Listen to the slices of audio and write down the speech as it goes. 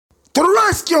To the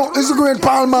rescue is the great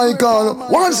Paul Michael.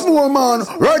 Once more, man.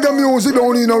 Reggae music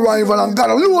don't need no rival. And got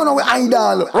a loan our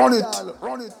idol. Run it.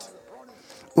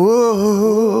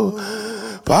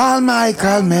 Oh, Paul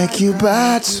Michael make you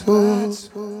bad so.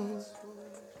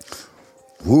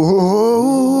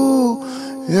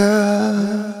 Oh,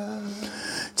 yeah.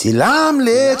 Till I'm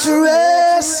laid to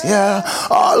rest, yeah.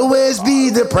 Always be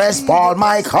the press. Paul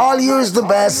Michael, here's the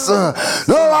best.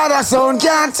 No other sound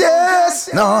can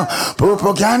test. No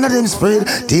propaganda them spread.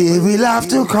 They will have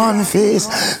to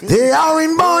confess. They are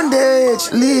in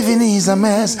bondage. Living is a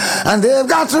mess. And they've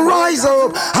got to rise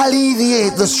up,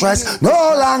 alleviate the stress. No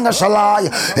longer shall I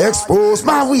expose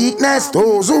my weakness.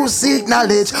 Those who seek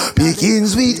knowledge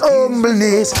begins with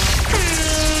humbleness.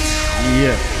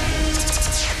 Yeah.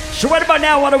 So right about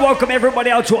now, I want to welcome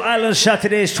everybody out to Island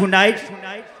Saturdays tonight.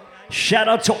 Shout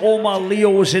out to all my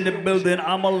Leos in the building.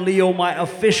 I'm a Leo. My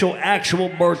official actual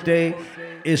birthday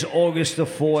is August the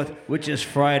 4th, which is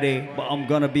Friday, but I'm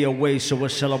going to be away, so we're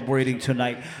celebrating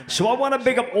tonight. So I want to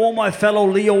big up all my fellow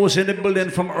Leos in the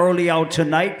building from early out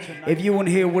tonight. If you in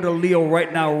here with a Leo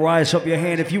right now, rise up your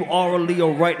hand. If you are a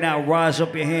Leo right now, rise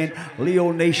up your hand.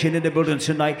 Leo Nation in the building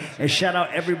tonight. And shout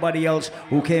out everybody else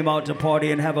who came out to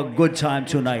party and have a good time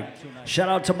tonight. Shout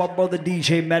out to my brother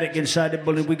DJ Medic inside the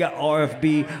building. We got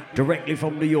RFB directly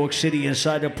from New York City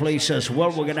inside the place as well.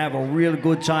 We're going to have a real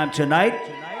good time tonight.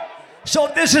 So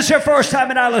if this is your first time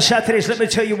in Island Saturdays, let me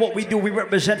tell you what we do. We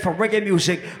represent for reggae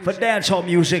music, for dancehall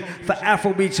music, for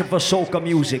Afrobeats, and for soca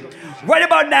music. Right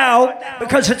about now,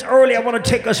 because it's early, I want to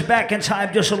take us back in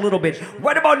time just a little bit.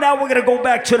 Right about now, we're going to go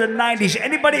back to the 90s.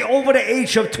 Anybody over the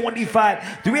age of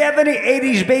 25? Do we have any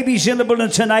 80s babies in the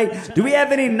building tonight? Do we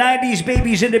have any 90s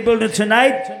babies in the building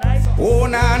tonight? Oh,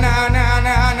 na, na, na,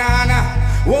 na, na, na.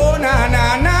 Oh, na,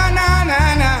 na, na, na,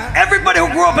 na, na. Everybody who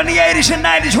grew up in the 80s and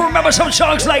 90s who remember some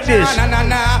songs like this. Na, na, na,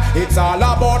 na. It's all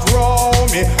about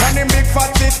Romy and the big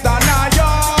fat sister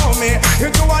Naomi. You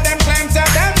two of them claims that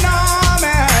them know me.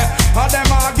 All them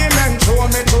argument, throw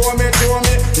me.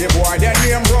 The boy their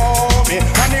name Romy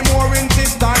and the more in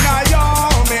sister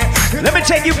Naomi. Let me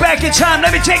take you back in time.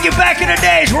 Let me take you back in the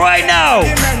days right now.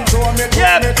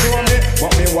 Yep.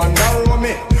 But me wonder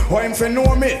Romy.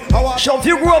 So if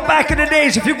you grew up back in the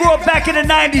days, if you grew up back in the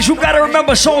 90s, you gotta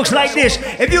remember songs like this.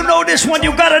 If you know this one,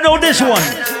 you gotta know this one.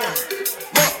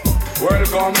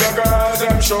 Welcome the girls,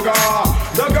 them sugar.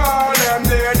 The girl, them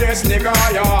near this nigga,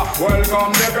 yeah.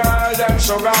 Welcome the girls, them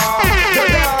sugar. The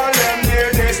girl, them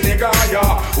near this nigga,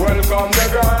 yeah. Welcome the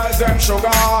girls, them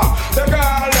sugar. The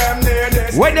girl, them near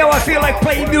this. Right now I feel like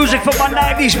playing music for my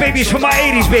 90s babies, for my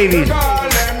 80s babies. The girl,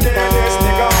 them near this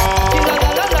nigga.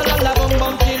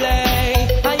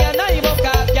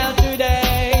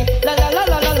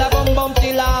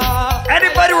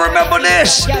 Anybody remember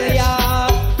this?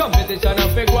 Competition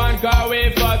of big one car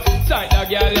way fast. Side the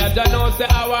girl, you know say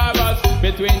our boss.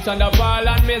 Between Thunderball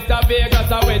and Mr. Vegas,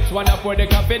 which one I put the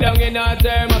coffee down in her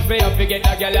thermos? Me have to get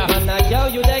the girl. Man, I girl,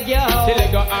 you the girl. Till they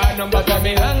got our number for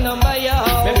me, wrong number, yo.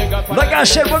 Like I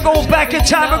said, we're going back in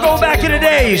time. We're going back in the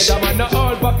days. Now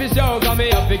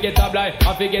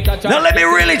let me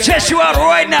really test you out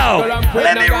right now.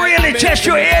 Let me really test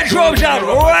your eardrums out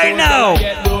right now.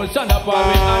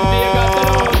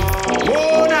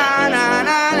 Oh, na, na,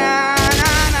 na, na.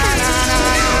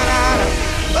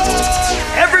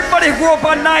 Everybody who grew up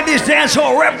on 90s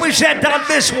dancehall represent on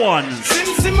this one.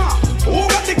 Sing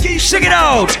it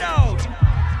out.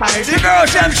 The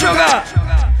girls them sugar.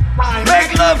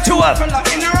 Make love to her.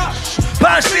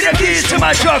 Pass me the keys to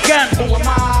my truck and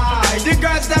the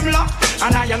girls them love.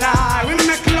 And I we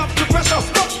make love to pressure.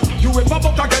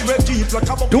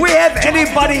 Do we have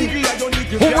anybody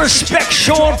who respects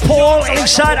Sean Paul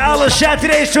inside Island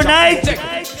Saturdays tonight?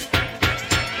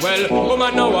 Well,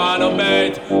 woman no wanna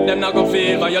bait. Them not gonna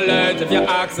feel violent if you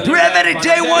ask. Do we have any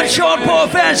day one Sean Paul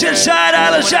fans inside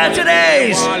Island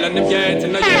Saturdays?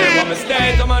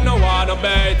 Woman no wanna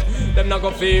bait. Them not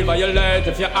gonna feel violent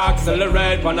if you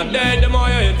accelerate. On a day, the more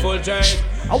you infiltrate.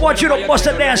 I want you to bust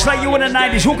a dance like you in the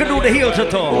 90s. Who can do the heel to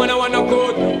toe? Who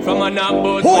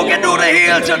can do the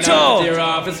heel to toe?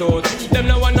 Them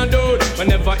no wanna do it.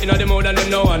 Whenever in the mood and them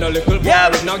no want a little boy.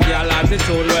 No girl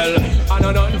attitude well. I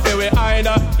know nothing for we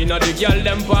either. You know the girl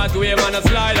them pathway man a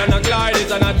slide and a glide.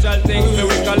 It's a natural thing for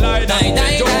we collide. Don't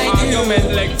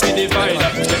argument like to divide.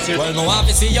 Well, no want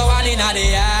to see you all in the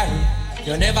air.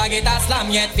 You never get a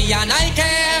slam yet for your night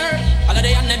care. All of the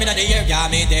young them in the air, got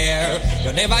me there.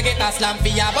 You never get a slam for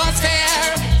your bus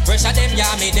fare. Pressure them,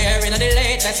 got me there in the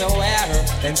latest wear.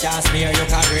 Them can't smear your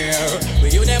career.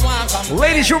 But you them want come.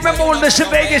 Ladies, you remember when Mr.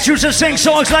 Vegas used to sing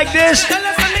songs like this?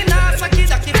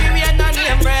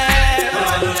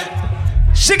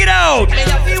 Sing it out.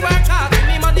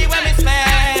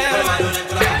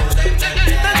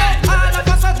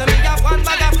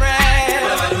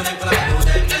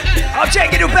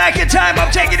 time,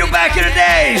 I'm taking you back in the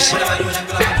days.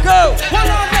 Go.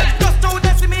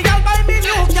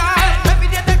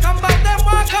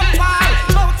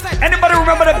 Anybody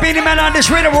remember the Beanie Man on this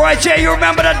rhythm right here? You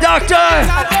remember the doctor?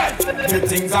 Good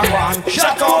things are one.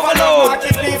 Shut overload.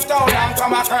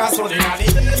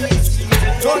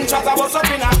 Don't chat about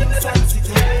something.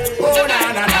 Oh,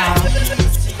 na na na.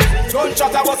 Don't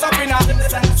chat about something.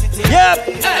 Yep.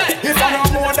 If I know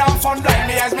more than fun, blind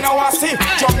me eyes, me no want see.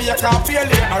 Jamaica feel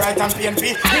it, alright and PNP.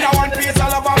 Me no want peace, I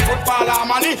love football or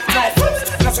money. No,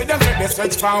 no see them take the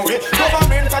stretch from way.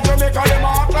 Government of Jamaica, them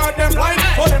act like them blind.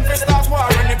 For them to start war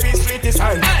when the peace treaty is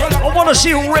high. I want to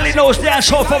see who really knows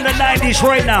dancehall from the 90s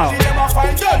right now.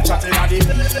 Don't chat in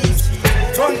the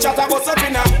don't chat about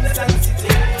something.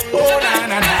 Oh na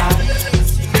na na.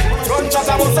 Don't chat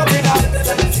about something.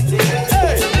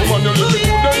 Hey, woman, you're living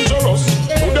too dangerous,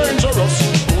 too dangerous,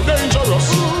 too dangerous.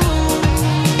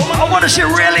 I want to see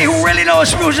really who really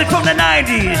knows music from the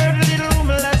 90s.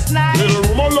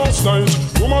 Little woman last night,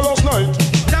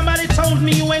 Somebody told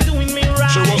me you ain't doing me right.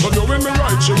 She wasn't doing me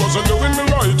right, she wasn't doing me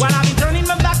right. While I've been turning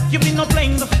my back, you've been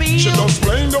playing the field. She just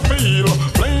playing the field,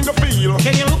 playing the field.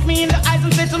 Can you look me in the eyes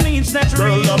and say to me it's not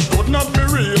Girl, real? that could not be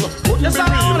real, couldn't That's be all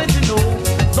I real. wanted to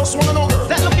know. Just wanna know, girl.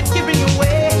 That look it's giving you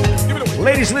away.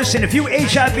 Ladies, listen, if you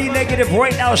HIV negative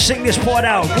right now, sing this part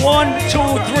out. 1,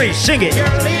 2, 3, sing it. You're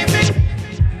living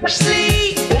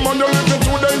dangerously. Woman, you're living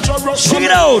too dangerous. Sing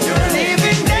it out. You're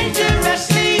living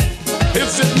dangerously.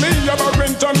 Is it me, I'm a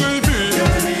rent and leaving?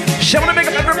 So I want to make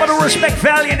up everybody who respect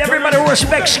Valiant, everybody who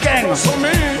respects Gang. So me,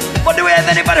 But do we have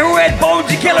anybody who read Bones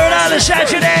the Killer on all the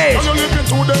Saturdays? and you're living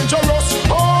too dangerous.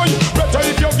 Boy, better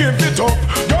if you give it up.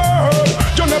 Girl,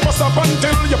 you never stop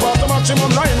until you pass the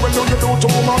maximum line. When do you do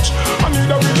too much? I need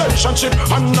a relationship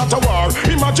and not a war.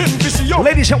 Imagine this is your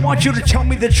Ladies, I want you to tell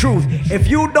me the truth. If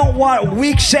you don't want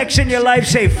weak sex in your life,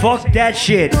 say fuck that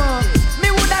shit.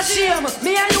 Me woulda shame.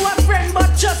 Me and you a friend, but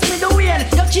trust me the way.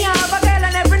 You can't have a girl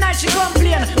and every night she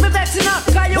complain. Me vexing up,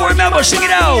 cause you Who remember, sing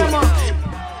it out.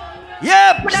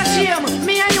 Yep. Woulda shame.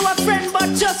 Me and you a friend,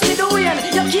 but trust me the way.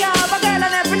 You can't have a girl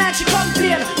and every night she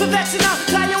complain. Me vexing up,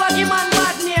 cause you a give man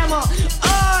bad name.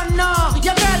 Oh no,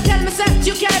 your girl tell me say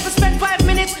you can't even spend 5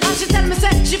 minutes, and she tell me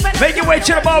say she fed up. Make your way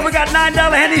to the bar. We got $9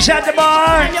 Henny's at the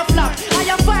bar. And you flop, and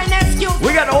you find excuse.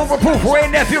 We got overproof Ray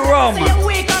Nephew rum. So you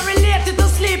wake and related to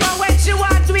sleep, and when she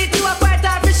want to eat, you a bite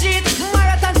off the sheet.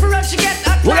 Marathon for run, she get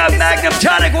hot. We got Magnum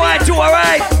Tonic wine too,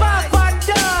 alright?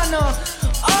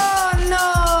 Oh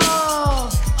no,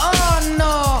 oh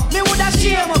no. Me woulda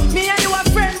shame. Me and you a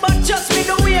friend, but just me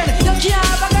the way. You can't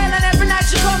have a girl and every night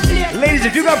she complain. Ladies,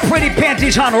 if you got pretty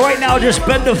panties on right now, just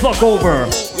bend the fuck over.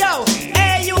 Yo,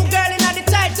 hey you girl inna the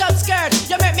tight up skirt.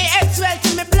 You make me swell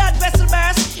till me blood vessel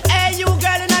burst. Hey you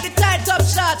girl inna the tight up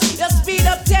shorts. You speed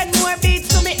up 10 more beats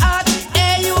to me heart.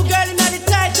 Hey you girl inna the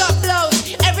tight up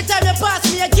blouse. Every time you pass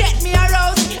me, you get me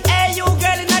aroused. Hey you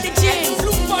girl inna the jeans.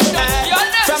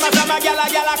 From a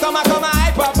gala, come a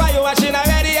hype up for you, and she not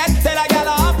ready yet. Tell a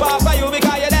gala up for you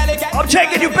because you're delicate. I'm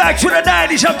taking you back to the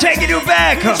 90s. I'm taking you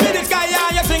back. See this guy, yeah,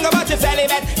 you think about your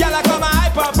celibate. Gala come a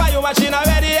hype up for you, and she not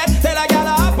ready yet. Tell a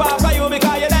gala up for you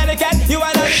because you're delicate. You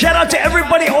are Shout out to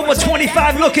everybody over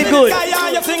 25 looking good. guy, yeah,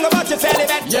 you think about your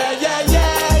celibate. yeah, yeah,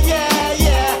 yeah, yeah,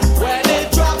 yeah. When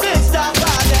it drop, it stop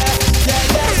out there. Yeah,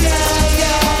 yeah, yeah,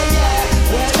 yeah,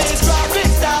 yeah. When it drop, it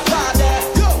stop out there.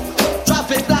 Yo, drop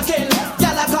it black in.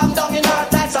 Y'all come down in our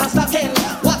tights and stocking.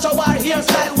 Watch our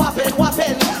hairstyle whopping,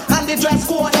 whopping. And the dress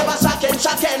code never shocking,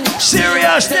 shocking.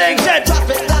 Serious things that Drop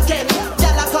it black in.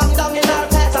 Y'all come down in our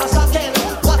tights and stocking.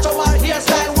 Watch our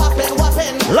hairstyle whopping,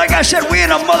 whopping. like I said, we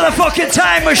in a motherfucking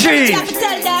time machine. You have to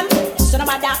tell them, son of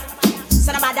a da,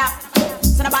 son of a da,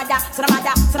 son of a da, son of a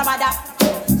da, son of a da,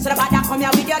 son of a da. Come here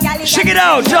with your gal. Sing it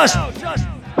out, just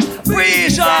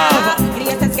breeze off.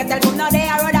 Greatest get the no they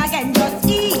are road again. Just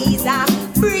ease up,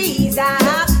 breeze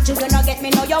up. Children don't get me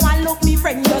no, you want look me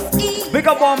friend. Just ease. Big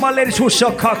up all my ladies who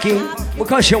so cocky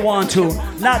because you want to,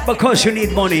 not because you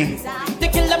need money. They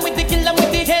kill them with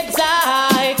the heads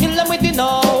high, kill them with the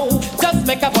no. Just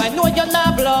make a boy know you're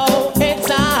not blow. Heads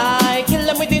high, kill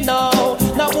them with the no.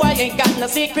 No boy ain't got no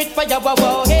secret for your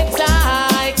wow. Heads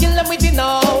high, kill them with the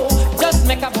no. Just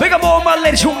make a boy. Big up all my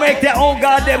ladies who make their own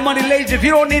goddamn money. Ladies, if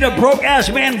you don't need a broke ass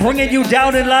man bringing you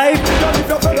down in life, If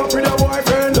you're fed up with your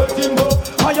boyfriend, let him go.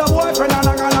 And your boyfriend,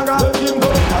 let him go.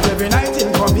 Cause every night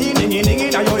him come in,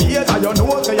 ding, and your ears and your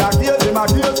nose, so your ears, him a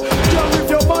gears. Just if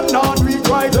your man not reach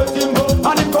right, let him go.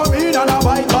 And him come in and a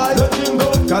bite, let him go.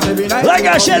 Cause every night like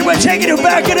I said, we're taking you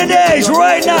back in the days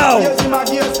right now.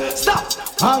 Stop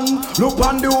and look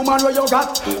on the woman where you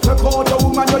got. Take out the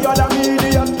woman where you're the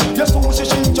median. Just push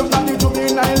she just and you to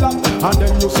be in island. And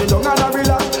then you sit down and a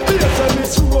relax.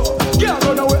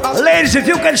 if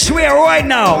you can swear right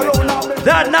now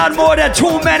that not more than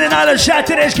 2 men in Island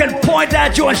Saturdays can point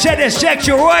at you and say they sex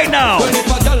you right now.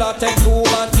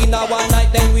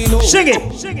 Sing it.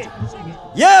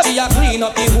 Yep. She a clean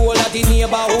up the whole of the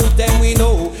neighborhood, then we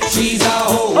know she's a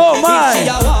hoe. Oh my. If she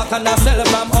a walk and a sell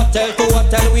from hotel to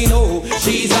hotel, we know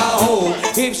she's a hoe.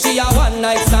 If she a one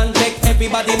night stand, take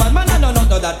everybody man, no,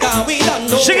 that can we don't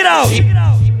know. Sing it out.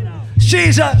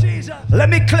 She's a. Let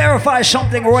me clarify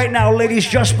something right now, ladies.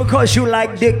 Just because you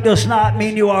like dick does not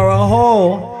mean you are a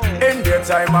hoe. In their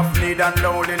time of need and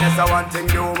loneliness, I want thing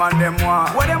you and them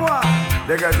want. What them want?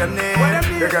 The girls them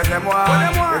need. The girls them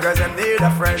want. The girls them need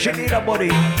a friend. She need a buddy.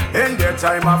 In their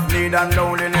time of need and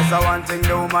loneliness, I want thing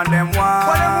you and them want.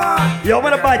 What them want? Yo, I'm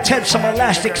gonna buy Ted some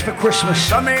elastics for Christmas.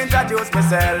 So me introduce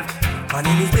myself. My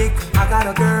name is Dick. I got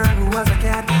a girl who was a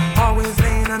cat, always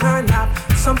laying on her lap.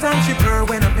 Sometimes she purr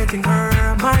when I'm petting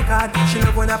her. My God, she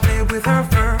love when I play with her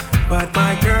fur. But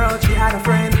my girl, she had a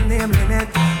friend named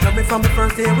Lynette. Loved me from the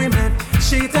first day we met.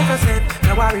 She took a set,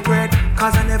 now I regret,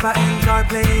 cause I never enjoyed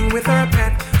playing with her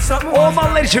pet. All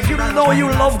my ladies, if you know you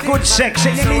love good sex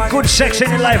and you need good sex in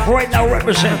your life, right now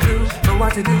represent.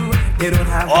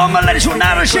 All my ladies who are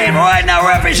not ashamed, right now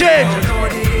represent.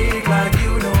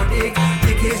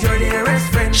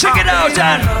 Check it out,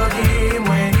 Dan.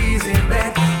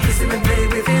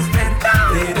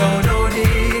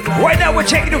 Right now we're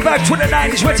taking you back to the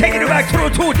 90s, we're taking you back to the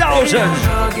 2000s.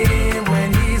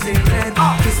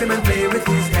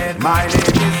 My name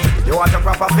is, you want a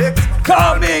proper fix?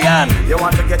 Call me again. You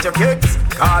want to get your kicks?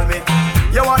 Call me.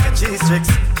 You want the cheese tricks?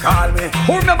 Call me.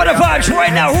 Who remember the vibes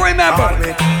right now? Who remember?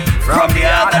 From the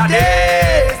other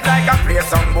days, like I play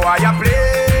some boy, I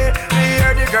play.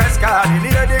 Hear the girls calling,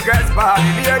 hear the girls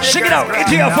bawling. Check it out,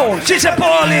 into your phone. She said,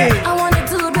 Paulie. I want a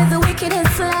dude with the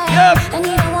wickedest slang. Yep. I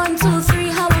need a 1, 2, 3,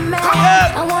 how a man.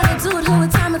 Yep. I want a dude who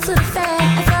would time it to the fan.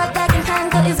 I felt that can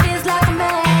handle his biz like a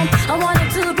man. I want a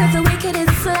dude with the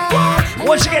wickedest slang.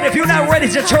 Once again, if you're not ready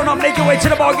to turn up, make your way to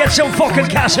the bar, get some fucking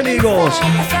Casamigos.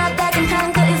 I felt that can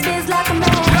handle his biz like a man.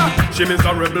 She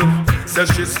miserable, says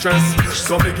she's stressed,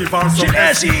 so me give her some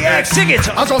S-E-X, sing it.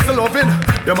 I just loving,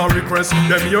 them a request,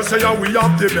 them here say we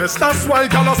have the best. That's why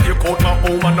y'all stick out my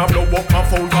home and I blow up my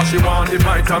phone cause she want the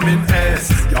vitamin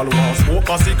S. Y'all want smoke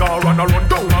a cigar and I run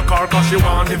down a car cause she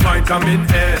want the vitamin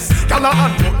S. Y'all a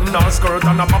unbutton her skirt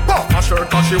and I pop off my shirt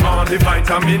cause she want the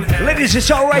vitamin S. Ladies, it's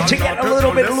alright to get a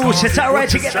little bit loose. It's alright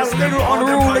to get a little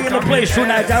unruly in the place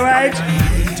tonight, alright?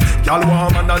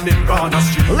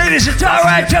 Ladies, it's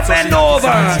alright to bend over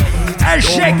and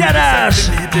shake that ass.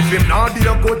 If him not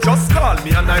there good, just call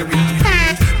me and I will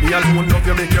tweet. Me alone love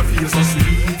you, make you feel so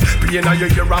sweet. Pain on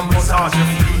your ear and massage your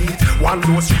feet. One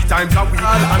dose 3 times a week,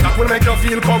 and that will make you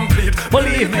feel complete.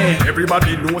 Believe me.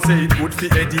 Everybody knows say it good for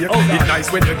headache. It's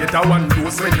nice when you get a one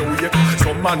dose when you wake.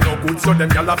 Some man no good, so them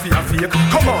gyal a feel fake.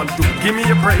 Come on, dude, give me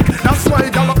a break. That's why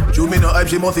gyal. You me no hype,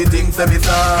 she must think for me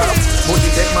soft. But the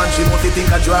tech man, she must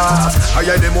think a draft. I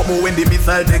hear them up more when the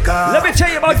missile take off. Let me tell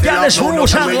you about Dallas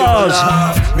rules and laws.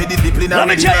 Let me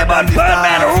tell you about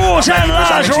Birdman rules and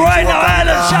laws right now,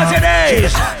 Island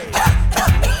Saturdays.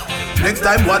 Next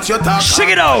time, watch your talk. Sing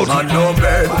it out. Man, no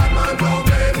bed.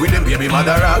 With them baby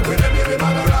mother rag.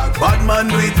 Bad man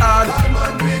do it hard.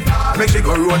 Make she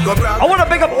go road, go brag. I want to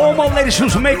pick up all my ladies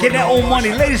who's making their own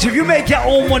money. Ladies, if you make your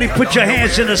own money, put your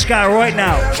hands in the sky right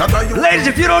now. Ladies,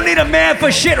 if you don't need a man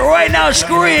for shit right now,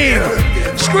 scream.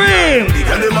 Scream.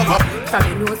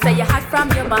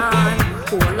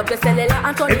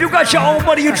 If you got your own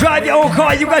money, you drive your own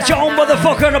car, you got your own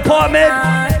motherfucking apartment.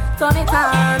 Turn it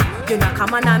on. You know,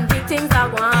 come on and big things I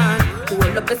want.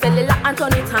 Hold up the cellular and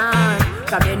turn it on.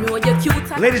 From you know you're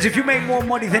cute. Ladies, if you make more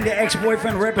money than your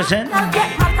ex-boyfriend represent. Now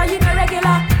get mad cause you no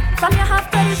regular. From your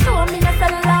half penny show me your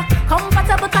cellular.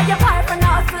 Comfortable cause your boyfriend a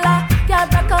hustler. Girl,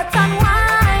 break out and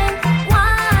wine.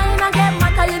 Wine and get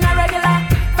mad cause you no regular.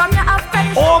 From your half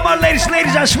penny show. All my ladies,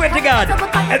 I swear to God,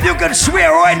 if you could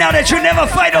swear right now that you never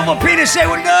fight over penis, say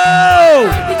no.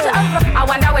 I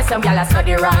wonder where some y'all are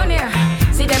study around here.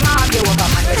 See them argue over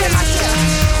man with them a share.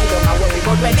 I don't know worry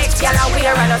about when next y'all are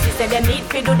wear and us say them need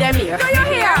to do them here. Do you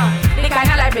hear? The kind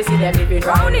of life we see them living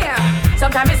round here.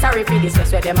 Sometimes it's sorry for this,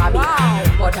 that's where them are be.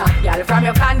 But y'all from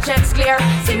your conscience clear.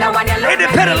 See now when you look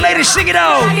independent ladies, sing it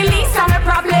out. The least of my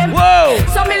problem. Whoa.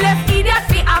 So me left idiot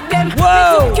fi have them.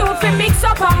 Whoa. Me too cute fi mix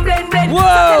up and blend. Whoa.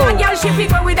 So tell a girl she fi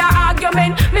go with her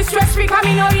argument. Me stress free cause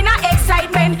me know in a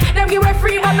excitement. Them give her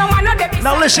free but no man no them.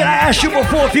 Now listen, I asked you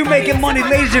before if you making money,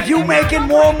 ladies. If you making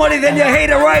more money than your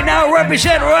hater right now,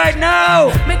 represent right now.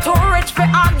 Me too rich for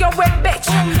argue with bitch.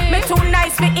 Me too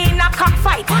nice for in a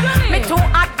cockfight. Me too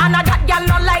hot and a that girl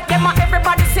not like them.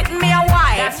 Everybody sitting me a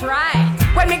while. That's right.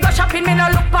 When me go shopping, me no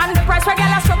look on the price. Where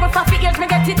girl a struggle for figures, me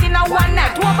get it in a one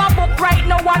night. Overbook right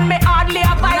now, one me hardly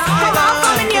advice. Come on,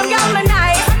 for me name, girl, me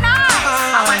nice.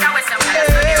 I wonder where some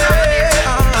girls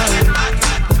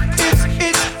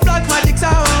It's black magic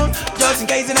sound, just in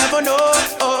case you never know.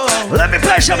 Let me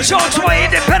play some songs for my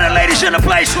independent ladies in the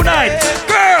place tonight.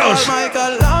 Girls!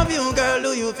 Michael, love you, girl, do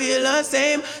you feel the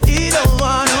same? You don't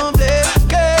wanna play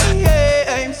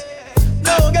games,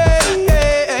 no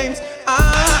games.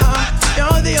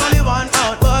 You're the only one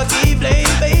out, but keep playing,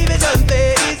 baby, just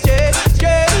play it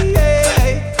straight.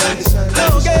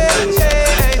 No games.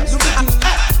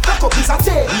 Cock up is a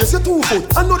tail, yes, your 2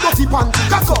 foot, and no dirty panty.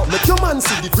 Cock up, make your man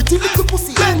see the pretty little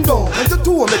pussy. Bend down, and the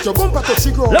 2 make your bumper touch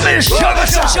the ground. Let me just show you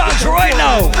some songs right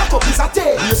now. Cock up is a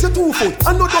tail, yes, your 2 foot,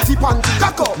 and no dirty panty.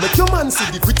 Cock up, make your man see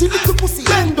the pretty little pussy.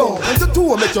 Bend down, and the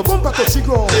 2 make your bumper touch the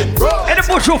ground. And the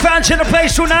butcher fans in the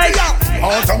place tonight.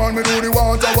 Water man, me do the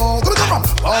water walk. Come on,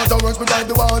 water works, me drive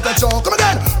the water choke. Come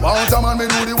again. Water man, me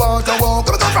do the water walk.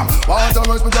 Come on, water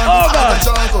works, me drive the water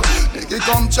choke. Nicky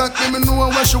come check me know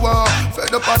where she are.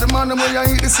 Fed up at the man, where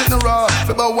you eat the sitting raw.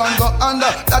 Fibber one go under,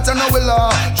 that I know we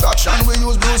law. Traction we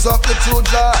use, bruise up the 2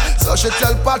 jaw. So she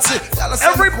tell Patsy.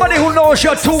 Everybody who knows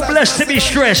you're too blessed to be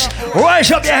stressed, rise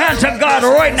up your hand to God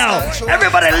right now.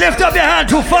 Everybody lift up your hand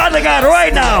to Father God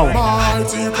right now.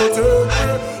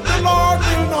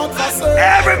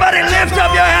 Everybody lift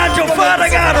up your hand to Father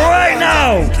God right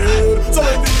now.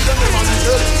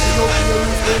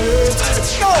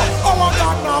 No, I want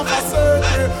God now for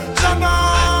certain.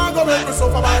 Jana, go make me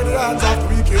suffer by the hands of the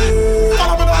wicked.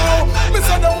 Follow me now. Me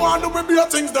say them want to be better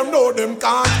things, them know them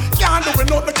can't. Can't do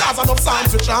without the cause enough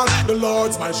psalms to chant. The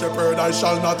Lord's my shepherd, I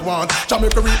shall not want.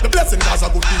 Jamaica reap the blessing cause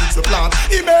of good deeds to plant.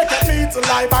 He make it lead to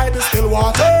lie by the still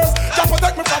waters. Just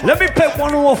protect me from. Let me play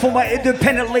one more for my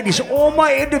independent ladies. All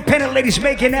my independent ladies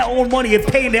making their own money and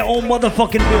paying their own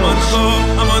motherfucking bills.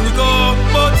 I'm on the go,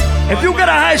 but if you got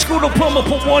a high school diploma,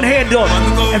 put one hand up.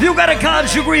 If you got a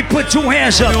college degree, put 2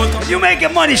 hands up. If you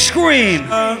making money, scream.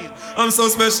 I'm so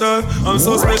special, I'm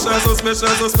so special, so special,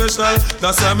 so special.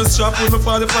 That's why I'm strapped with my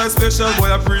 45 special. Boy,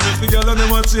 I bring it together, them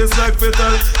want chase like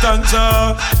petal.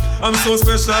 Tanja, I'm so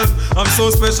special, I'm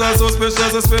so special, so special,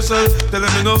 so special. Tell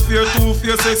them no fear, 2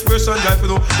 fierce expression. Guy, you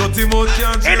know, dirty mouth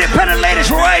can't. Independent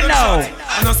ladies right now.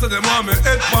 And I said them want me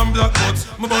head pan black, but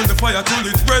me burn the fire to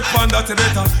lit bread pan that you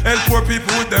better. Help poor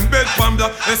people with them bed pan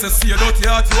black. They say see a dirty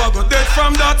heart, you are go dead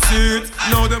from that seat.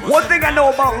 Now them. One thing I know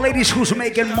about ladies who's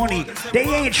making money, they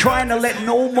ain't trying to let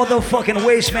no motherfucking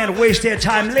waste man waste their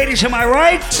time. Ladies, am I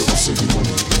right?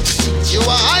 You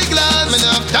are high glass, man,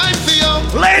 have time for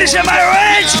you. Ladies, am I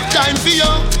right? Have time for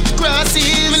you.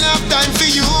 Grassy, man, have time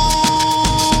for you.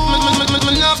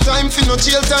 Man, have time for no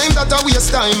jail time, that a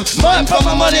waste time. Man for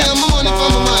my money and my money for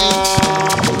my mind.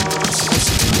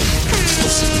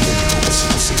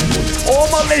 All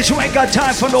my ladies who ain't got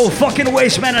time for no fucking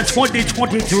waste man in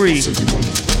 2023.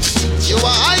 You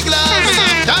are high glass, man,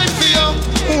 have time for you.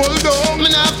 Hold on,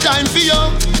 man, have time for you.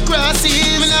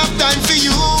 Grassy, man, have time for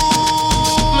you.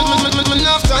 Man,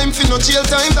 have time for no jail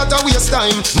time, that a waste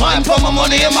time. Man for my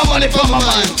money and my money for my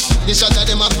mind. The shot of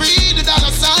them a free the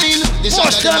dollar sign. The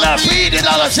shot of them a free the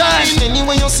dollar sign.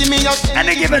 Anyway you see me at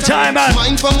any given time, man.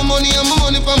 Mine for my money and my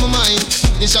money for my mind.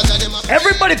 The shot of them a.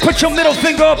 Everybody put your middle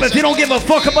finger up if you don't give a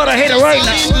fuck about a hater right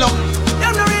now.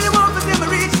 Them no really want to see me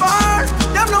reach far.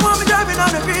 Them no want me driving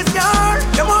on a grease car.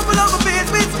 Them want to love a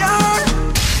face with scar.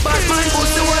 But mine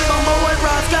puts the world on my world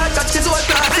brass. God got his old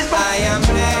glasses. I am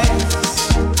blessed.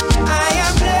 I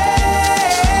am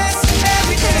blessed.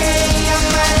 Every day of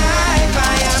my life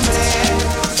I am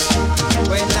blessed.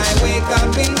 When I wake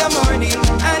up in the morning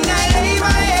and I lay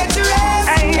my head to rest.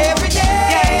 Every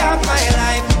day of my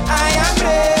life I am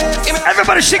blessed.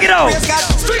 Everybody shake it out.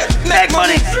 Make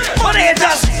money. Money and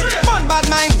dust. Fun bad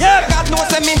mind. Yeah. God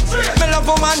knows me. Me love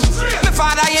woman. Me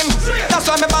father him. That's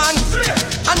why me born.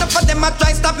 And enough of them a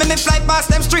try stop me fly past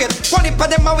them straight. One of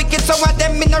them a wicked, so what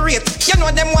them in a rate. You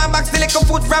know them want back still little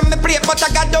food from me plate, but I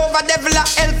got over devil a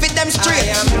hell fit them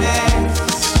straight. I am blessed.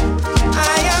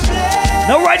 I am blessed.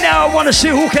 Now right now I want to see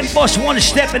who can bust one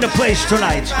step in the place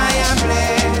tonight. I am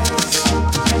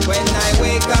blessed. When I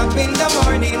wake up in the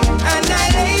morning and I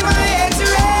lay my head to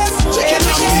rest.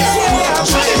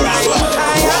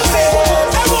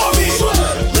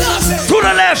 To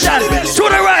the left hand, to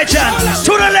the right hand,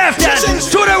 to the left hand,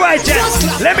 to the right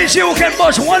hand. Let me see who can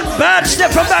bust one bad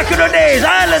step from back in the days,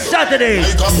 Island Saturdays.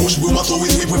 Like a push broom, so we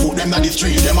sweep, we put them on the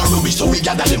street. Them are rubbish, so we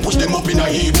gather them, push them up in a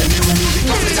heap. Then you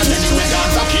music Africa, then you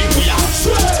dance a keep. We are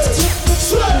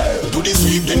sway. Do the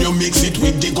sweep, then you mix it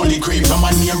with the gully creep. From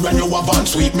a near and you have on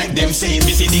sweep, make them say it.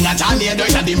 Be sitting at a near,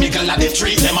 down at the middle of the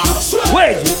street. Them are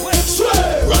wait.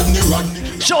 Rodney.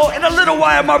 So in a little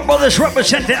while, my brothers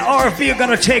representing RFB are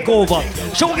gonna take over.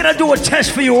 So we're gonna do a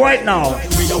test for you right now.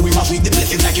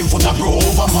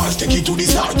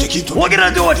 We're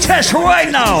gonna do a test right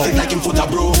now.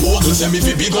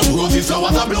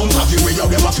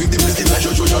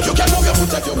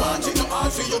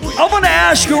 I wanna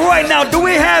ask you right now, do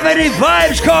we have any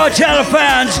Vibes Cartel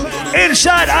fans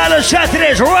inside Island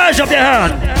Saturdays? Rise up your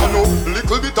hand. I know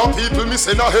little bit of people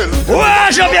missing a hell.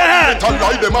 Rise up your hand.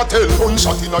 Lie them a tell.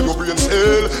 Gunshot in your brain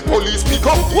cell. Police pick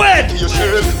up.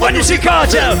 When you see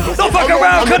cartel, don't fuck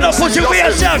around, cut up, put your way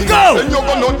yourself. Go. Then you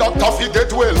gonna know that coffee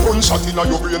get well. Gunshot in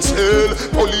your brain cell.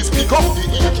 Police pick up the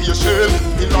AK shell.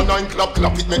 In a 9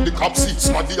 clap, it make the cops see.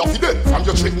 Smaddy off dead. From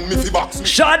your checking me fi box.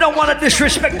 So I don't want to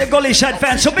disrespect the Gully Side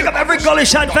fans. So pick up every Gully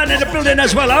Side fan in the building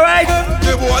as well. All right.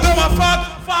 The boy them a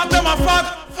fuck them a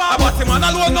fuck. But him man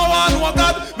alone no one know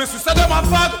God. Me sister them a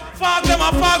fuck them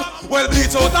a fuck. Well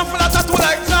bleach out and full of tattoo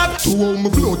like that. To all my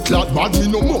blood clot bad me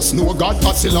no must know God.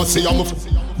 I say I'm a.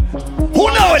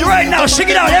 Who know it right now? Sing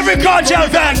it out. Every cartel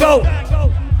fan go.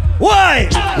 Why?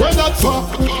 Where that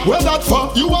fuck? Where that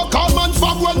fuck? You a call man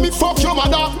fuck when me fuck your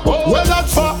mother. Where that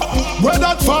fuck? Where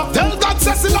that fuck? Tell God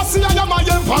Selassie I am my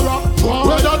emperor.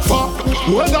 Where that fuck?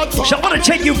 Where that fuck? So I want to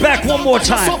take you back one more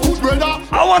time.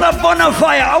 I want a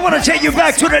bonfire. I want to take you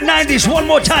back to the 90s one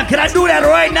more time. Can I do that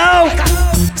right now?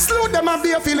 Slow them and be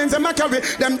your feelings and carry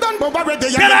them done but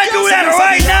already. Can I do that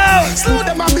right now? Slow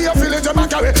them and be your feelings and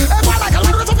carry. Ever like a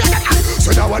lot of so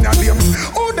that one of them.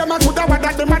 Oh them a good what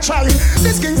that them a try.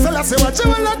 This King Selassie what you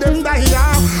will let them die.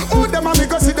 Oh them a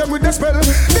because see them with the spell.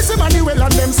 This Emmanuel and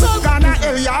them so gonna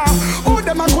hell ya. Oh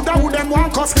them a good who them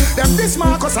want cause them this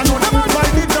Marcus I know them a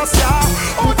drive it just yeah.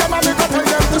 Oh them a make up tell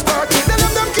them to start. Tell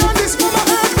them can't this move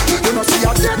ahead. You know see a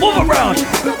dead. Move around.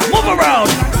 Move around.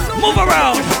 Move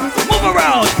around. Move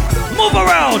around. Move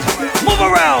around. Move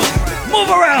around.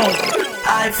 Move around.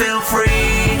 I feel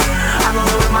free. I'm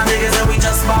alone with my niggas and we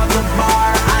just bought the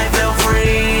bar. I feel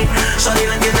free. Shorty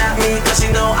looking at me cause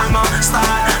she know I'm a star.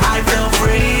 I feel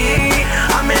free.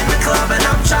 I'm in the club and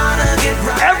I'm trying to get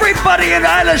right. Everybody in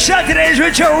Island Saturdays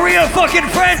with your real fucking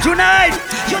friend tonight.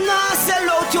 You not sell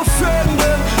out your friend,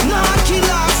 not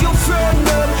kill off your friend.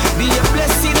 Be a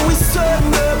blessing we serve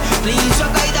them. Please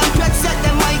your guide and threat set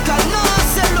them Michael. Not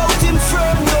sell out him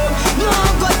friend,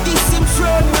 not got this him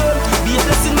friend. Be a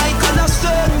blessing Michael and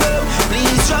serve them.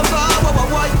 Please your God.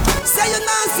 Say you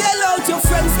not sell out your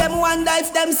friends, them wonder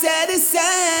if them say the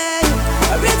same.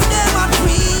 If them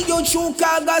agree, you true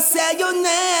can't say your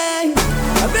name.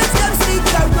 If them stick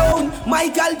around,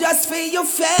 Michael just for your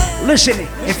fan. Listen,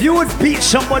 if you would beat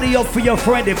somebody up for your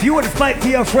friend, if you would fight for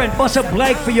your friend, bust a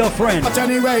blank for your friend. But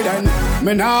anyway then,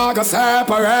 me nah go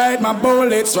separate my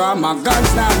bullets from my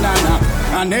guns,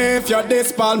 nah. And if you're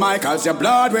this Paul Michaels, your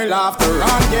blood will have to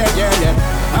run,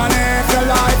 yeah. And if your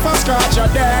life a scratch,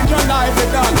 then your life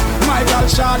is done. Michael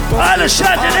shot Island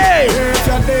Saturdays. If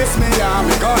you diss me, I'm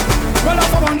a gun. Well,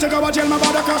 if I want to go to jail, my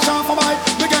body crash off a bike.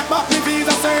 We get back me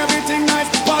visa, say everything nice.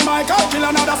 Paul Michael kill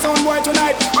another son boy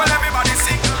tonight. Well, everybody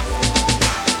sing.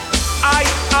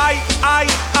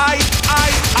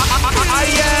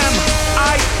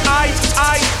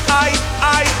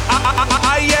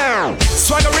 I am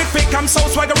swaggerific, I'm so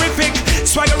swaggerific.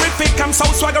 Swaggerific, I'm so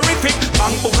swaggerific.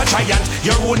 Bang book a giant,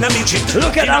 your own a midget.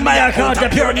 Look at my account, the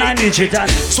pure 9-inch.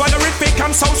 Swaggerific,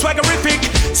 I'm so swaggerific.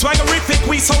 Swaggerific,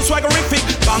 we so swaggerific.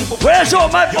 Bang book. Where's all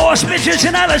my boss bitches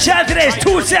in Island Saturdays?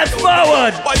 2 steps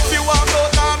forward. If you walk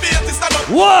out and be at this stand up.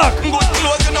 Walk. Good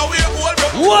clothes, you know we're old bro.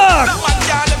 Walk. That man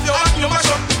can't if you want you mash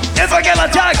up. If I get a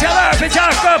talk, tell her if it's our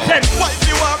up then. If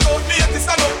you walk out, be at this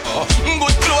stand up.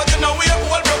 Good clothes, you know we're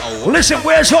old bro. Listen,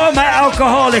 where's all my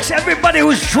alcoholics? Everybody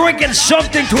who's drinking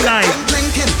something tonight. I'm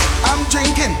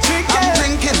drinking.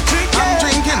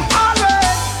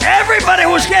 Everybody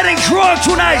who's getting drunk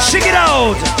tonight, sing it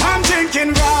out. I'm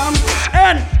drinking rum.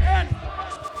 And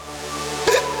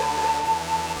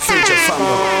future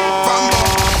family.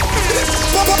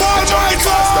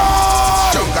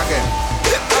 Drunk again.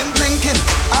 I'm drinking.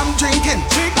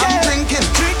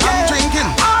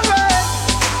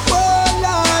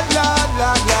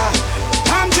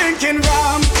 I'm drinking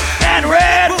rum and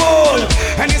Red Bull.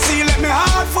 And you see, let me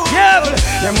heart full. Yep.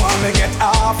 Them want me get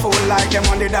awful, like them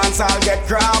on the dance I'll get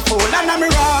grapple. And I'm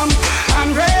rum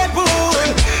and Red Bull.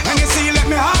 And you see, let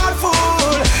me heart full.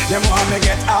 Them want me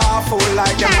get awful,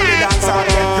 like them on the dance I'll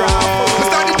get grapple. I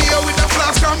start the day with a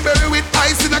flask, cranberry with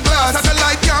ice in a glass. And the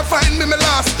light can't find me, me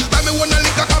last. Buy me one a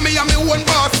liquor, cause me and me one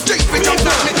boss. Drink me up,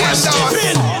 let me get down.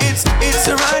 It's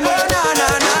a run, na na na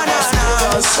na na.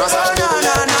 Na na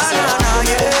na na na,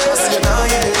 yeah.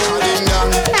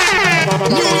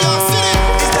 New York City,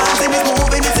 it's dancing, it's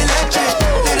moving, it's electric.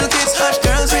 Little kids, hot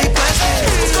girls.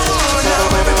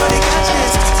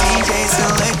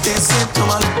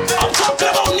 I'm talking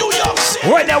about New York City.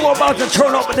 Right now we're about to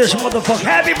turn up with this motherfucker.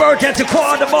 Happy birthday to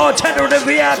Quad, the bartender, the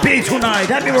VIP tonight.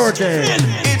 Happy birthday.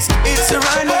 It's a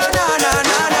run,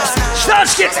 Start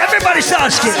skip, everybody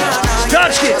start skip.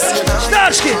 Start skip,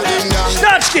 start skip,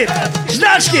 start skip,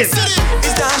 start skip.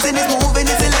 It's dancing, it's moving,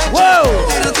 it's electric. Whoa.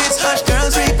 Little kids, hot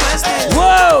girls request it.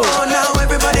 Whoa. Oh, now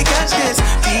everybody catch this.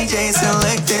 DJ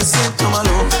select this, skip to my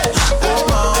loop.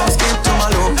 Oh, skip to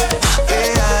my loop.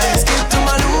 Yeah, skip to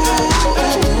my loop.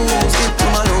 Skip to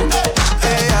my loop.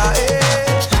 Yeah.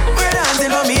 We're dancing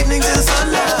from evening till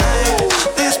sunlight.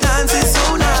 This dance is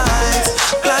so nice.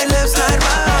 Glide left, slide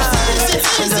right.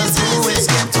 Just do it,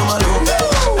 skip to my loop.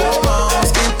 Oh,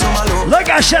 skip to my loop. Like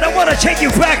I said, I want to take you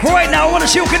back right now. I want to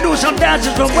see who can do some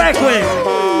dances from back way.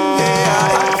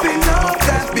 I've been up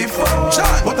that before,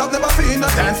 but I've never seen a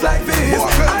dance like this.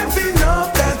 I've been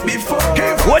up that before.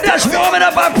 Well, that's warming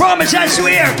up, I promise, I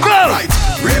swear. Go!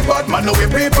 Real bad man, no way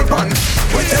people run.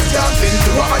 We take dancing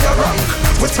to a higher rank.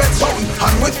 We spend pound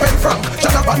and we spend franc.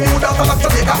 Jonathan knew that all of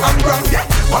Jamaica and Grand. Yeah,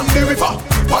 on the river,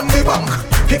 on the bank.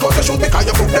 Pick out the shoes because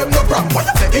you put them no cramp. What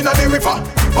you say in the river,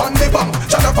 on the bank.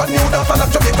 Jonathan knew that all of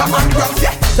Jamaica and Grand.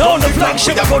 Yeah, down the flank,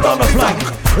 sugar go down the flank.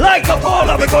 Like a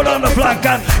baller, we go down the flank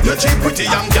and you're cheap, pretty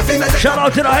young, just in a shout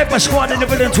out to the Hyper Squad in the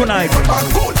building tonight.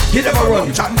 Get him a run,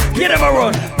 get him a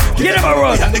run, get him a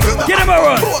run, get him a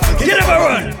run, get him a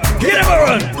run, get him a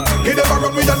run. Get him a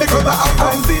run with the girl that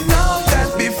I've seen all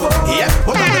that before. Yeah,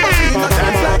 but I've never seen a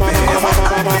dance like this. I've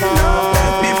been all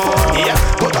that before. Yeah,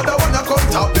 but I don't wanna come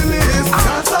top the list.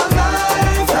 Dance all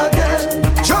night again.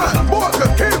 John, Morgan,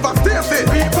 Kilbach, Stacy.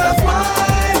 People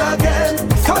smile again.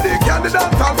 Study candidate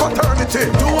for fraternity.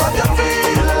 Do what you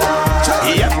feel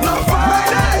like. Yeah, no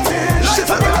Friday. Shit,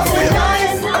 I'm gonna feel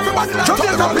nice. Everybody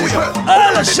Jamaica people. All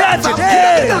the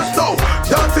Saturdays.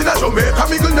 Dancing at Jamaica,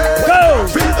 Miguel name. Go.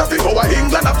 Feel the thing over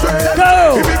England of trade.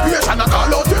 Go. Immigration, I call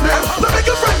out your name. Now make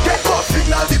your friend get up.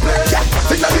 Signal the plane. Yeah.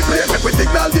 Signal the plane, make we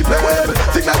signal the plane.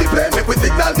 Signal the plane, make we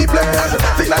signal the plane.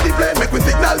 Signal the plane, make we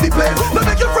signal the plane. Now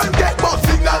make your friend get up.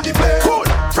 Signal the plane.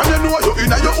 Good. From you know you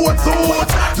in your own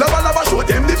suit. Lava show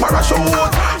them the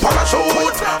parachute.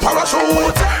 Parachute,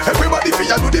 parachute. Everybody feel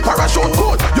you do the parachute.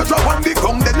 Good. You drop on the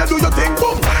gum, then you do your thing.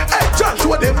 Boom. Hey, John,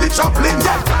 show them the Chaplin.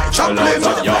 Yeah. Chaplin.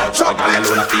 Chaplin.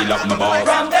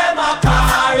 From them a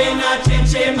car in a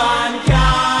chinchy man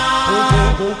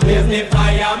car. With the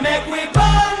fire make we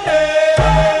burn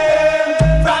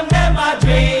them. From them a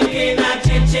drink in a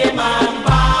chinchy man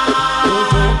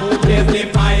bar. With the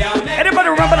fire make anybody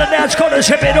remember the dance called the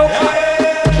Zip It Up?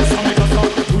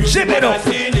 Zip it up,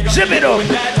 zip it up,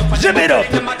 zip it up,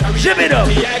 zip it up,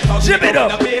 zip it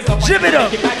up, zip it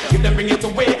up. Give them bring it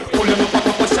away. Pull them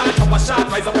up a shot.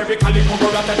 Rise up every calico,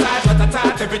 go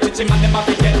rat-a-tat. Every chinchy man them a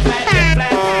fi get flat.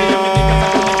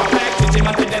 Chinchy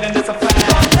man fi dead and that's a fact.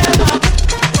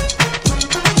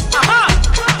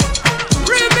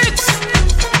 Remix,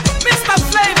 Mr.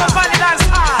 Flavor, Valley Dance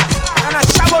Hard, and a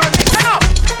shower remix.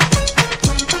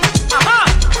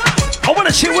 I want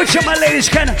to see which of my ladies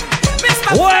can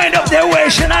wind up their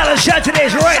waist and all the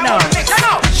Saturdays right now.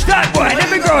 Start wine,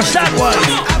 every girl, start wine.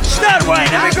 Start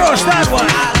wine, every girl, start wine.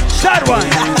 Start wine.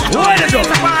 Wind it up,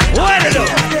 wind it up,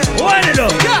 wind it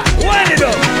up, wind it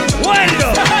up, wind it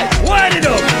up, wind it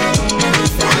up.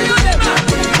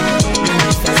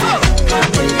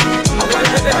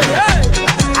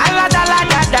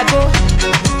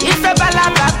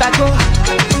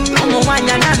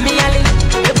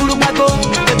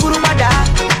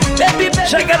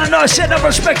 So I gotta know, set up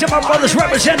respect to my brothers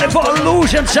representing for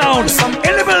Illusion Sound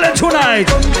in the building tonight.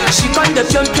 She come the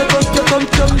pium,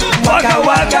 Waka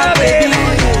waka baby,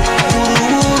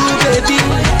 baby,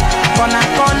 corner,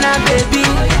 baby.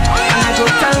 And I go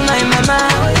tell my mama,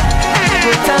 I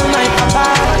go tell my papa,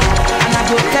 and I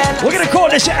go tell. We're gonna call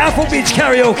this Afrobeats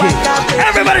karaoke.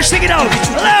 Everybody sing it out,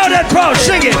 loud and proud,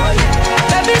 sing it.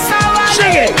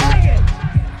 Sing it.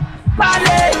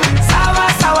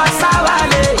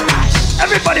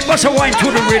 Everybody bust a wine to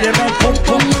the rhythm and pum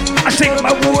pum. I sing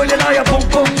my word and I pum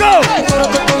pum. Go!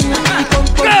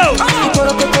 Go!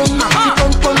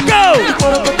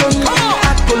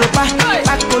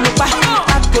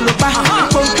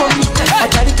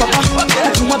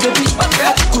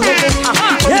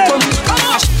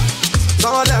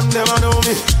 Some of them never know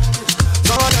me.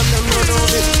 Some of them don't know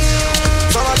me.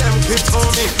 Some of them keep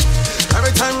on me.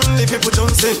 Every time the people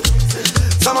don't sing.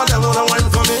 Some of them wanna wine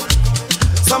for me.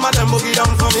 Some of them boogie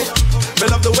down for me. They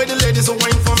love the way the ladies will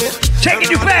wine for me. Taking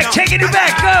you back,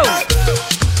 go!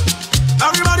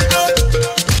 Everybody go.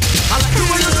 I like the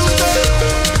way you do it.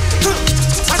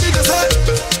 I think it's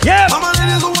it. Yeah. Mama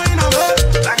ladies will wine on her.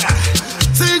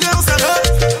 See girls said her.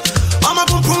 Mama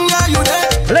pum pum, yeah, you there.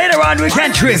 Later on, we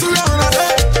can trip.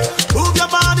 Move your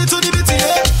body to the beat,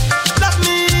 yeah. Love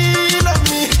me.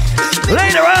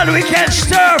 Later on, we can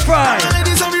stir fry.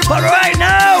 But right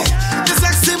now, the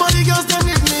sexy money girls them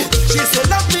with me. She said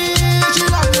love me, she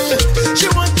love me.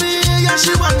 She want me, yeah,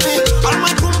 she want me. All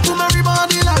my pum pum,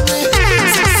 everybody love me.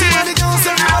 Sexy money girls,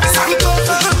 everybody sang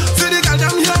up. See the girl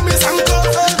them hear me sang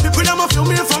up. People them a feel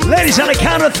me from. Ladies, on the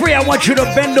count of 3, I want you to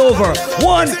bend over.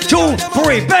 1, 2,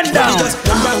 3, bend down.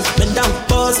 Bend down,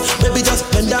 pause. Baby,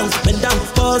 just bend down,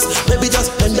 pause. Baby,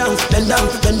 just bend down,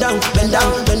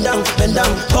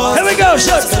 pause. Here we go,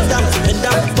 son. Bend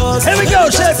down, pause. Here we go,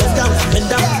 son. Bend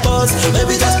down, pause.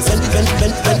 Baby, just bend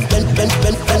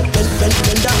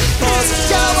down, pause.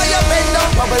 Girl, when you bend down,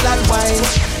 bubble and wine.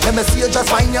 Let me see you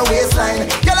just wind your waistline.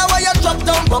 Girl, when you drop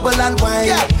down, bubble and wine.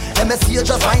 Let me see you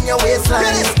just wind your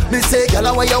waistline. Me say,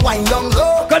 girl, when you wind down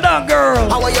low. Go down, girl.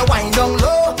 How you wind down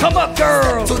low? Come up,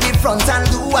 girl. To the front and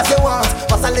do what you want.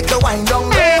 Pass a little wind down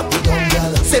low.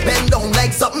 Say bend down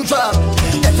like something drop.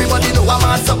 Everybody know I'm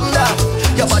on something that.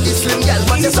 Your body slim, girl,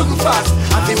 but you're something fast.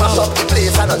 And we mash up the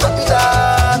place and nothing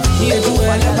that.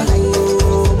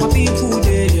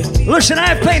 Listen,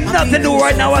 I ain't playing nothing new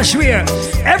right now, I swear.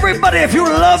 Everybody, if you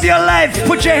love your life,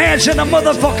 put your hands in the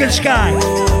motherfucking sky.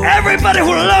 Everybody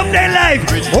who love their life,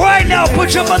 right now,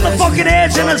 put your motherfucking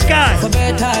hands in the sky.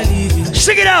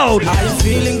 Sing it out. Are you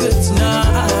feeling good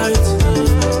tonight?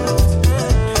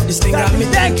 This thing got me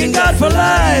thanking God for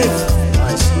life.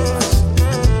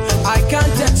 I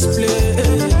can't explain.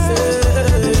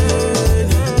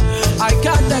 I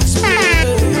can't explain.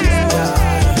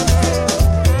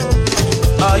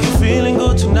 Are you feeling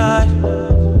good tonight?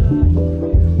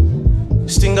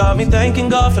 This thing got me thanking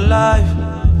God for life.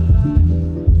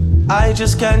 I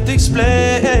just can't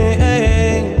explain.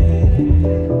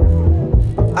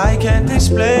 I can't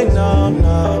explain, no.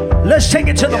 Let's take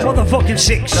it to the motherfucking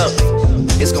 6. Look,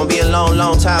 it's gonna be a long,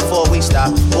 long time before we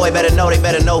stop. Boy, they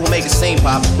better know who make the scene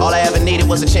pop. All I ever needed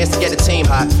was a chance to get the team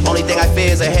hot. Only thing I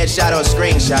fear is a headshot or a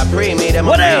screenshot. Pre me, them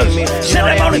what else? Me. Send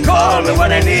them only call me when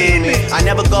they need me. I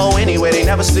never go anywhere, they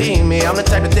never see me. I'm the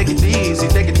type to take it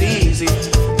easy.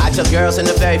 I took girls in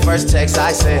the very first text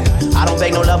I sent. I don't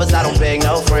beg no lovers, I don't beg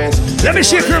no friends. Let me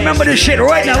see if you remember this shit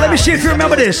right now. Let me see if you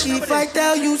remember this. If I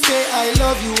tell you, say I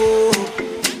love you, oh.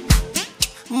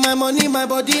 My money, my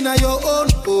body, now your own,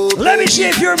 oh. Let me see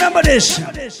if you remember this.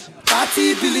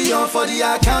 30 billion for the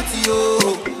account,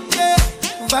 oh. Yeah.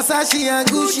 Versace and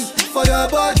Gucci for your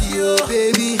body, oh,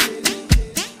 baby.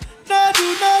 No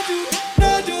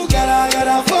do,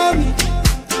 gotta for me.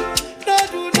 No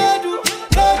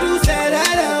do, say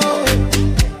that, oh.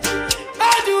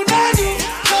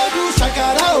 No do,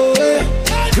 shakara,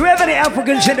 oh. Do you have any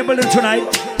Africans in the building tonight?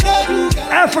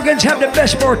 Africans have the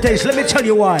best birthdays. Let me tell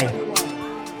you why.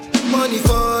 Money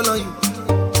fall on you,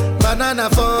 banana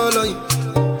fall on you,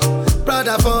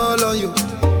 Prada fall on you,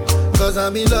 cause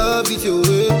I'm in love with you.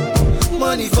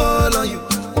 Money fall on you,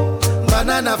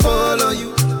 banana fall on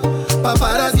you,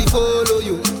 paparazzi follow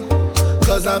you,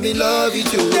 cause I'm in love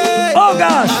with you. Oh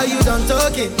gosh! Are you done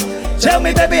talking? Tell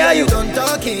me, baby, are you done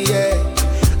talking? Yeah.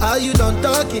 Are you done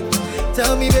talking?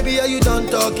 Tell me, baby, are you done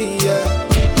talking? Yeah.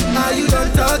 Are you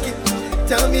done talking?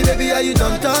 Tell me, baby, are you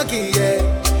done talking? Yeah.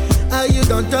 Are you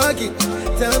done talking?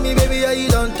 Tell me, baby, are you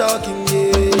done talking?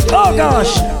 Yeah. Oh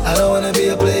gosh! I don't wanna be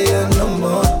a player no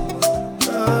more.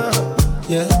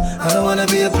 Yeah, I don't wanna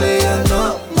be a player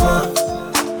no more.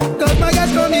 Cause my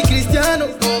guys call me Cristiano,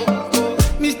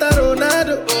 Mr.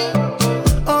 Ronaldo.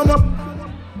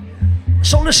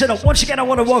 So listen up. Once again, I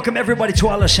want to welcome everybody to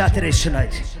our Saturdays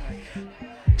tonight.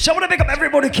 So I want to pick up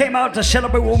everybody who came out to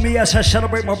celebrate with me as I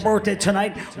celebrate my birthday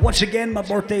tonight. Once again, my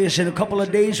birthday is in a couple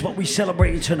of days, but we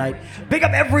celebrating tonight. Pick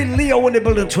up every Leo in the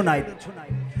building tonight.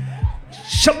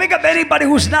 So pick up anybody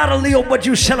who's not a Leo, but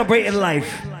you celebrate in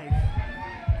life.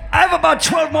 I have about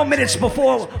 12 more minutes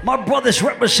before my brothers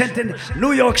representing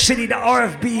New York City, the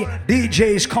RFB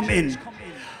DJs come in.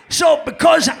 So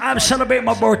because I'm celebrating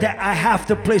my birthday, I have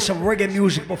to play some reggae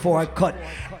music before I cut.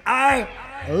 I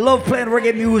love playing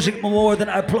reggae music more than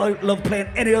I love playing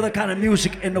any other kind of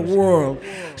music in the world.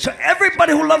 So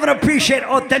everybody who love and appreciate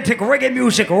authentic reggae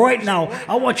music right now,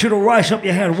 I want you to rise up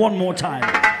your hand one more time.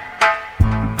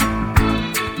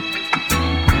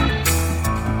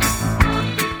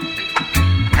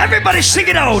 Everybody sing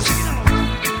it out.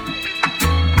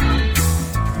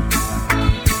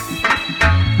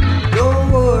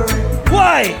 Don't worry.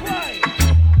 Why?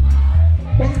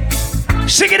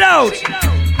 Sing it out.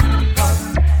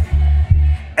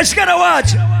 It's gonna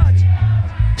watch.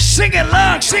 Sing it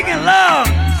loud, sing it loud.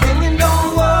 Singing,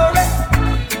 don't worry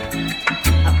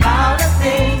about a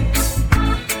thing.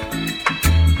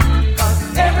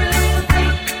 'Cause every little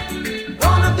thing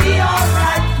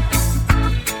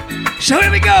So here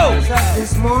we go.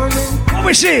 What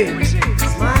we see?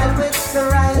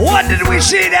 What did we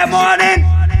see that morning?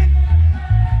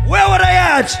 Where were they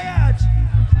at?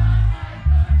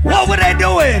 What were they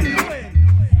doing?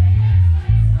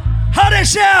 How they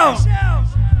sound?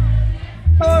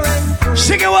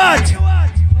 Sing it what?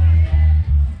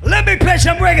 Let me play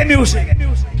some reggae music.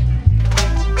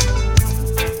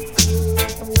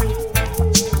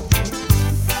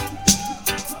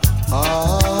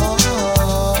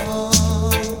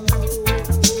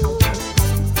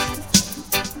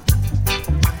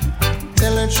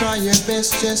 Tell her try your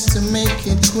best just to make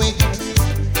it quick.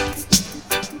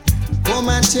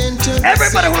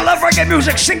 Everybody who love reggae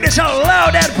music, sing this out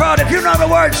loud and proud. If you know the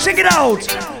words, sing it out.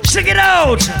 Sing it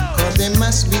out. Cause there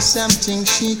must be something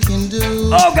she can do.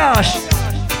 Oh gosh.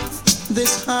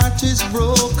 This heart is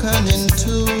broken in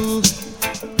two.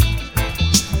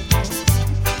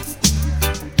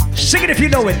 Sing it if you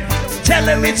know it. Tell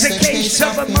him it's a case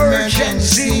of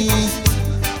emergency.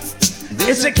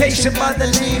 It's a case by the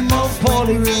name of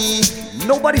Paulie.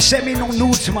 Nobody sent me no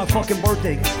nudes to my fucking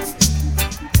birthday.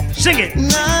 Sing it.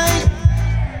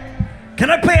 Can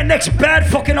I play a next bad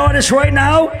fucking artist right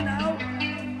now?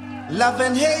 Love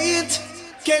and hate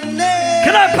can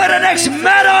I play the next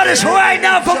mad artist right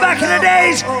now from back in the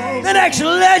days? The next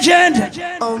legend.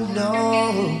 Oh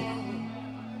no.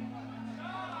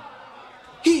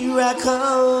 Here I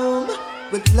come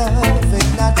with love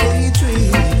and not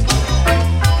hatred.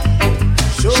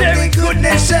 Sharing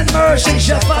goodness and mercy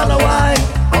shall follow I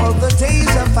all the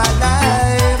days of our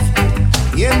life.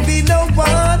 Envy no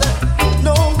one,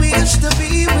 no wish to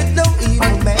be with no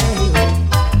evil man.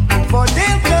 For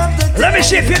they'll come the let me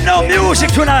see if you know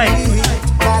music tonight.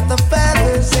 By the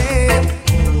feathers in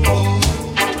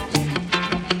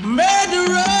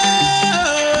murderer.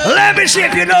 Let me see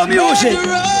if you know music.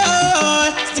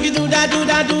 Do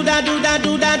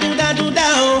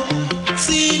that.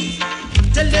 See,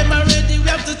 tell them already, we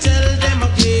have to tell them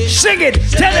again. Sing it.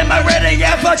 Tell them already, you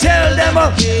have to tell them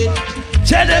again.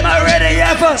 Tell them already, you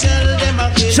have to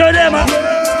show them up.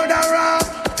 Murderer,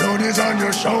 blood is on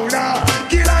your shoulder.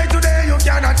 Kill I today, you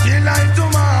cannot kill I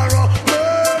tomorrow.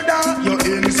 Murder, your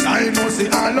inside must see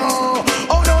Allah.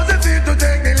 How does it feel to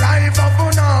take the life of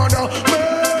another?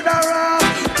 Murderer,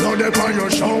 blood upon your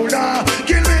shoulder.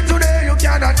 Kill me today, you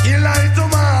cannot kill I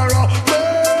tomorrow.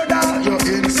 Murder, your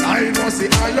inside must see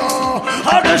Allah.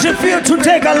 How does it feel to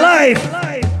take a life?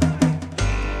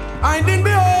 I didn't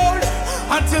behold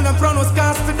until the throne was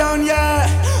cast down, yeah.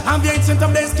 I'm the ancient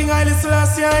of days, King Haile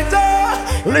Selassie, I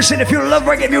die. Listen, if you love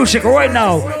reggae music right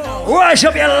now, rise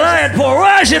up your lion paw,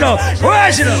 rise it up,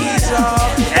 rise it up.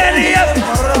 And up.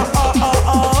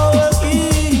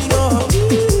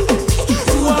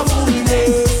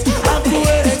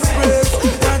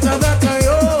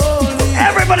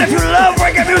 Everybody, if you love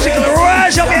reggae music,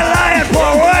 rise up your lion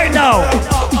paw right now.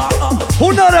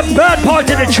 Who know the bad part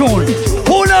of the tune?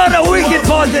 Who know the wicked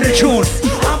part of the tune?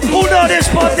 Who know this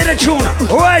part of the tune?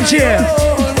 Right here.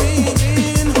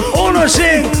 Who know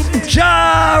sing?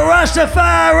 Jah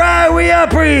Rastafari, we are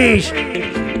preach.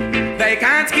 They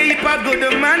can't keep a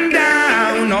good man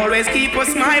down. Always keep a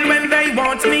smile when they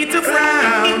want me to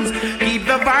frown. Keep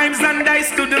the vibes and I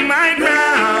stood my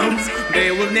ground.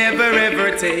 They will never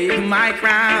ever take my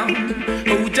crown.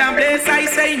 Who Jah bless, I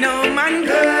say no man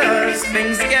curse.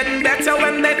 Things getting better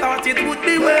when they thought it would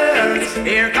be worse.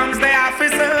 Here comes the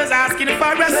officers asking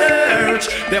for a search.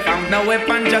 They found no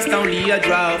weapon, just only a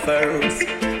draw first.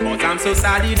 But I'm so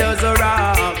sad he does a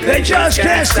rock. They just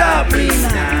can't stop me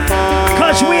now.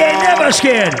 Cause we ain't never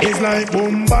scared. It's like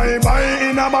boom bye bye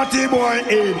in a batty boy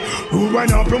head. Who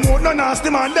when I promote no nasty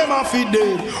man, them a feed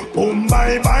dead. Boom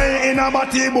bye bye in a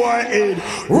batty boy head.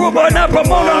 Who when I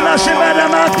promote no nasty man,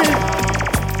 them a feed.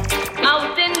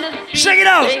 Out in the sing it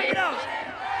out.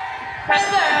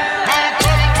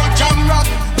 Jam rock,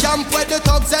 camp where the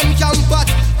thugs and camp at.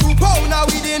 2 pound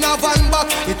within a van back.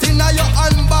 It in your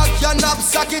handbag, your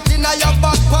knapsack, it in your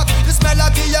backpack. The smell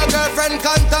of your girlfriend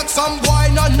contact. Some boy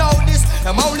not know this.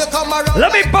 Them only come around.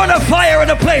 Let me burn a fire in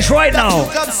the place right now.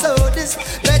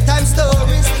 Bedtime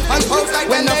stories and folks like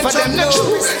when them them know.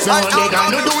 So they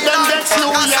gonna do them that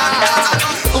slow, yeah.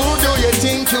 Who do you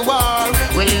think you are?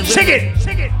 Sing it.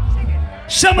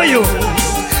 Some of you.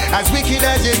 As wicked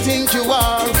as you think you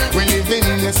are, we live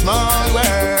in a small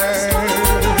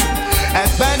world.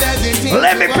 As bad as you think.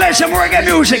 Let me play some reggae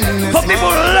music for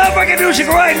people who love reggae music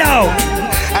right now.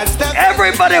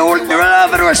 Everybody who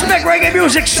love and respect reggae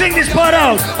music, sing this part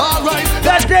out.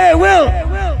 That day will.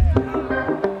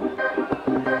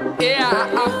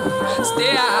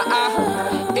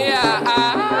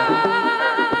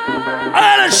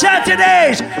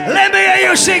 Saturdays. Let me hear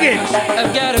you sing it.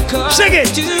 I've got a car. Sing it.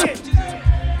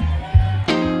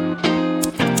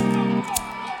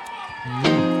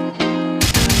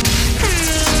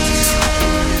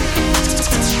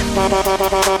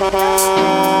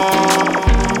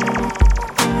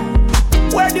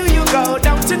 Where do you go?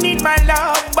 Don't you need my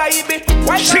love, baby?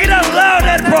 Why sing it out loud,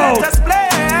 that bro.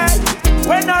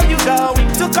 When are you going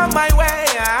to come my way?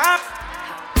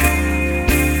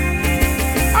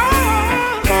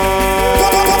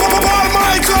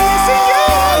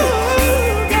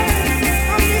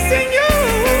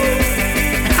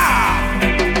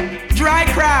 Dry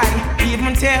cry,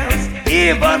 even tears.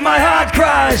 Even my heart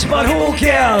cries, but who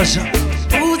cares?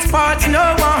 Whose fault's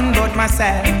no one but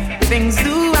myself. Things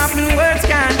do happen, words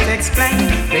can't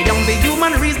explain. Beyond the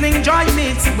human reasoning, joy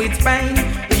mixed with pain.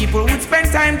 People would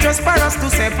spend time just for us to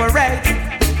separate.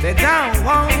 They don't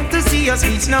want to see us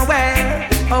reach nowhere.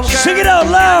 Oh, girl, sing it out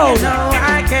loud. You know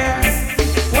I care.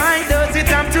 Why does it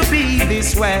have to be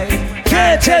this way?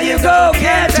 Can't tell you go,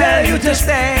 can't tell you to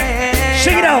stay.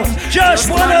 Sing it out. Just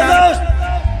one of those.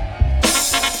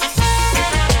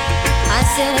 I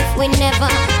said if we never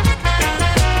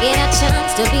get a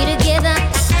chance to be together,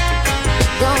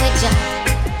 go with ya,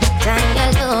 trying to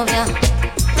love ya.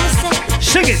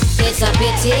 Sing it. It's a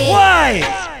pity. Why?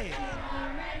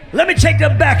 Let me take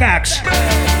them back, Axe.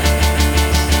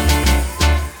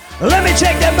 Let me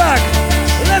take them back.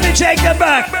 Let me take them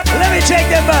back. Let me take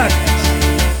them back.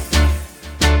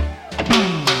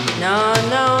 No,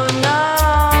 no, no.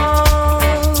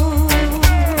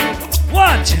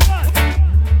 What?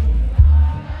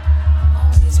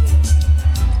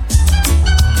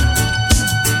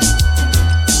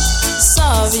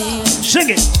 Sorry. Sing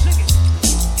it.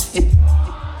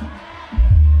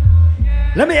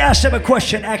 Let me ask them a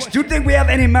question, Axe. Do you think we have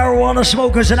any marijuana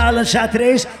smokers in Island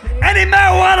Saturdays? Any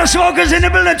marijuana smokers in the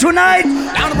building tonight?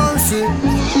 Down mercy,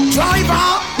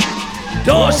 driver.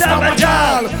 Don't stop at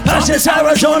all. Pass this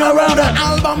Arizona around the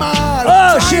Albemarle.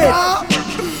 Oh shit.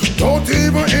 Don't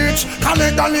even itch.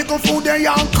 Collect a little food there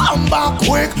and come back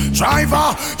quick.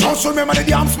 Driver, just remember the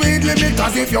damn speed limit.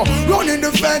 Cause if you're running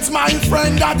the fence, my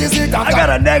friend, that is it. I got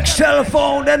a next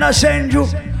telephone, then I send you.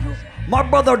 My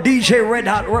brother DJ Red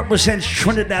Hot represents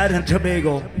Trinidad and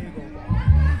Tobago.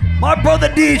 My brother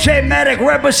DJ Matic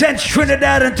represents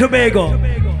Trinidad and Tobago.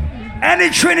 Any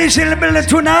Trinis in the building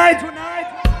tonight?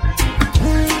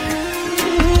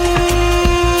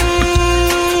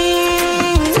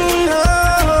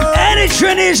 Any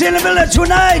Trinis in the building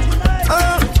tonight?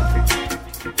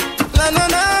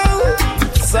 No.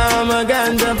 Summer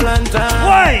ganja planter.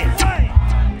 Why?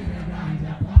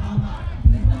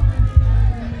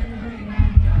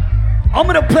 I'm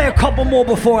gonna play a couple more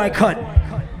before I cut.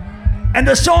 And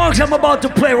the songs I'm about to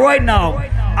play right now,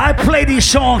 I play these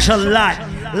songs a lot.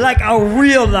 Like a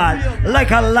real lot.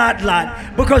 Like a lot.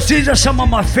 Because these are some of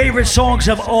my favorite songs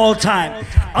of all time.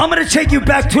 I'm gonna take you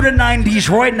back to the 90s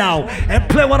right now and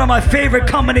play one of my favorite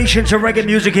combinations of reggae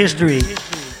music history.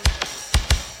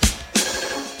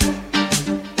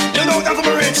 You know that I'm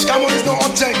rich, come on, it's no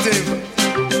objective.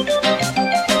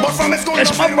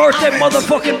 It's my birthday,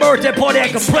 motherfucking birthday party. I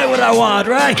can play what I want,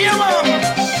 right? Yeah, man.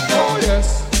 Oh,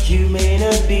 yes. You may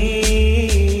not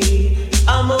be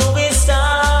a movie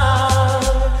star.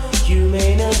 You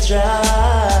may not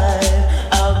drive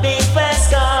a big fast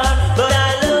car, but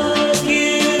I love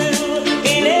you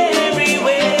in every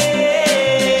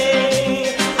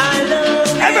way. I love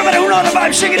you. Everybody who knows the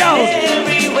vibe, sing it out.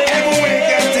 Every way you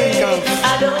can think of. I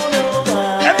don't know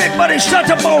why. Everybody start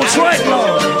to bounce right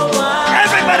now.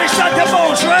 Everybody start to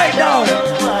bounce right now.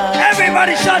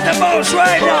 Everybody start to bounce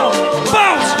right now.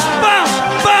 Bounce.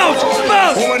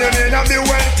 Woman, you need to be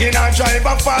wealthy and drive a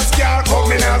fast car.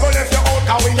 Come in and go left you out,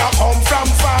 cause we not come from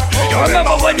far. You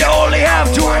remember when you only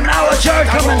have 2 hours shirt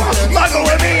coming? Muggle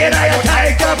with me and I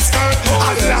tight up skirt.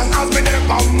 As long as me there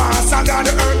from Mars, I got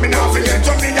the earth. Me not forget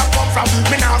where me a come from.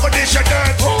 Me not go dish your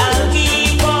dirt.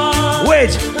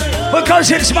 Wait, because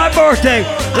it's my birthday,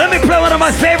 let me play one of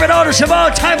my favorite artists of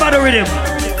all time on the rhythm.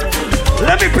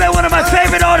 Let me play one of my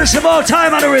favorite artists of all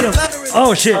time on the rhythm.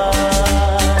 Oh shit.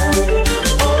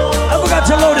 I forgot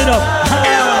to load it up.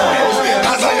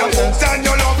 As I am hooked on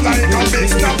your love like a big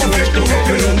snap of it. You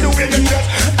love the way you dress.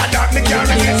 I don't me care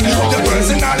against. The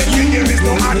personality here is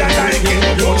no other like it.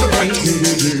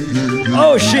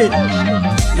 Oh shit.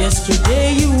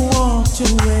 Yesterday you walked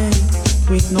away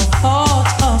with no thought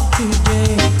of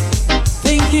today,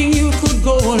 thinking you could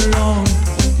go along,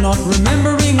 not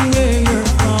remembering where you're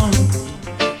from.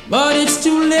 But it's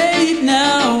too late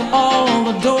now, all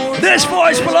the doors. This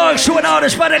voice belongs to an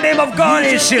artist by the name of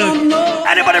Garnet Silk.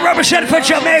 Anybody represent for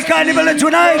Jamaica in the building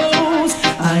tonight?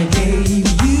 I gave you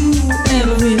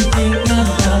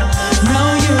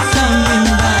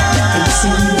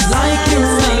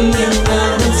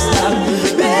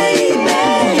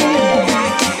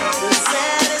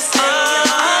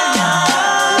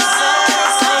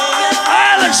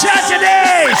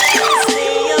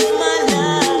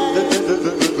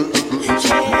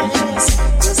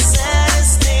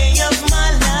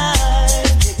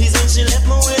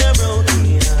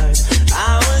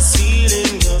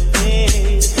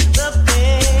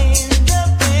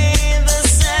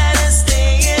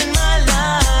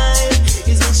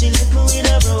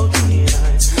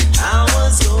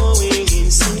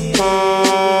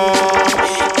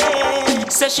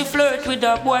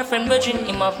with her boyfriend, virgin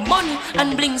him of money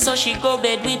and bling, so she go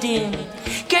bed with him.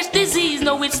 Catch disease,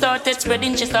 now it started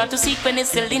spreading. She start to seek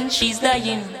penicillin, she's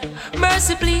dying.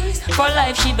 Mercy please, for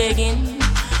life she begging.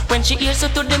 When she hears her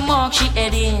to the mark, she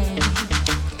heading.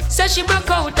 Says she broke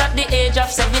out at the age of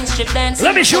 7, strip dancing.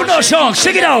 Let me shoot no song,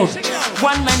 sing it out.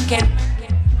 One man can.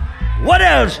 What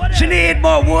else? She need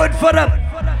more wood for the...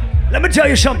 Let me tell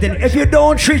you something. If you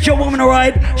don't treat your woman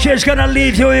right, she's gonna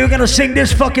leave you. You're gonna sing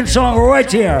this fucking song right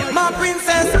here. My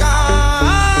princess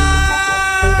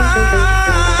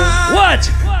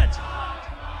What?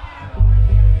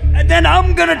 And then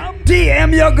I'm gonna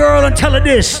DM your girl and tell her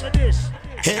this.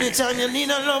 Anytime you need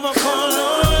a lover, call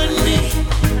on me.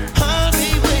 I'll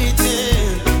be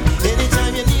waiting.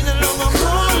 Anytime you need a lover,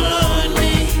 call on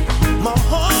me. My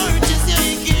heart is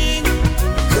aching.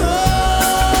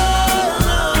 Call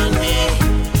on me.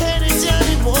 Anytime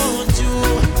you want to.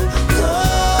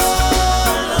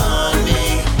 Call on me.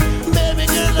 Baby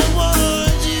girl, I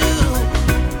want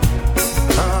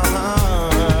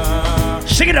you.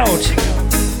 Sing it out.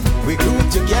 We grew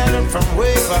together from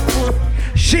way back.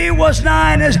 She was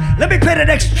 9. Let me play the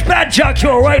next bad jock to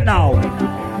her right now.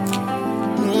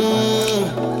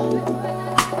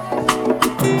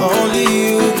 Only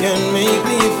you can make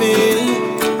me feel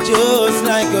just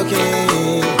like a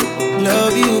king.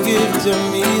 Love you give to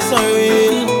me so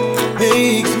real,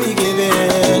 makes me give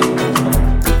in.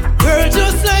 Girl,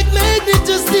 just like magnet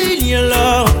to steal your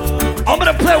love. I'm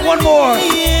gonna play one more.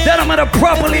 Then I'm gonna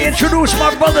properly introduce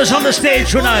my brothers on the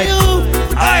stage tonight.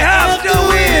 I have to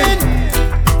win.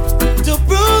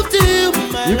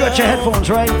 You got your headphones,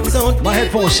 right? My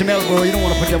headphones smell, bro. You don't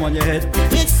want to put them on your head.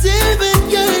 It's even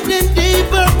getting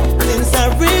deeper since I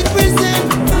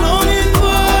represent longing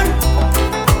for.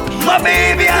 My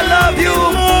baby, I love you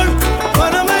more.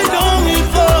 What am I longing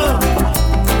for?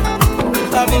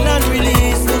 Loving and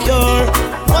release the cure.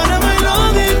 What am I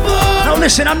longing for? Now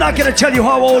listen, I'm not gonna tell you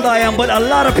how old I am, but a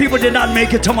lot of people did not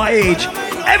make it to my age.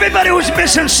 Everybody who's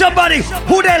missing somebody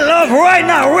who they love right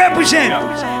now, represent.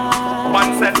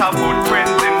 One set of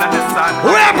footprints in the sun.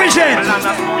 Represent.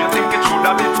 You think it should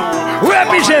have been two.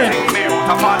 Represent.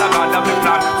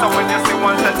 So when you see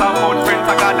one set of footprints,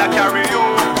 I gotta carry you.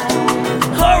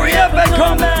 Hurry up and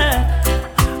come back.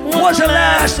 What's the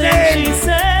last name? She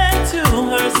said to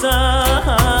her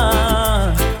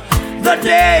son, the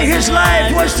day his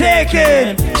life was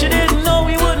taken. She didn't know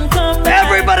he wouldn't come back.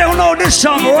 Everybody who know this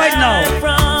song right now.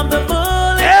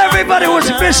 Everybody was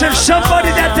missing somebody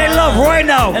that they love right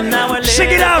now.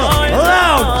 Sing it out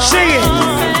loud. Sing it.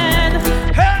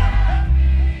 Help.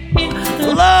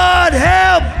 Lord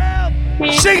help.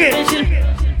 Sing it.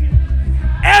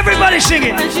 Everybody sing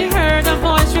it.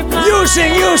 You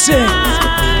sing, you sing.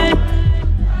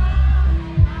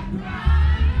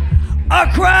 I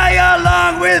cry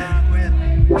along with.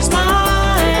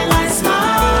 Smile, I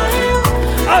smile.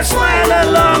 I smile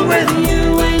along with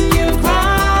you when you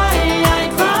cry. I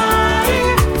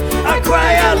cry. I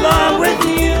cry along with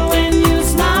you when you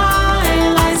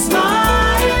smile. I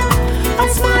smile. I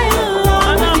smile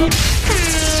along with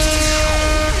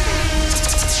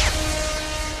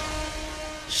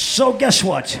you. So guess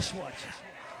what?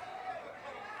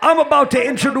 I'm about to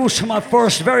introduce my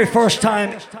very first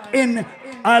time in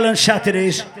Island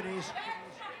Saturdays,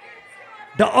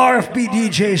 the RFB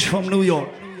DJs from New York.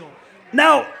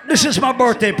 Now, this is my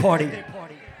birthday party.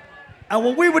 And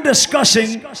when we were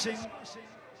discussing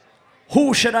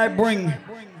who should I bring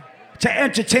to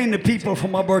entertain the people for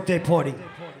my birthday party,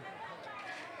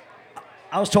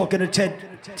 I was talking to Ted.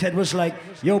 Ted was like,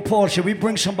 yo, Paul, should we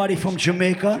bring somebody from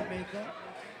Jamaica?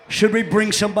 Should we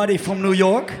bring somebody from New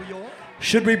York?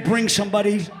 Should we bring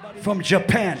somebody from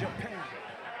Japan?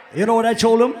 You know what I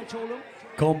told him?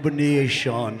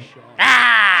 Combination.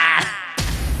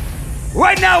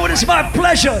 Right now, it is my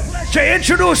pleasure to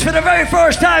introduce for the very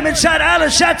first time inside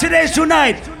Island Saturdays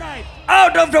tonight,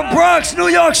 out of the Bronx, New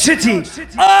York City,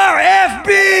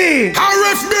 RFB!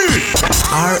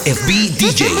 RFB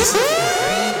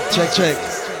DJs. Check.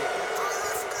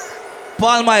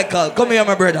 Paul Michael, come here,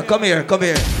 my brother. Come here.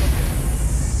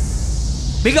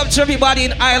 Big up to everybody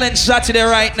in Island Saturday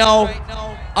right now.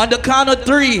 On the count of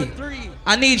 3,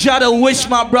 I need y'all to wish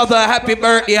my brother a happy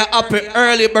birthday, a happy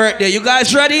early birthday. You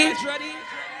guys ready?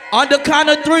 On the count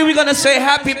of 3, we're gonna say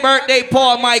happy birthday,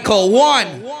 Paul Michael.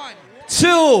 1,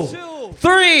 2,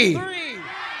 3.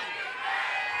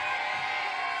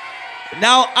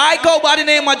 Now I go by the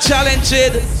name of Challenged.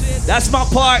 That's my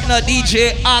partner,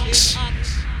 DJ Ox.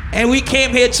 And we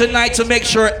came here tonight to make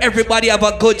sure everybody have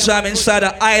a good time inside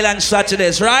of Island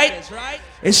Saturdays, right?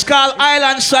 It's called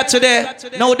Island Saturday.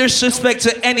 No disrespect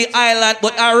to any island,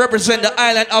 but I represent the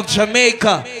island of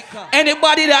Jamaica.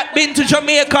 Anybody that been to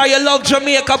Jamaica, you love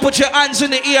Jamaica, put your hands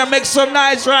in the air, make some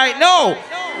noise right now.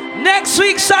 Next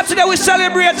week, Saturday, we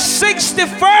celebrate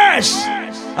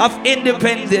 61st of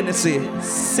independence.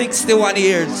 61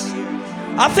 years.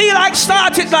 I feel like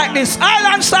start it like this.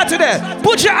 Island Saturday.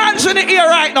 Put your hands in the air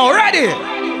right now. Ready?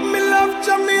 Me love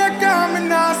Jamaica, me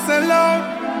not sell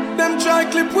out. Them try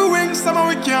clip we wings, somehow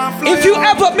we can't fly. If you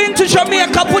ever been to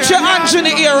Jamaica, put your hands in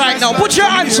the air right now. Put your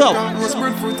hands up.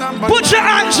 Put your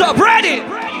hands up. Ready?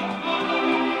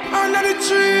 Under the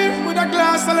tree with a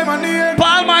glass of lemonade.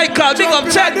 Paul Michael, big up,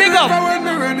 Ted, big up.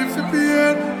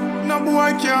 No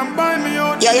boy can't buy me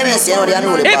out. Yeah, you know, see how they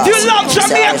know the If you love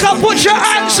Jamaica, put your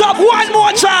hands up one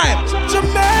more time.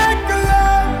 Jamaica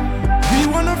love, we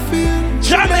wanna feel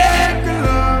Jamaica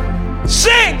love.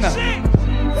 Sing.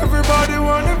 Everybody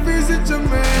wanna visit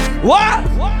Jamaica. What?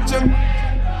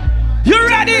 You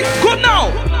ready? Good now.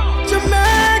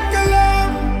 Jamaica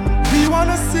love, we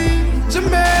wanna see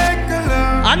Jamaica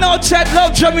love. I know Ted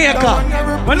love Jamaica.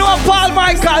 I know Paul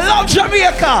Michael love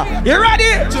Jamaica. You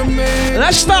ready?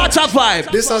 Let's start a vibe.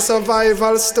 This a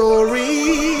survival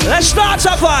story. Let's start a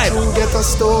vibe. Get a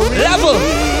story. Level.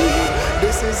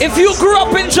 If you grew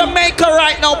up in Jamaica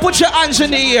right now, put your hands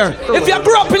in the air. If you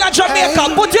grew up in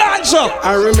Jamaica, put your hands up.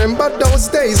 I remember those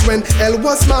days when hell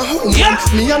was my home. Yeah.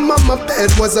 Me and mama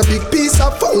bed was a big piece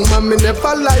of foam. And me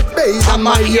never like bathe. And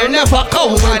my ear never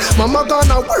cold. Mama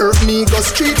gonna work me, go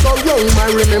street or roam.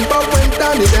 I remember when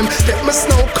Danny them get my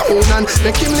snow cone and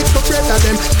make him lick the bread of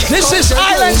them. This is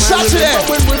Island Saturday.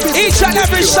 Each and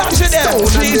every Saturday.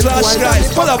 Jesus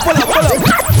Christ. Pull up, pull up, pull up.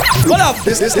 Pull up.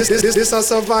 This a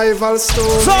survival story.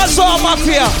 Zozo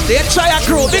Mafia, the entire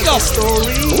crew, big up.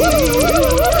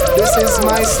 This is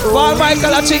my story. Paul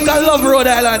Michael, I think I love Rhode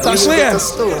Island, I swear.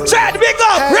 Ted, big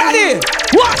up, ready?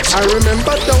 What? I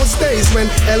remember those days when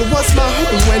hell was my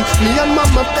home. When me and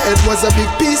mama bed was a big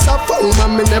piece of foam.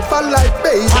 And me never like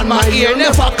bathe. And my ear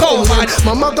never cold, man.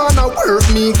 Mama gonna work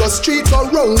me, go street or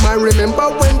roam. I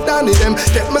remember when Danny them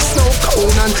get my snow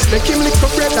cone and make him lick the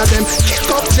bread of them. Kick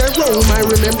up Jerome. I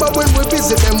remember when we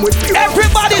visit them with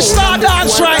everybody start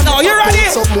dance right now. You ready?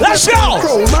 Let's go.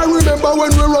 I remember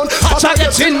when we run. I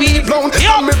get in me blown.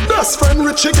 And my best friend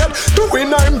Richie get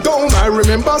doing I'm down. I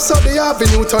remember Sunday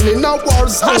Avenue turning a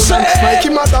war zone.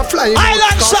 Mikey mother flying.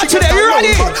 Island Saturday. You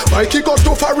ready? Mikey got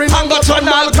to foreign and got to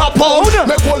Al Capone.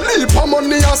 Make one leap of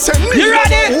money and send me. You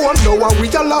ready? Let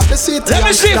me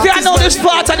see if you know this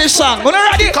part of the song. You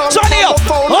ready? Turn it up.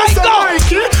 Right go.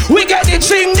 We get it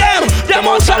sing them. Them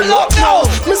out of luck now.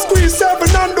 Me squeeze 7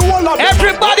 and the wall of them.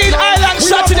 Everybody in Island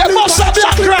Saturday bust a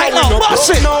black right now. Bust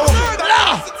it. La.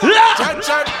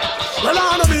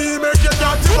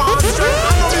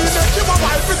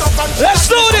 Let's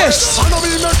do this.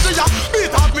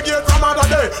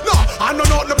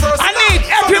 I need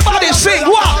everybody sing.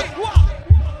 What?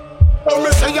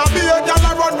 Me say you be a girl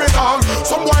and run me down.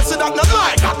 Some boys say that not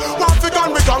like that. Want to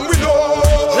gun me down, we know.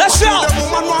 Let's go. The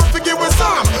woman want to give with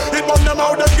some. It bomb them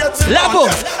out, them get it. Level.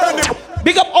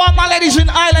 Big up all my ladies in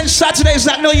Island Saturdays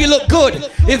that know you look good.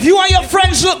 If you and your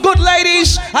friends look good,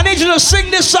 ladies, I need you to sing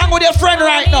this song with your friend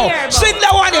right now. Sing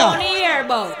that one, yeah.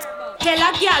 Tell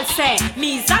a girl say,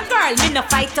 me's a girl, me no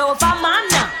fight over man.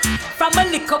 From a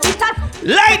little bit of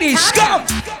ladies, come.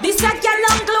 This a girl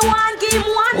uncle one game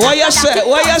one. What you say?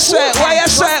 What you say? What you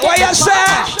say? What you say?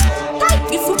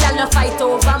 This girl no fight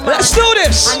over man. Let's do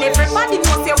this. And everybody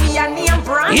knows say we are name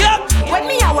brand. Yep. When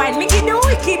me a wine, me give the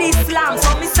wicked Islam.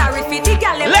 So me sorry for the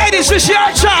girl. Ladies, it's your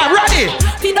time. Ready?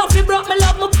 Feed up me broke, me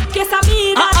love me. Guess I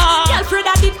mean that. Girl Fred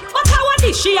I did. But how I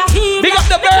did she a heat? Big up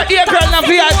the birthday girl and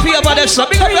VIP about this. So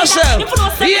big up yourself.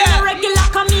 Yeah.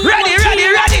 Ready, ready,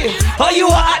 ready. Oh, you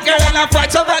a hot girl and I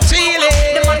fight over chili.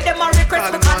 Them a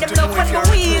request because them love when you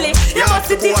wheelie. You must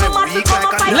see my man to come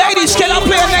up. Ladies, can I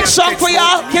play a next song for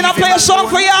y'all? Can I play a song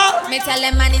for y'all? Me tell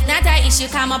them man it's not an issue.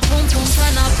 Come up, boom, boom,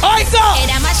 turn up. I go.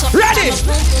 Ready.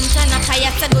 Boom, boom, turn up. I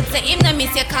have to go to him. No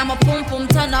miss you. Come up, boom, boom,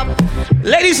 turn up.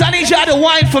 Ladies, I need y'all to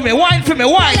wine for me. Wine for me.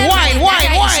 Wine, wine,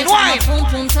 wine, wine, wine. Boom,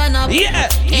 boom, turn up. Yeah.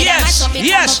 Yes.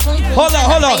 Yes. Hold on,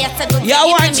 hold on. Yeah,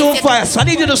 wine too fast. I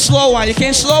need you to slow wine. You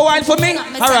can slow wine for me?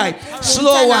 All right.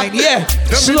 Slow wine, yeah.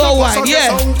 Slow wine,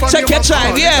 yeah. Take your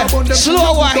time, yeah.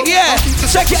 Slow wine, yeah.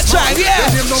 Take your time, yeah.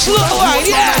 Slow wine,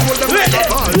 yeah.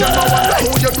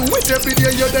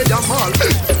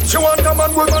 She want a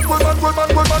man, woman.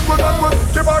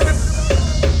 Give her the.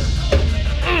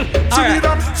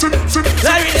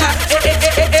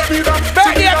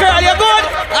 Birthday girl, you good?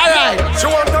 Alright. She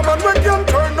want a man when can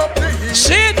turn up the heat.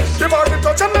 Sit. Give her the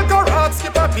touch and make her heart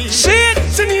skip a beat. Sit.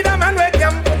 She need a man when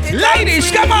can put it.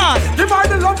 Ladies, come on. Give her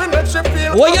the love and make she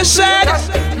feel. What you said?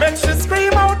 Make she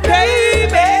scream out,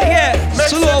 baby. Yeah.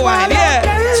 Slow wine.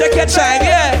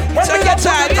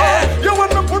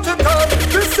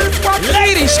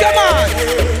 come on.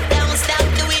 Don't stop,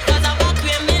 do it 'cause I walk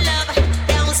with me love.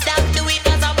 Don't stop, do it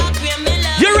 'cause I walk with me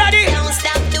love. You ready? Don't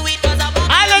stop, do it 'cause I walk with me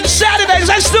love. Island Saturdays,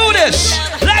 let's do this.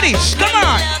 Ladies, come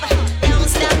on. Don't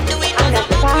stop, do it 'cause I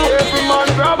walk with me love.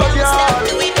 Don't stop,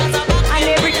 do it 'cause I walk with me love. And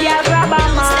every girl grab a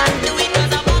man.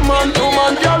 Man to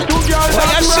man, girl to girl. When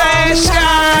you say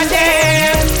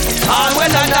standing, all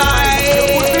when I die.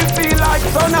 You feel like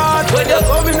sun hot. When you're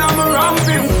coming on my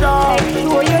ramping shot.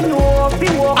 Sure you know if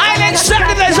you walk. Island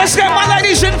Saturdays, let's get my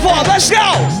ladies involved. Let's go.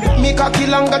 Me cocky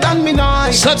longer than me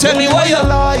nice. So tell me what you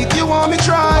like. You want me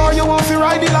try or you want to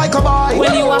ride it like a bike?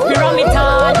 When you walk around me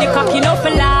tight, the cocky no for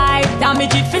life.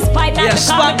 Damage it for spite. Yeah,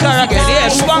 spanker again. Yeah,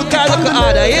 spanker look at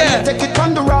other. Yeah. Take it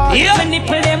on the ride. Yeah. My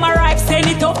nipple them a ripe, send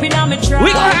it up in a me try.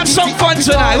 We gonna have some fun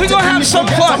tonight. We gonna have some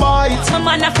fun. My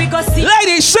man a figure see.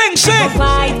 Ladies, sing, sing.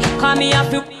 Fight, call me up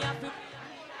to.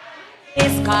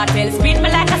 This cartel spin me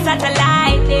like a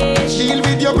satellite dish. Deal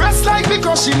with your breasts like me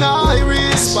crushing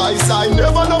iris. Spice, I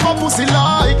never love a pussy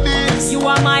like this. You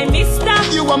are my mister.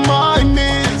 You are my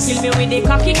miss. Kill me with the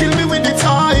cocky. Kill me with the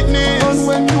tightness. And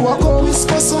when you are going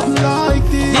whisper something like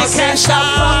this, I can't stop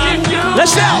fucking you.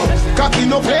 Let's go. Cocky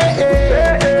no play.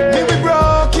 Me we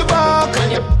broke your back.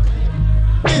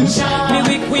 Me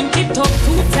we quint it up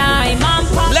 2 times.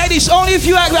 Ladies, only if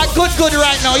you act like good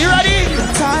right now. You ready?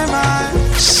 Time I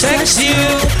sex you.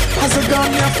 As a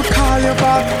gun, you have to call you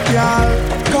back, girl.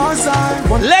 'Cause I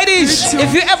want. Ladies,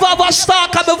 if you ever have a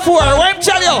stalker before, what I'm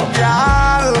tell you?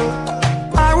 Girl,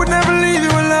 I would never leave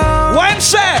you alone. What I'm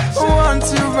say? I want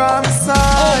you by my side.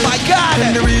 Oh my God.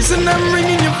 And the reason I'm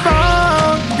ringing your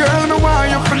phone, girl, know why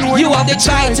you're from where you are the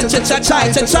tight.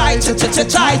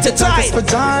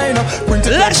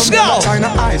 Let's go. China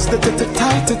eyes, the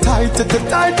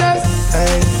tightest.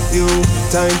 Hey, you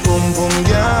tight, boom, boom,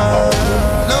 girl.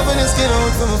 Loving the skin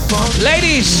out from a phone.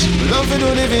 Ladies, loving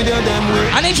the video them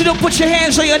way. I need you to put your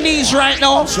hands on your knees right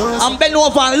now and bend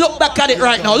over and look back at it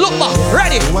right now. Look back,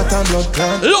 ready?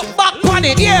 Look back on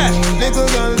it, yeah.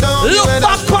 Look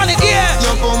back on it, yeah.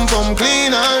 Your bum bum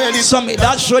clean already. So me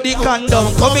that's where the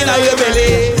condom coming out your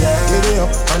belly. Get it up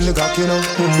and the cock, you know.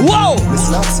 Whoa!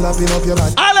 Slapping up your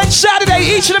back. Island Saturday,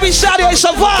 each and every Saturday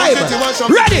survive.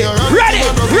 Ready, ready,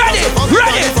 ready,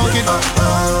 ready.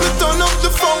 Turn up the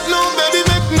funk now, baby,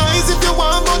 make noise if you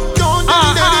want, but don't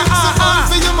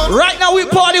Right now we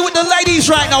party with the ladies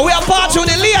right now. We are party with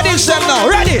the ladies them now.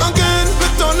 Ready? Again,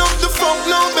 turn up the funk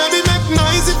now, baby, make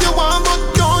noise if you want, but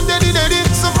don't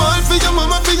survive for your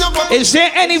mama, for your papa. Is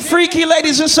there any freaky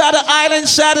ladies inside the Island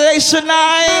Saturdays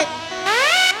tonight?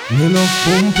 Me love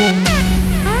boom boom.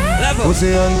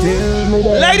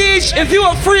 Ladies, if you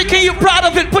are freaking, you're proud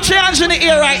of it, put your hands in the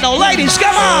air right now. Ladies,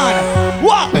 come on.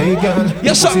 What? Hey girl,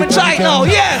 you're something tight now,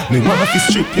 yeah. Me want to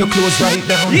strip your clothes right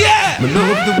down. Yeah. Me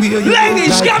love the way you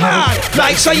ladies, come on.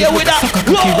 Like so you with that.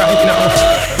 Whoa. Right now.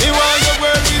 Me want your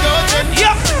world without end.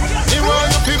 Yep. Me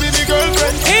want you to be the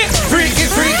girlfriend. Freaky,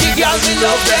 freaky, girl, me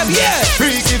love them, yeah.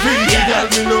 Freaky, freaky, girl,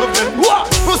 me love them.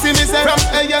 What? Pussy me say from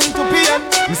AM to PM.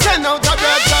 Me send out a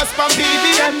broadcast from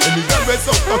BBM. And the girl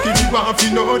so fucking me want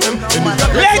to know them.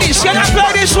 Ladies, can I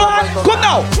play this one? Come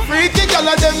now. Freaky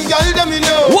girl of them, girl them me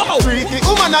know. Whoa. Freaky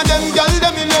woman of them, girl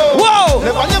them me know. Whoa.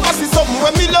 Never see something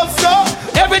when me love so.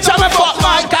 Every time I fuck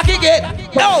my cocky get.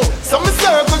 No. So me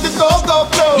circle the go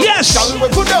flow. Yes. Girl we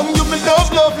go down, you me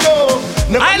love.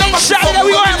 Island Saturday,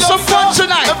 we gonna have some fun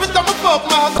tonight. Every time I fuck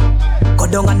my. Go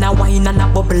down and a wine and a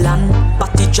bubble and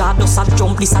Batty jar does a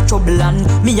jump, this a trouble and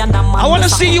me and a man. I wanna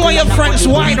see you and your friends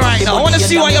wine right now. I wanna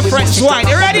see you and your friends wine.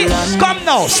 You ready? Come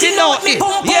now, sit down it.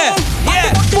 Yeah,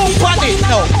 yeah. Boom on it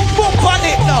now. Boom on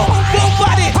it now. Boom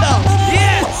on it now.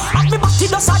 Yeah. Me batty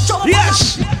does a jump.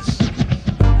 Yes.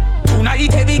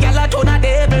 Tonight heavy gal a turn a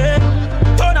devil.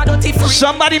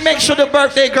 Somebody make sure the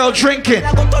birthday girl drinking.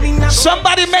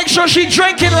 Somebody make sure she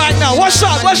drinking right now. What's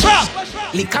up? What's up?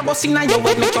 Liquor busting on your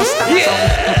way, make your stand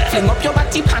up. Fling up your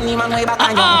body, panty man way back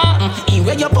on you. In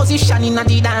where your position in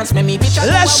the dance, make me picture.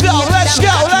 Let's go, let's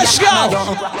go, let's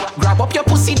go. Grab up your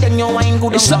pussy, then your wine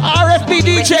good. It's the RFB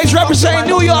DJs representing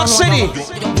New York City.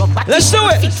 Let's do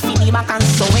it. So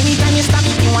anytime you stop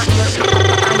it, you want your.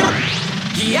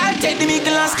 Yeah, take the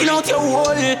middle and skin out your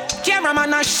hole.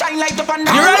 Cameraman and shine light up and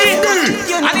down. You ready?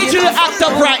 I need you to act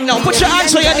up right now. Put your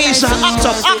hands on your knees and act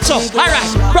up, act up.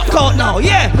 Alright, rock out now,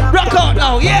 yeah. Rock out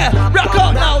now, yeah. Rock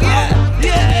out now, yeah.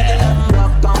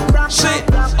 Yeah. Sit.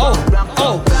 Oh.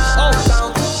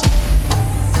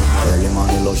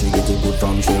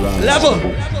 Level.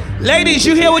 Ladies,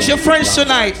 you here with your friends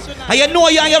tonight. And you know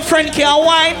you and your friend can't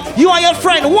wine. You and your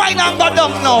friend, wine and go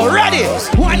down now. Ready?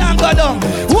 Wine and go down.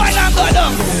 Wine and go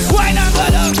down. Wine and go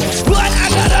down. Wine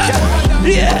and go down.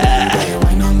 Yeah.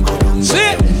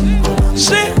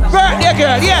 Sit.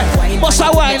 Bust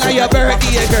a wine on your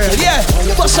birthday, girl. Yeah.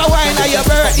 Bust a wine on your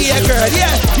birthday, girl.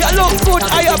 Yeah. You look good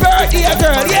on your birthday,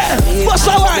 girl. Yeah. Bust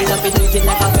a wine.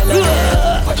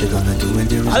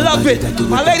 I love it.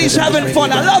 My ladies having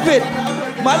fun. I love it.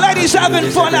 My ladies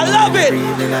having fun. I love it.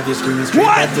 1, 2,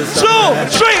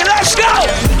 3. Let's go.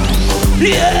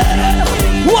 Yeah.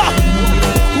 What?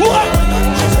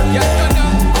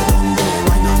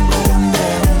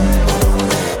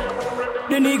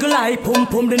 The nigga eye pum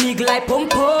pum, the nigga eye pum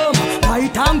pum.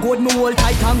 Tight and good, me hold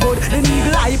tight and good. The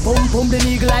nigga eye pum pum, the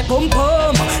nigga eye pum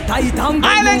pum. Tight and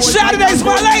good. Island Saturdays,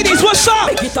 my ladies, what's up?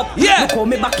 Back it up, yeah. Look how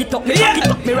me back it up, me back it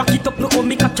up, me rock it up. Look how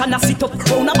me catch and I sit up.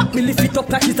 Round a back, me lift it up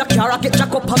like it's a car. I get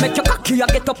jack up, I make your cocky, I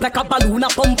get up like a balloon, I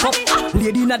pump up.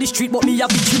 Lady inna the street, but me a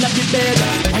bitch inna the bed.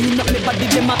 Wind up me body,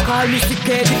 them a call me sick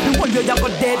head. If the one you a go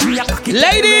dead, me a cocky.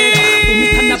 Ladies,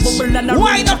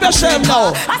 wind up yourself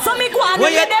now. I saw me go and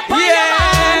me get yeah.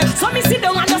 So me sit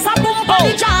down and just a boom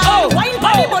panny jam. Wine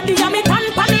panny body and me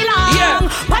tan panny long.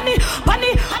 Panny.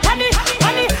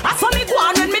 I saw me go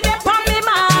and when me dey pan me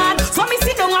man. So me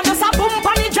sit down and just a boom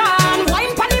panny jam.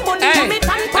 Wine panny body and me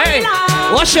tan panny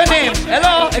long. What's your name?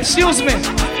 Hello, excuse me.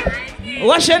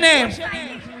 What's your name?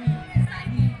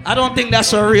 I don't think that's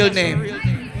her real name.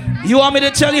 You want me to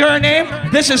tell you her name?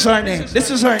 This is her name. This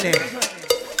is her name.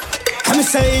 I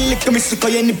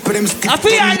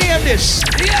feel I name this.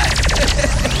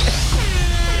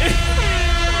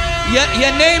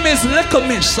 Your name is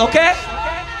Licorice, okay?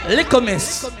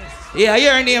 Licorice. Yeah,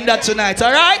 you're her name that tonight,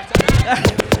 alright?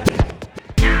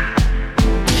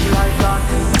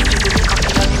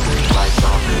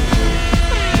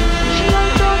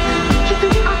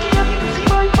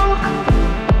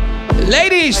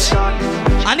 Ladies,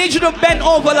 I need you to bend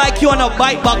over like you're on a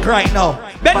bike back right now.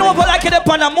 Bend over like you're up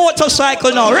on a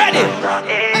motorcycle now. Ready?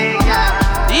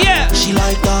 Yeah. She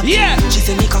like that. Yeah. She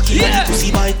say me cocky and the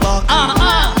pussy bite back.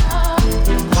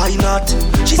 Why not?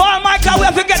 Paul Michael, we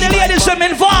have to get the ladies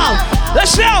involved.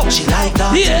 Let's go. She like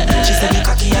that. Yeah. She say me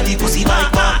cocky and the pussy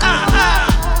bite back.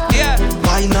 Yeah.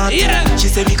 Why not? Yeah. She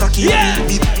say me cocky and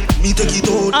the me take it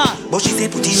out, but she say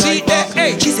put it right back.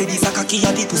 She say this a cocky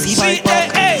and the pussy bite back.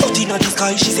 Out inna the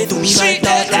sky, she say to me like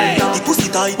that. The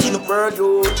pussy tight in the bird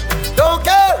road. Don't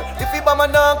care if you buy my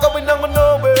now going down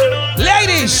nowhere.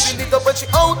 Ladies,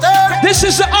 this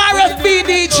is the RFB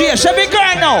DJ. Shall we go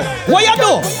now? What you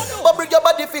do? But bring your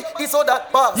body fit, he saw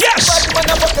that pass. Yes. Go.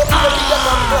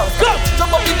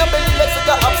 Jump up in the belly, let's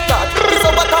go upstart. This is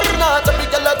what I'm not, a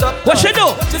big yellow drop. What you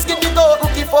do? Just give me go,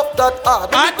 rookie fuck that hard.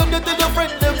 And you tell your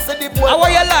friend them say the boy. How are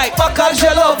you like? Cause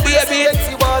you love baby.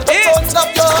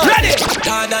 Ready?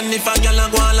 God and if a girl a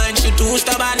go online, she too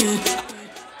stubborn.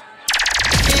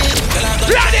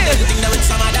 Ready?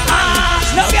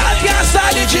 No girl can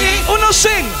start the G. Uno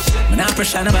sing. When I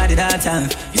pressure nobody that time.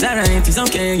 It's alright, it's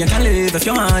okay, you can live if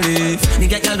you want to live. Me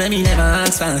get y'all baby never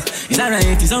ask for. It's alright,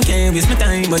 it's okay, waste my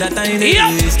time, but that time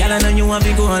is. Girl I know you want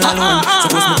to go all alone.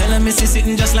 Suppose me tell her me see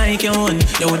sitting just like your own.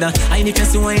 You woulda hide the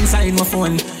face inside my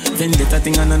phone. Vendetta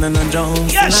thing on drown.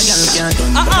 Yes.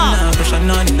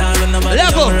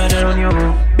 Level.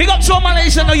 Big up to all my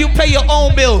ladies, I know you pay your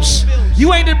own bills.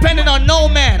 You ain't dependent on no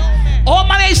man. All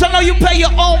my ladies, I know you pay your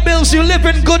own bills. You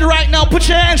living good right now. Put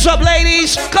your hands up,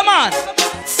 ladies. Come on.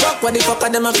 Fuck what the fuck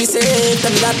are them a fi say? Tell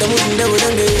me that they wouldn't do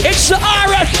it. It's the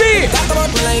RFB. Talk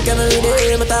about me like every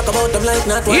day. Me talk about them like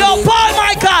not one day. Yo, Paul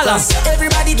Michael.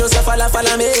 Everybody just a follow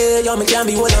me. Yo, me can't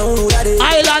be one who that is.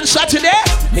 Island Saturday.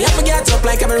 Me have to get up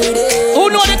like every day.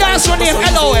 Who know the dance one name?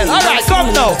 LOL. Alright,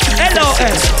 come now. LOL.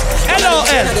 LOL.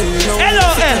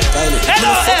 LOL.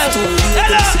 LOL.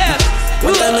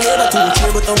 One time I never told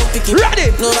you, but I won't pick it. Ready?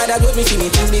 Nobody got me for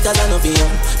me things because I know for you.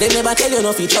 They never tell you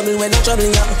nothing trouble when I'm troubling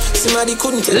you. Somebody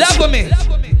couldn't tell you. Love with me.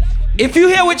 If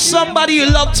you're here with somebody you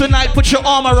love tonight, put your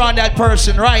arm around that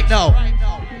person right now.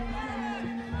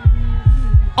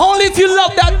 Only if you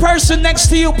love that person next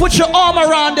to you, put your arm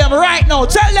around them right now.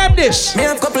 Tell them this. Me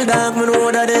have couple dog, me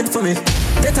know that dead for me.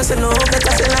 Better say no,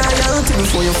 better say loyalty.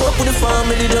 Before you fuck with the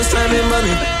family, just remember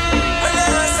me.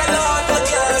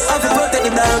 I have to protect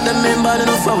the dog, them member, they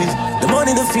don't flow it. The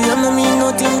money, the fame, no mean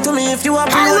nothing to me. If you are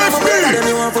free, I'm a brother, then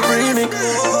you want to free me.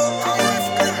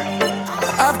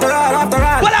 After all.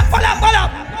 Pull up.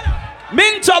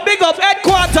 Minto, big up.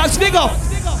 Headquarters, big up.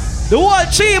 The whole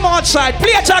team outside.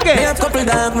 Play it again. Me have couple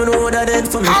dog, me know that dead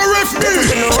for me.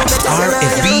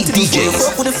 RFB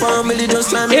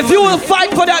DJs. If you will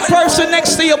fight for that person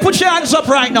next to you, put your hands up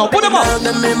right now. Put them up.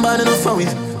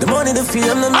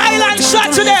 Island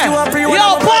shot to them. Yo,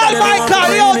 Paul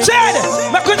Michael, yo, Ted.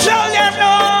 Me control them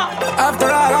now. After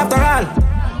all.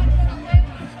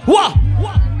 What?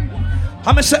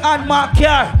 I'm going to say, on my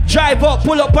car, drive up,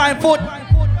 pull up on foot.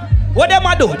 What them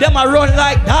a do? Them a run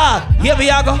like dog. Here we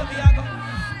are go.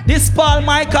 This Paul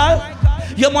Michael,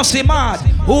 you must be mad.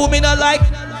 Who me not like?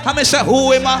 I me say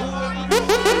who am I?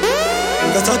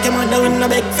 Cause talk him under with no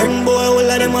big friend boy. All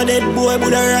of them a dead boy,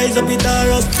 but I rise up it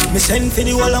all us. Me send for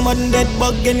the wall of mud dead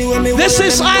bug anyway me. This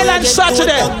is Island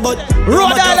Saturday.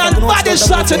 Rhode Island Body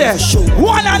Saturday.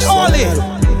 One and only.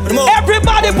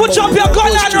 Everybody put up your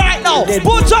gun on right now.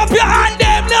 Put up your hand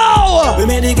them now. We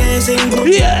made the game sing.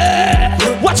 Yeah.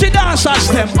 Watch it dance as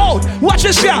them. Oh, watch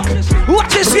this here.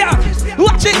 Watch this here.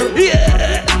 Watch it.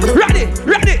 Yeah. Ready.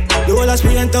 The whole of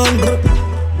spring and town.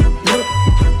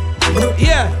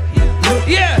 Yeah.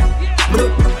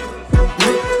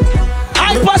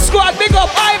 Hyper Squad, big up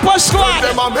Hyper Squad.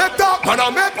 Them a make that, man a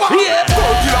make one. Yeah.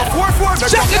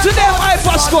 Check it to them,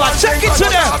 Hyper Squad. Check it to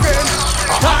them.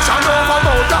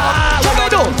 What do you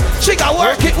do? She got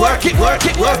work it.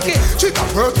 She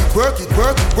got work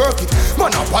it.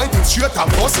 Man a wind it straight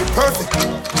and bust it perfect.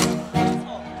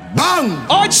 Bang.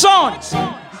 Alright, son.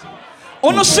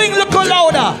 Wanna sing look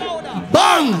louder.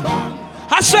 Bang.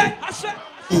 I said.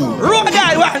 Rhode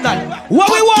Island. What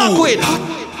we walk with?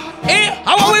 Eh?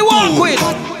 How we walk with?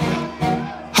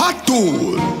 Hot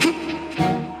tool.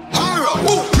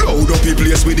 Load up the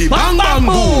place with the bang bang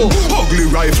boom. Ugly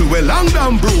rifle with long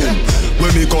damn broom.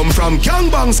 When we come from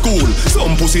gangbang school,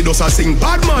 some pussy does a sing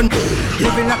bad man.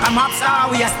 Living like a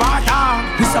mobster, we a Sparta.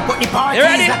 We support the parties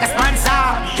like a sponsor.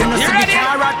 You know see the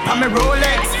carrot from me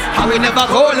Rolex. How we never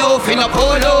go low, finna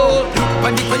polo.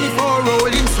 When the 24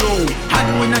 rolling slow,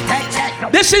 and we no take check.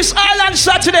 This is Island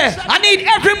Saturday. I need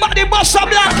everybody bust a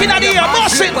black in the ear.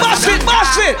 Bust it. That's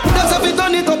how we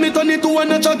turn it up, me turn it to one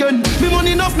notch again. Me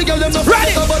money enough, me girl them no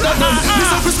ready. Me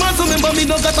say Christmas, remember me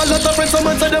no got a lot of friends.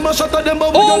 Someone say them a shot at them,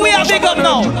 but we are big up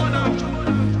now.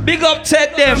 Big up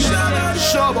Ted them.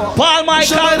 Paul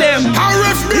Michael them.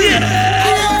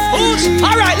 Yeah.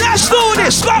 Alright, let's do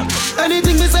this. Go.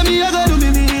 Anything me say me, I gotta do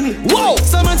me mean it. Whoa.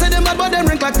 Someone say them bad, but them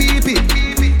rank like pee-pee.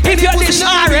 If you're this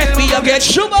RFB, you get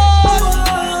sugar.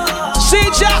 See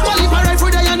Jack.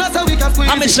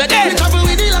 I'm a sedan. We travel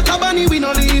with it like a bunny, we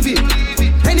no leave it.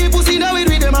 Any pussy that we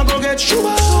with them, I go get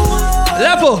sugar.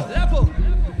 Level.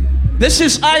 This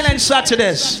is Island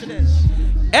Saturdays.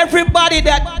 Everybody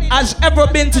that has ever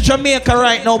been to Jamaica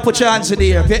right now, put your hands in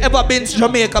the air. If you ever been to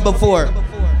Jamaica before.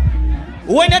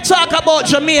 When you talk about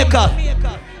Jamaica,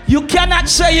 you cannot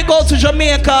say you go to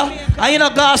Jamaica and you know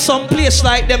go some place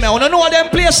like them. You know them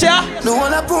place here? The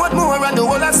one I put more and the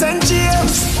one I St.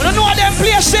 James. You know them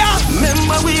place here?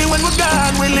 Remember we when we're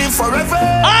gone, we live forever.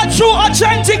 All true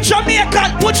authentic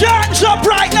Jamaican, put your hands up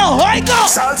right now. I go.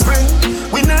 Salt Spring,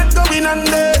 we not going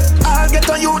under. I'll get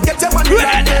on you, get your money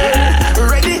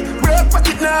ready, break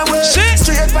pocket now. Straight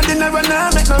from the narrow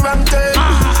now, make no wrong turn.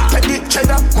 Petty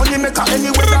cheddar, money maker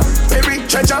any weather. Every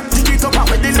treasure, dig it up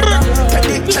with the leather.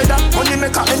 Petty cheddar, money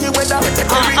maker any weather.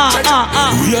 Every treasure.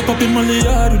 We are popping money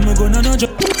hard, we no gonna no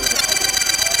job.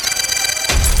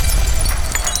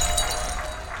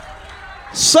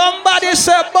 Somebody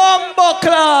say Bumbo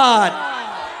Clad.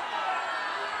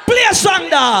 Play a song,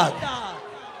 dog.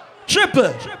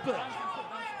 Triple.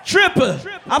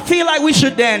 I feel like we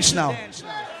should dance now.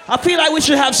 I feel like we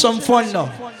should have some fun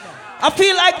now. I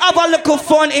feel like have a little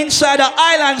fun inside the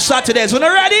Island Saturdays. When you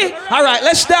ready? All right,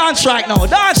 let's dance right now.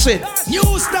 Dance it.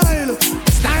 New style.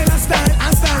 Style and style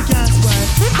can't spoil.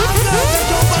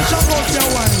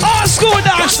 Old school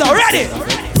dance now. Ready?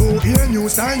 Hear new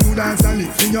style, new dance and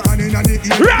lift in your hand in the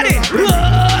ear. Ready?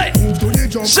 Move to the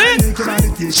jump sit.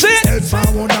 Head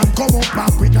forward and come up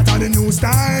back with that and the new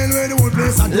style where the whole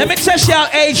place. Let me test your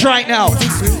age right now.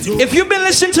 If you've been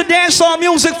listening to dancehall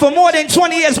music for more than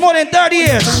 20 years, more than 30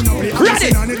 years,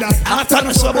 ready?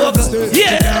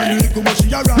 Yeah.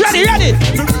 Ready.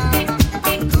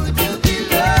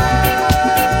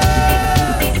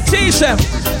 Tease them.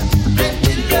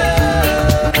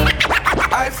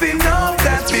 I've been up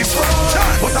that before,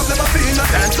 but I've never seen a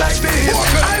dance like this.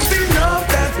 I've been up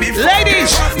that before.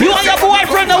 Ladies, you and your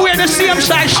boyfriend to wear the same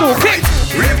size shoe. Kick.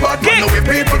 We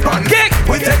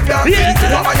take that into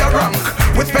a higher rank.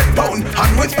 We spend pound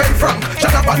and we spend franc.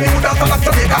 Shut up and new dance and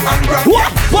Jamaica and grand. What?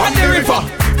 On the river,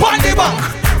 on the bank.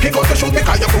 He got to shoot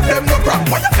because you put them no crack.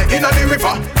 What you say in the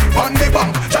river, on the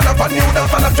bank. Shut up and new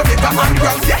dance and Jamaica and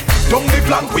grand. Yeah, down the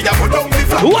flank, we a go down the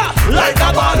flank. What? Like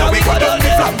a baller, we go down the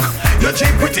flank. You're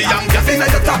cheap, pretty young, just in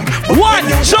your tank. 1,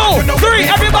 2, 3,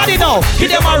 everybody now.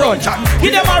 Give them a run. Give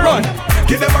them a run.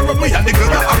 Give them a run, me and the girl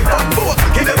that have fun both.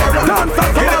 Give them a run. Dance and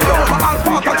give them a run. I'll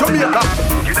park at Jamaica.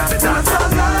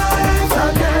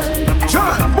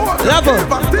 Level.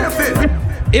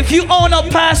 If you own a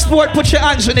passport, put your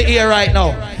hands in the air right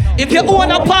now. If you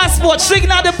own a passport,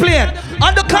 signal the plane.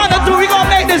 On the count of 2, we gonna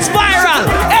make this vibe.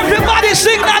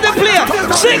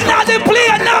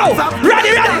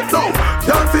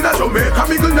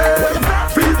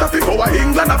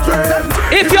 and a friend.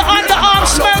 If you're on the arm,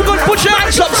 smell good, put your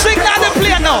hands up. Signal the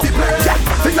play now.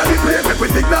 Signal the plane, make we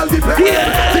signal the plane. Yeah.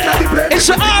 Signal the plane. It's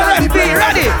an RFB,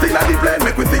 ready? Signal the plane,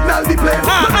 make we signal the plane.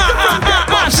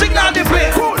 Signal the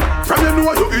plane. From you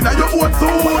know you in your own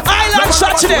suit. Island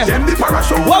Saturday.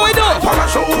 What we do?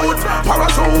 Parachute.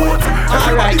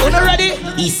 Alright, you ready?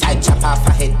 Eastside chop off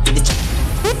a head to the chop.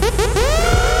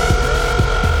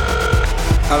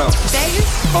 Hello. Baby?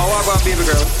 Oh, what about baby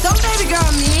girl? Don't baby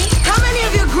girl me. How many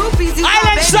of your groupies you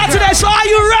Island Saturday, so are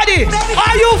you ready?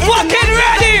 Are you fucking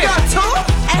ready?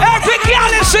 Every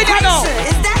girl is singing now.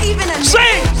 Is that even a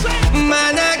sing?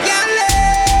 Man, I got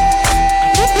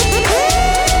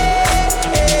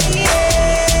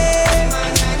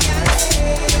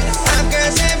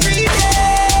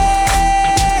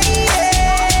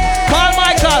Paul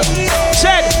Michael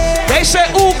said, they say,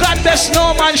 who got this,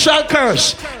 no man shall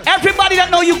curse. Everybody that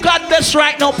know you got this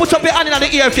right now, put up your hand in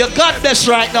the ear if you got this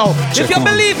right now. If you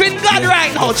believe in God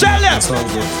right now, tell them.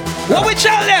 What we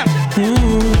tell them?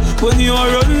 When you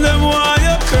run them, why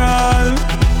you crawl?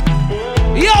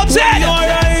 Yo, tell them.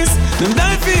 Your eyes, them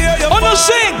die fear you. On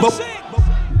sing.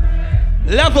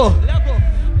 Level.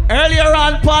 Earlier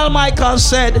on, Paul Michael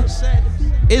said,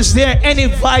 is there any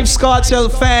Vybz Kartel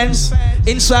fans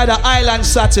inside the Island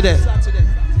Saturday?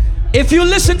 If you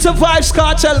listen to Vybz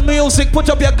Kartel music, put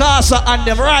up your Gaza on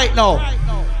them right now.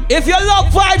 If you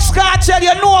love Vybz Kartel,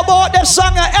 you know about the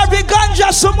song Every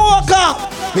Ganja Smoker.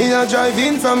 Me a drive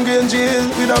in from Green Jail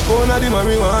with a pound of the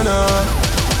marijuana.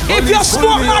 If you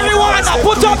smoke marijuana,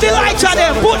 put up the lights on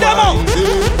them, put them up.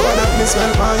 What that me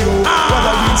smell for you? What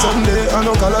I do someday, I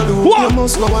know color do. What? You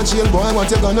must go and jail, boy, what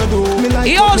you gonna do? Me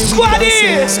like yo,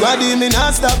 Squaddy! Squaddy, me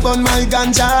not stop on my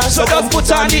ganja. So just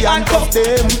put on the handcuff.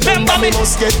 them. Remember me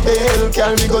must get bail,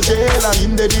 carry me go jail, and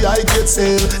in the day I get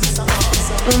sale.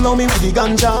 Know me with the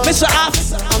ganja. Mr. Aff.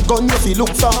 I'm gun you fi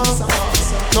look for.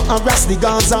 No harass the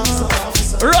Gaza.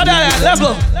 Brother,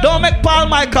 level. Don't make Paul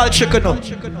Michael chicken up.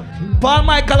 Paul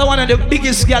Michael is one of the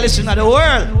biggest gals in the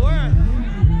world.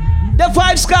 The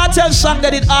Vybz Kartel song that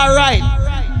did alright.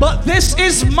 But this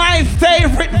is my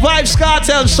favorite Vybz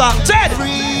Kartel song. Ted!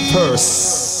 Purse.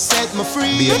 Set me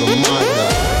free. Be a mother.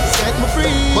 Set me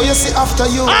free. But you see after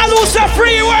you. I lose the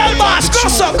free world, boss. Go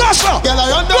so, go so. Girl,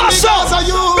 I go so.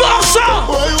 Go so.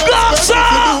 Go so.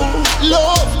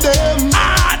 Love them.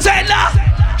 Ah, Taylor.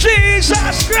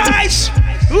 Jesus Christ.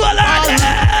 Love them.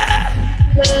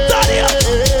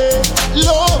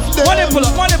 Money pull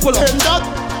up, money pull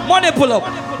up. Money pull up.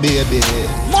 Baby.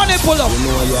 Money pull up. You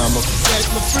know I am a set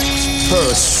me free.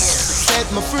 Purse. Set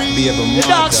me free. Baby mother. The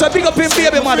dog so big up in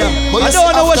baby mother. I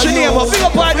don't know what she name, but big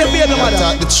up on the baby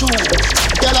mother. The truth.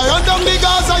 Girl, I run down the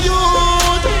Gaza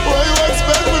youth. What you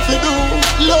expect me to do?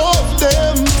 Love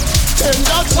them. And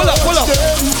that's pull up, pull up.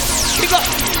 Them.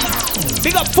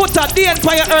 Big up, put a D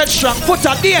for your earth strong. Put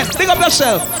a D. Big up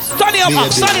yourself. Stand it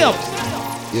up, stand it up.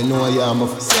 You know I am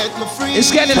a set me free. It's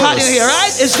getting hot in here,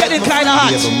 right? It's getting kind of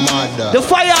hot. The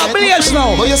fire blaze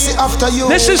now. But you see after you.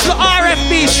 This is the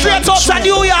RFB straight out of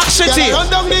New York City.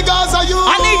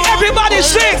 I need everybody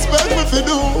sing.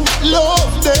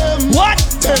 Love them. What?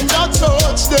 Tender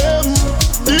touch them.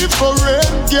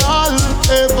 Different girl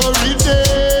every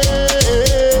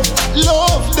day.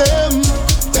 Love them.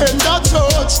 Tender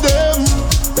touch them.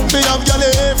 Me have girl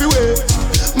everywhere.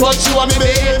 But you are me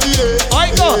baby. I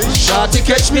go. Shawty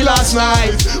catch me last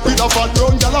night with a fat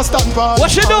brown girl a stand by. What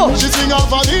she do? She swing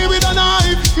off on me with a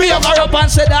knife. Me have her up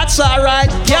and say that's alright.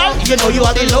 Girl, you know you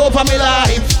are the love of my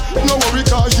life. No worry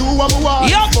cause you are my wife.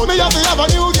 Yep. But me have to have a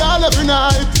new girl every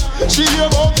night. She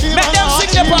about me. Make them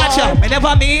sing the part, yeah. Me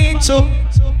never mean to.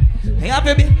 Yeah,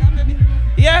 baby.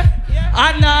 Yeah.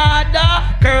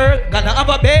 Another girl gonna have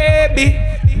a baby.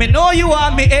 Me know you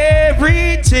are me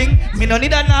everything. Me no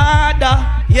need another.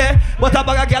 Yeah. But a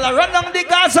bag of girl run down the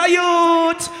Gaza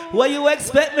youth. What you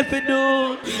expect me to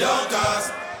do? We don't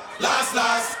cast. Last.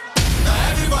 Now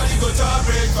everybody go to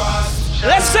breakfast.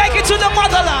 Let's take it to the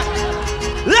motherland.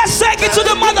 Let's take it to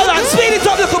the motherland. Speed it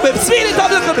up a little bit. Speed it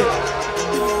up a little bit.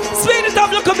 Speed it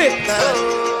up a little bit.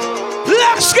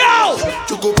 Let's go!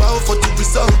 To go bow for the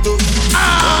result of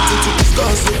wanted to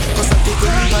discuss it. Cause I take a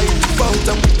life about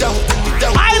and without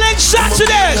Island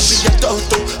Saturdays!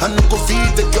 I no go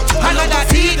feed the girl. Another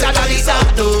feed that is out.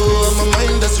 My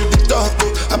mind as you be talk.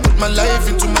 I put my life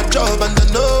into my job and I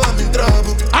know I'm in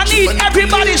trouble. I need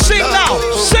everybody sing now.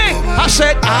 Sing! I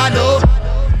said I know.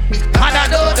 And I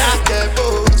know that.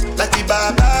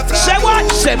 Say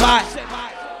what? Say my.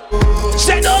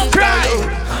 Say don't cry.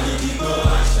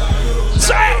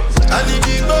 Say.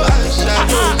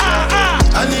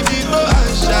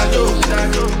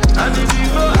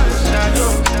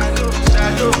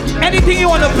 Anything you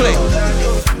want to play?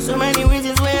 So many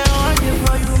reasons why I want you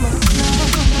for you, man.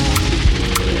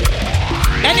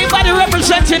 Anybody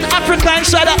representing Africa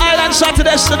inside the island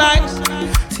Saturdays tonight?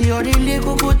 See all the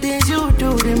little good things you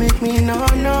do, they make me know.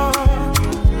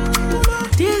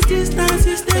 This distance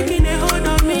is taking a hold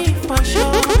on me for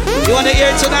sure. You want to hear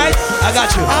it tonight? I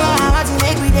got you.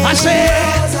 I say,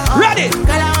 ready?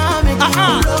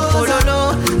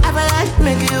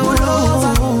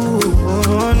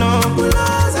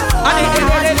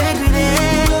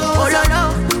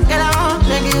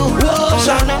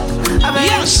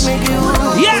 Yes.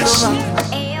 Yes.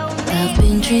 I've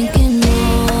been drinking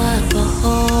more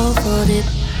alcohol for this.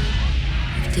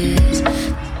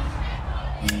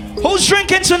 Who's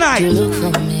drinking tonight? You look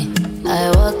for me. I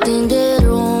walked in the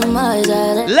room, eyes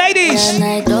at ladies,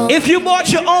 if you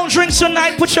bought your own drinks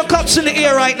tonight, put your cups in the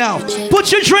air right now.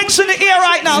 Put your drinks in the air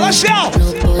right now. Let's go.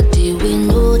 Nobody will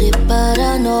know the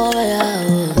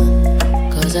paranoia.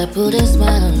 Cause I put a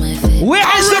smile on my face. Where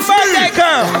is the birthday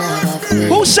girl?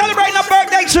 Who's celebrating a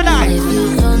birthday tonight? If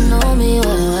you don't know me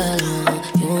well,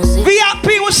 you won't see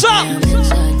VIP, what's up?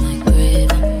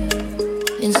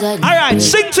 Alright,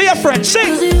 sing to your friend,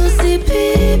 sing.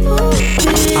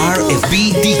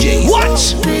 RFB DJ. What?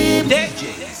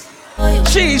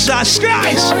 Jesus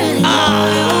Christ.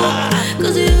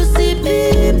 Cause you see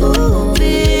people,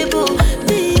 they don't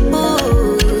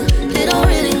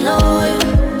really know you.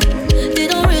 They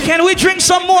don't really. Can we drink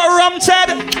some more rum, Ted?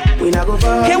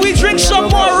 Can we drink some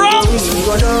more rum?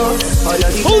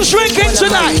 Who's drinking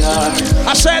tonight?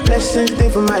 I said blessings stay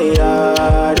for my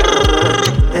yard.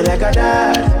 And like a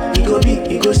dad, he go big,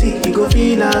 he go see, he go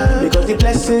feel because the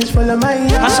blessings follow my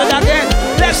yard. I said again,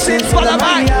 blessings follow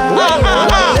my yard.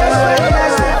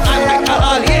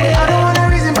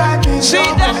 See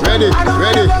that? Ready.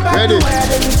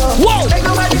 Whoa!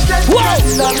 Whoa!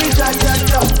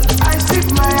 I sip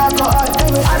my alcohol.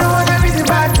 I don't want everything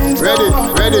bad things. Ready.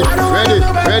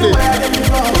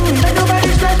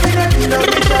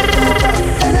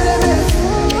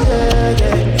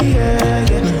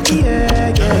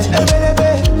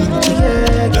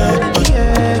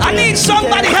 I need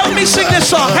somebody help me sing this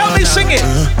song. Help me sing it.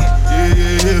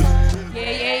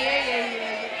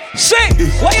 Sing.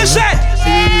 What you said?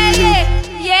 Yeah.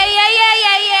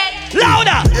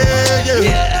 Louder.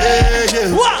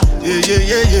 What?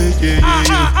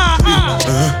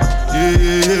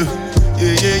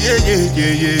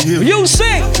 You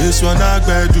sing. This one I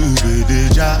better do with the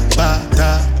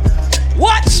jabata.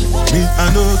 What? Me I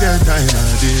no get time I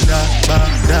did that.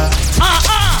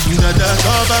 That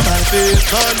cover my face,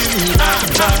 calling me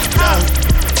that.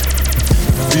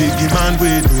 Biggie man we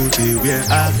do the way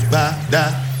I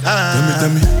that. Tell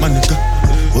me, my nigga,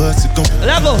 what's it gonna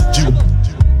level?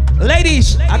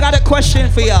 Ladies, I got a question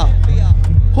for y'all.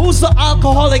 Who's the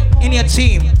alcoholic in your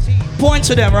team? Point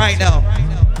to them right now.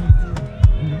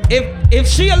 If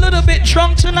she a little bit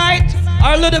drunk tonight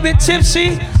or a little bit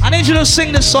tipsy, I need you to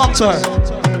sing this song to her.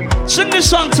 Sing this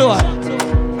song to her.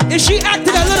 If she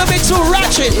acting a little bit too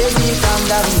ratchet,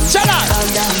 shut up.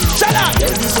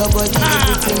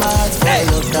 Hey.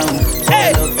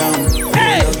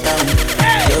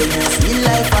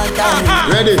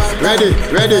 Ready.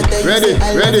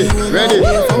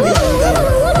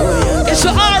 It's the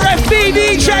RFB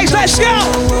DJs, let's go.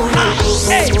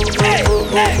 Hey.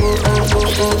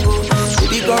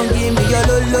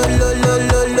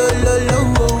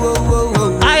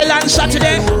 Island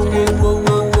Saturday.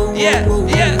 Yeah.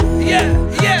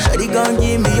 Shawty gon'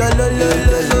 give me your lo.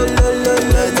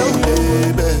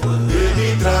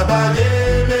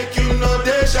 Trabalhei, make you know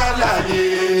they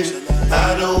shalaye. I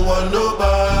don't want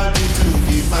nobody to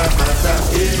give my matter.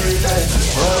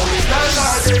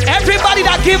 Everybody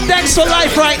that give thanks for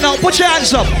life right now, put your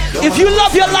hands up. If you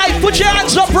love your life, put your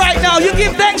hands up right now. You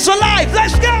give thanks for life.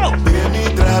 Let's go.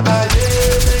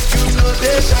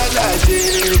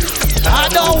 I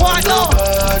don't want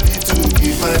nobody to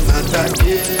give my matter.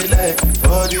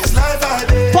 For this life I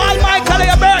did. Paul Michael,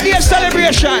 your birthday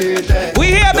celebration. We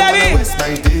here, baby.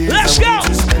 Let's go.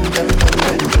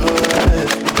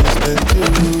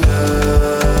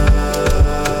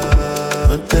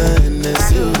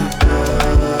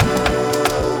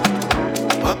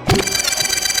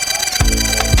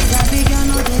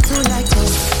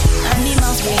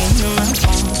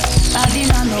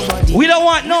 We don't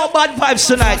want no bad vibes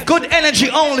tonight. Good energy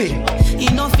only.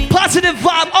 Positive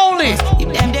vibe only.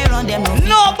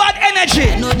 No bad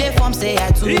energy. No they form say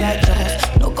I too like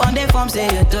drugs. No con they form say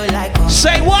you too like us.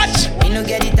 Say what? Me no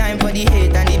get the time for the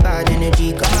hate and the bad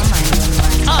energy. Come on, mind.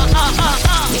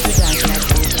 If you dance like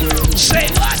cool. Say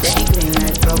what? Steady green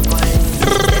like broccoli.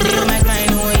 Steady on my grind,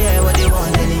 oh yeah, what they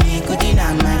want telling me. Could you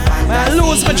not my fan? I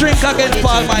lose my drink again,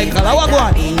 Paul Michael. I want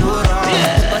one.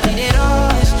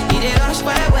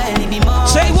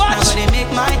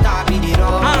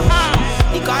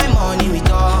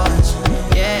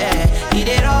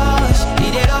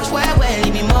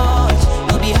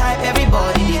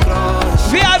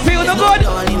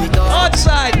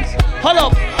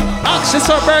 Yes, it's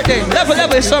her birthday. Level,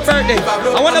 it's her birthday.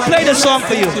 I want to play this song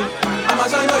for you.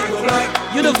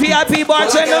 You the VIP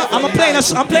bartender? I'm playing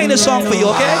this song for you,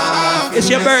 okay? It's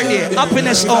your birthday.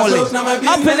 Happiness only.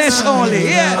 Happiness only,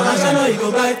 yeah.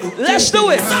 Let's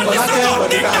do it. I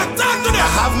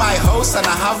have my house and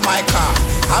I have my car.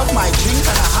 I have my drink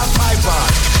and I have my bar.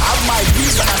 I have my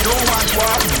peace and I don't want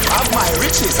war. I have my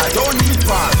riches, I don't need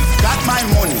bar. Got my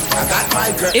money, I got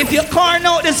my girl. If your car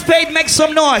note is paid, make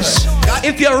some noise.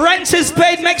 If your rent is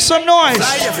paid, make some noise.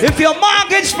 If your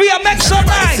mortgage fee, make some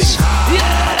noise.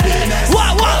 Yeah.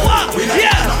 What?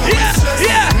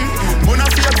 Yeah. Muna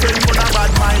feel friend, muna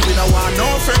bad mind. We don't want no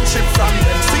friendship from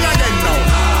them. Sing again now.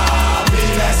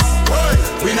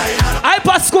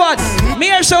 Hyper Squad,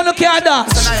 me and Sean look at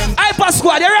dance. Hyper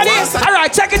Squad, you ready?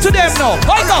 Alright, take it to them now.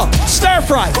 Hold on. Stir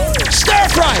fry. Yeah. Stir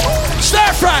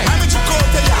fry.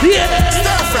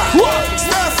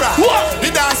 What? The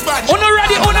dance band. Uno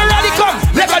ready, come.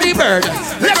 Lego the bird.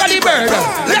 Yeah. Lego the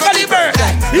bird.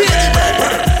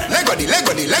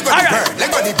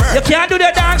 You can't do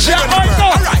the dance, yeah.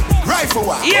 Alright, right for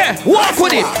what? Yeah, walk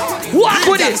with it.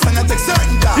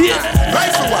 Yeah.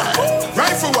 Right for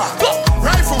what?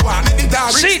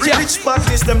 Rich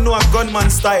badness, them know a gunman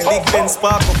style. Big Ben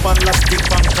spark up and last big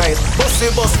van kite. Boss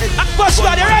it. Boss, you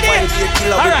ready?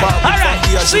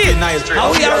 Alright. See it.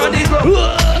 How we are ready?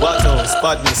 What else?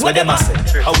 Badness, what them a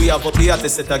say? How we have up here to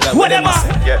set a guy? What them a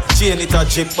say? Chain it a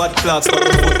jip, bad class.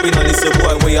 But we know this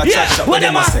boy where you chat. What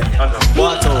them a say?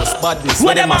 What else? Badness,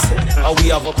 what them a say? How we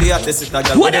have up here to set a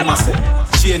guy? What them a say?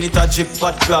 Chain it a jip,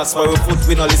 bad class. But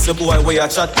we know this boy where you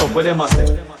chat. What them a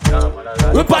say?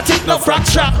 We party no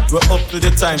fracture. We're up to the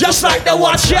time, just like the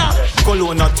watcher.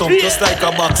 Cologne a tongue, just like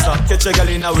a boxer. Catch a girl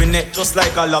in our neck, just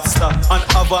like a lobster. And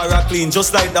Avara clean,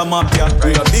 just like the mafia.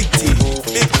 We a big team,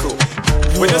 big crew.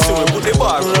 When you see we put the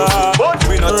bar, but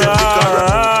we not take the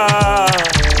car.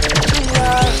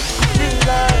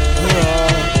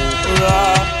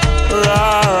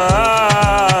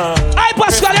 Hey,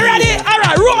 Pascal, you ready?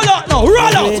 Alright, roll out now,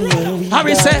 roll out.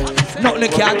 Harry said,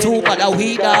 nothing can do but a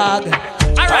weed dog.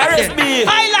 Alright then,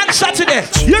 Island Saturday.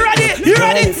 You ready?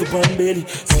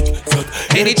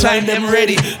 Anytime them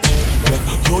ready.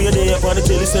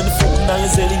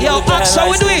 Yo, Axe, how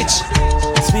we do it?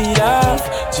 Speed off,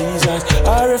 Jesus,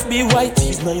 RFB white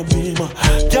tees, now you beamer.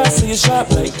 Just see you sharp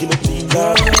like guillotine.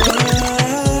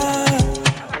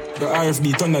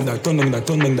 RFB, turn on that.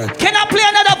 Can I play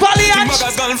another Valiant?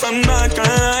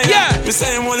 Yeah. We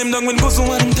say him hold him down when goes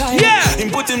one time. Yeah.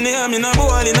 Him put him near me in a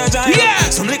ball in a giant. Yeah.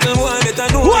 Some little boy that I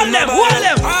know. Hold them.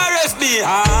 RFB,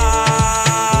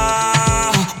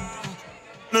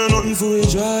 no nothing for a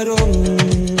shadow.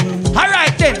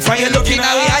 Alright then, for you looking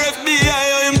at me. RFB,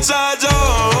 I am charge of.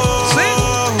 See?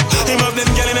 Him have them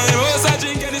girl in a house, I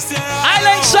drink and it's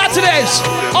Island Saturdays.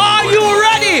 Are you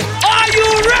ready?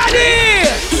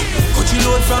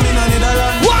 Load from in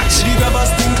Netherlands. What? The grabbers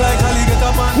think like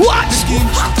alligator pan. What? The skin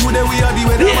today we are the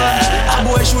weatherman. A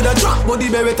boy shoulda drop, but the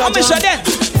baby touch on.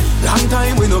 Long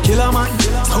time we no kill a man.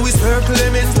 So we circle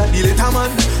elements like the later man.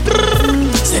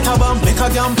 Set a bomb, make a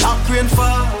damn black rain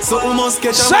fall. So we must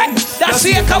catch a man. That's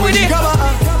it, come with it.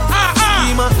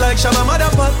 Schema like Shabba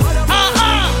Motherfuck.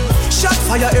 Shot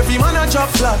fire, every man a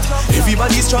drop flat.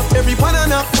 Everybody's trapped, every pan a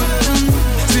knock.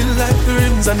 Feel like the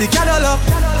rims and the Cadillac.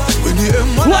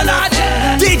 One on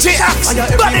DJ Axe,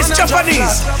 but it's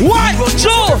Japanese. 1, 2,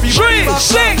 3,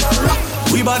 sing.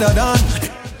 We better done.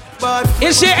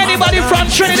 Is there anybody from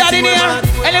Trinidad in here?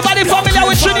 Anybody familiar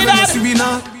with Trinidad?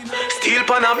 Steel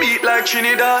pan a beat like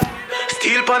Trinidad.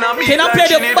 Steel pan a beat. Can I play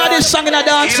the baddest song in a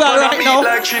dance right now?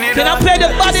 Can I play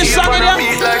the baddest song in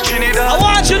here? I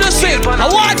want you to sing. I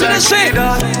want you to sing. I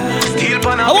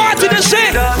want you to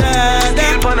sing.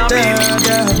 Steel pan a beat.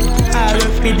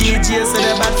 RFB DJ say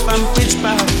the bad from pitch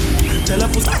park. Tell her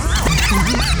put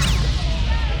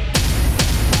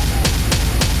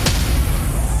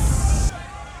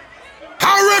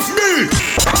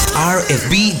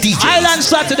RFB DJ. Island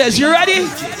Saturdays, you ready?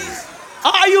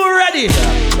 Are you ready?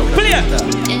 Clear.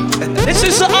 This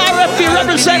is the RFB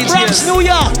represent Bronx, New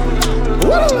York.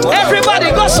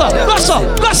 Everybody, go so.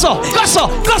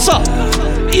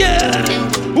 Yeah.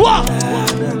 What?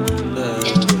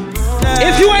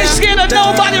 If you ain't scared of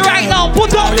nobody right now,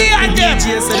 put up the hand them.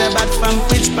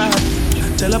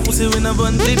 Tell a pussy when I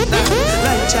bun tip that.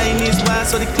 Like Chinese wire,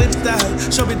 so the clip that.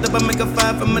 Show it up and make a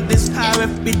fire from a disc.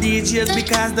 RFP DJs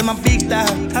because them a big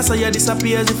dog. I saw you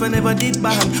disappear as if I never did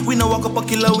bang. We no walk up a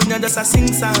killer, we not just a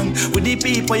sing song. With the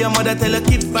people, your mother tell a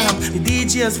kid fam. The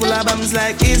DJs full of bombs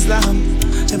like Islam.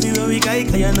 Everywhere we go,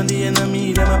 you know the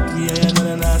enemy. Them a pray, you know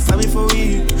they're not sorry for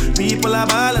we. People are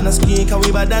ball and a skin, cause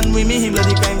we bad than we. Me him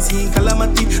bloody crime scene,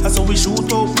 calamity. And so we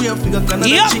shoot out, we have figure another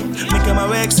chick. Make them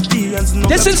our experience. No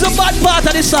this is the bad part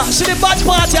of the song. See the bad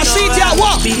part, you see it here,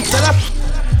 what?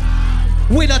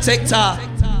 We don't take talk.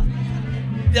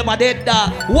 Them a dead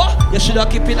dog. What? You should have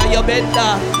keep it on your bed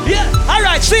dog. Yeah,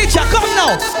 alright, see it here, come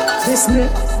now. Listen,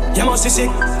 you must be sick.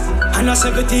 And I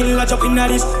 17, I jump in at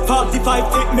this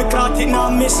 45, take me clock, it now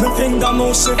miss me finger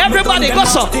mouse. Everybody, go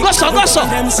so. Yeah.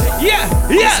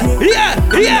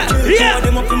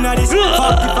 Them up in at this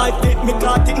 45, take me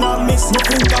clock, it now miss me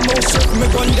finger mouse. Me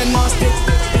gun them master.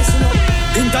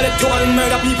 Intellectual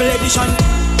murder people edition.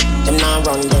 Them now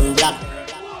run them black.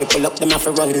 We pull up them have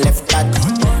to run left back.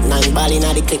 9 ball in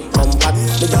the click come back.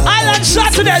 Island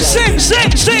Saturday,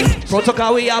 sing.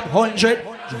 Protocol we have 100.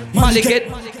 Malik get,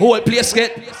 whole place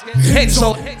get heads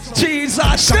out.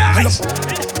 Jesus Christ.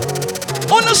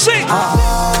 On the sing.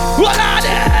 What are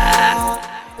they?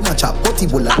 Them a chop potty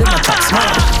bulla, them a chop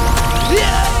smart.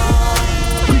 Yeah.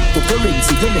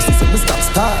 Cryptocurrency, them a system, stop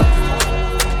start.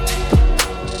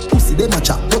 Pussy, them a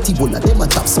chop potty bulla, them a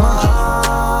chop smart.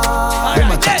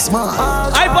 Them a chop smart.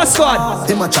 Hyper Squad.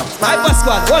 Them a chop. Hyper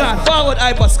Squad. Hold on, forward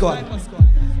Hyper Squad.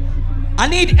 I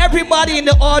need everybody in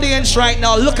the audience right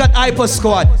now. Look at Hyper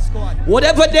Squad.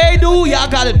 Whatever they do, y'all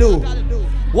gotta do.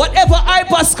 Whatever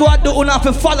Hyper Squad do, you have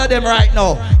to follow them right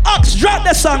now. Ox, drop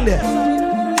the song there.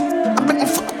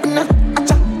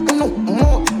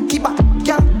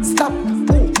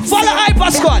 Follow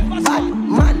Hyper Squad.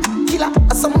 Man, killer,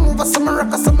 some move, some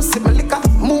rock, some sip liquor.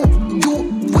 Move, you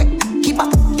wet, keep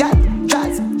up, girl,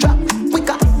 dance, drop,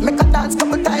 quicker, make a dance,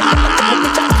 couple times.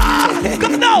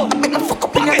 Come now.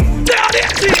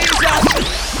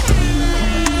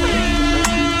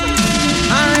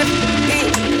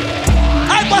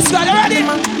 Hyper Squad, you ready? You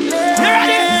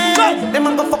ready? Go! Them a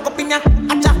go fuck up in ya,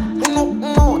 acha, no,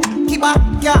 keep up,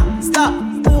 yeah, stop,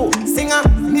 singer,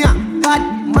 yeah, bad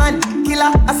man,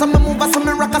 killer, some move, some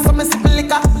rock, some sip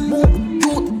liquor, move,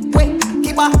 youth, wait,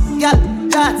 keep up, girl,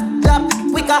 dance, drop,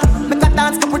 quicker, make a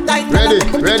dance, couple times. Ready?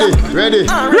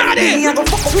 Me a go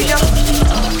fuck up in ya.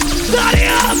 Daddy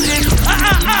up!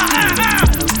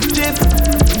 Jip.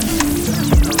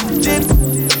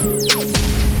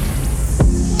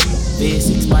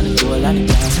 Basics, money, gold, and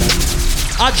the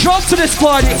I drove to this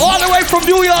party all the way from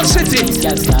New York City.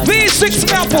 V6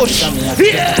 man push.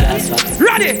 Yeah.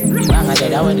 Ready?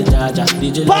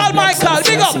 Paul Michael,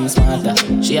 big up.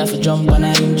 She have to jump on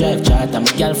her in drive charter.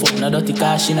 My girl fuck no dirty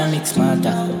car, she no mix smarter.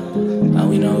 And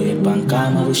we know it pan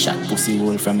calm, we shot pussy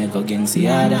hole from Echo against the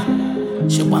other.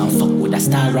 She want fuck with a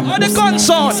star. On the gun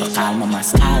sound. So call my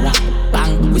mascara.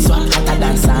 Bang, we swat hotter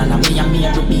than sauna. Me and me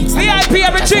every beats. VIP,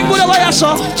 everything good over here,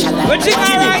 so. Everything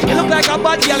alright. You look like a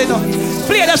bad girl, you know.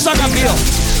 Play the song of you.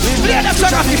 Play the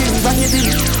song of you.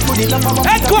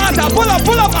 Headquarter, pull up,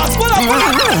 us, pull up.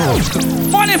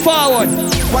 Money forward.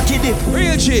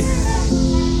 Real G.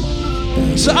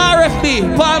 So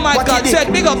RFB, Paul Michael,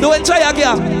 said big up the entire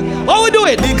gang. How we do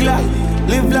it? Big life.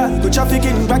 Live life, go traffic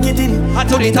in, back it in. I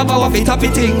told it about it, tap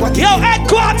it in. Yo,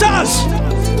 headquarters!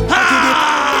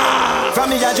 From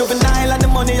me a juvenile and the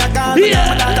money I got. Yeah.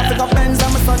 My daughter pick up pens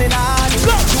and my son in hand.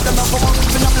 Shoot them up for one,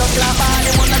 spin up blood clot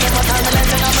body. One of them a time, and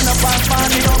then I'm in a fast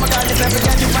party. Oh my God, this every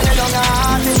day, you find it long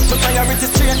heart. The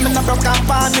priority straight, me not broke and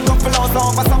party. Come for lost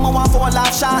over, someone want for a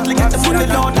laugh shot. Look at the money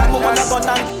load, and move on the gun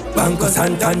and Bankos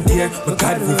and tantier, my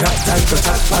God, we rap time to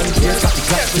chat pantier. Got the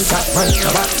clap, we shot man, the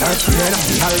back and fear.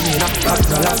 The Almina, back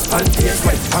the last pantiers.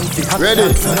 White panty, hot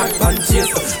pants, not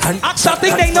pantiers. I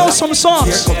think they know some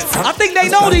songs. I think they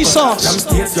know these songs.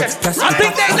 I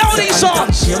think they know these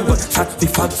songs. Shot the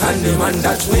facts and the man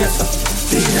that waits.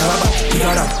 The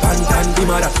other band and the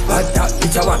mother. Bad that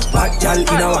bitch a one, bad gal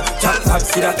in our chat back,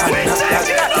 see that and that gal.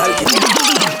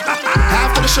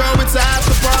 After the show, it's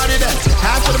after party then.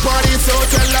 After the party, it's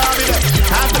hotel lobby then.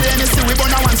 After the NSC, we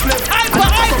burn one split. Hyper.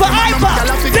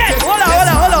 Hold on.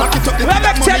 We have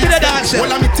extend to the dance.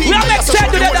 Level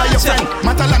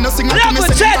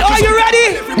 10, are you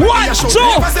ready? 1, 2,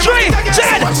 3,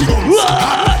 10.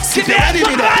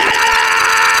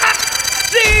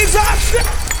 Jesus.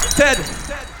 Ted,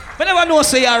 I never know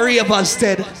say you're ravers,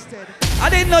 Ted. I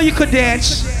didn't know you could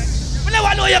dance. I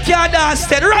never know you can't dance,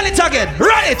 Ted. Run it again.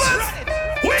 Run it.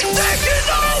 We're taking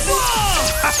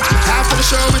over! After the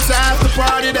show, it's after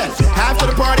party then. After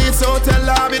the party, it's hotel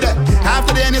lobby then.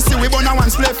 After the NSC, we burn a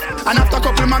one spliff. And after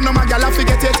couple magnum, a gal, I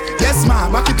forget it. Yes, ma,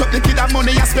 back it up, the kid have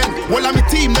money you spend. All of me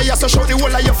team, they so show the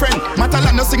whole of your friend.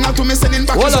 Matalan no signal to me, sending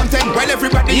back his content. While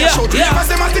everybody you show,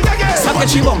 because them at it again.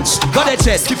 Sakachi bounce, got it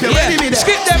said. Skip your ready me there.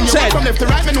 Skip them said. From left to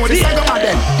right, me know this I go mad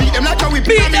then. Beat them like how we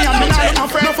beat me and me not my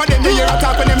friend. Enough of them, they hear a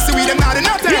talk when them see we them not in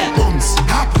nothing. Booms,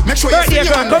 make sure you see your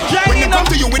hand. When they come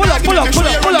to you with argument, make sure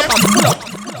you run them.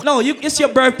 No, it's your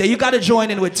birthday. You gotta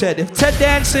join in with Ted. If Ted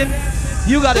dancing,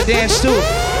 you gotta dance too.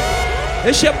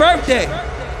 It's your birthday.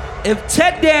 If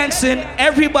Ted dancing,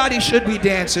 everybody should be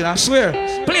dancing. I swear.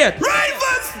 Play it.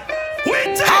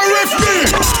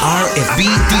 RFB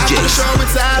DJs.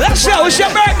 Let's show. It's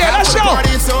your birthday. Let's show.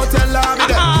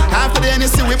 After the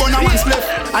NSC, we burn a one split.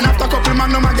 And after couple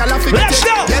magnum, a gal, I forget it.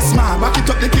 Yes, ma, back it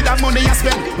up, the kid have money you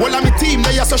spend. All of me team,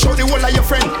 they so show the whole of your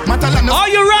friend. Are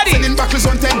you ready? Sending back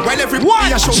on 10. While every 1,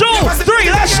 2,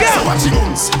 3, let's go. So watch your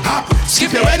moves.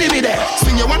 Skip your enemy there.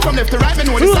 Swing your one from left to right, me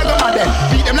know this I go mad then.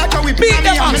 Beat them like how we beat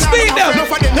them up, speed them.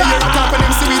 Enough of them, they hear a talk when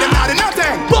them see we them not in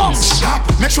nothing. Bounce.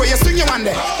 Make sure you swing your one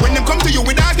there. When them come to you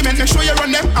with argument, make sure you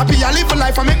run them. Happy I live a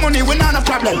life, I make money, we not a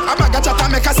problem. I bag a chat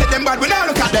and make I set them bad, we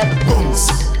not look at them. Booms.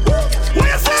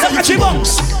 Sakachi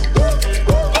bounce.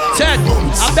 Ted,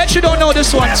 I bet you don't know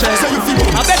this one, Ted.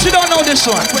 I bet you don't know this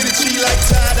one. I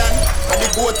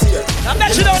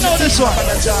bet you don't know this one.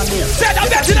 Ted, I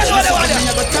bet you don't know that one.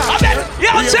 I bet.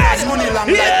 Yo, Ted.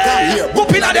 Yeah.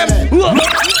 Whooping at them.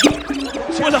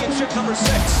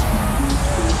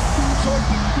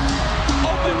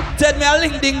 Ted, me a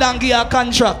link ding dong give you a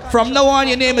contract. From now on,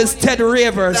 your name is Ted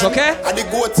Ravers, okay?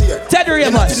 Ted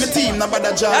Ravers.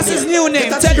 That's his new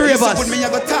name, Ted Ravers.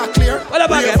 What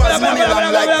about it?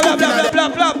 Blah,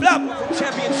 blah, blah.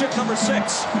 Championship number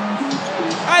 6.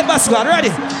 Alright, boss squad,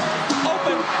 ready?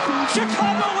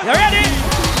 You ready?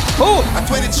 Who? I'm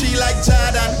 23 like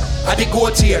Jordan. I the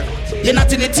goat here. You're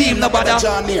not in the team, no bother.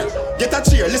 Get a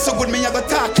cheer, listen good, me I go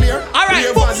talk clear.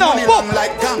 Alright, boop now, boop.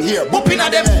 Like gang here, booping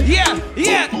at them. Yeah.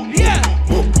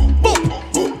 Boop.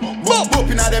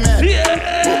 Booping at them head.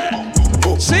 Yeah.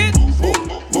 See?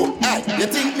 Hey, you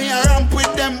think me a ramp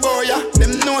with them boy, yeah?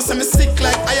 Them know some me sick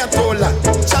like Ayatollah.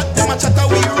 Chat them a chatter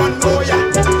we run boy,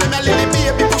 yeah? Them a little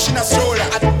baby pushing a stroller.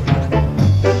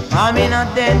 I'm in a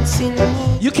dancing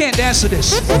mood. You can't dance to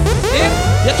this.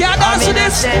 Yeah? You can't dance to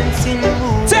this.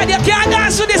 Ted, you can't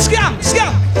dance to this. Scam.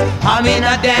 I'm in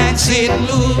a dancing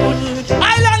mood.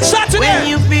 Island Saturday. When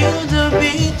you feel the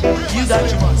beat, you got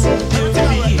to feel the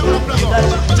beat.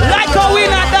 Like how we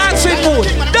in a dancing mood.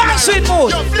 Dancing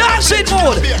mood.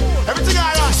 Everything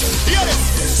I rush.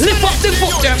 Lift up the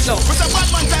foot them now.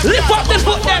 Lift up the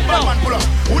foot them now.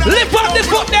 Lift up the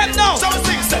foot them now.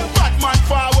 Batman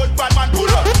forward, Batman pull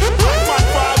up. Batman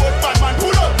forward, Batman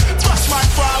pull up. Batman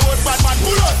forward, Batman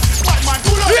pull up. Batman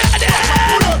pull up.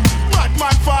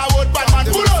 Batman forward, Batman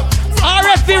pull up.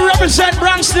 RFB represent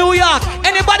Bronx, New York.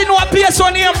 Anybody know a place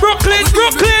on here? Brooklyn.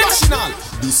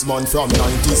 This man from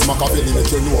 90s, Machiavelli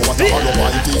make you know what a hollow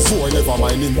mind is. Boy, never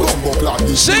mind him, bumbo clad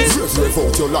this. Rev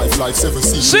out your life like 7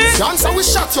 seas. Dance and we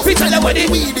shot your feet and the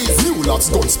weed is. New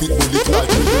lads gun spit bullet like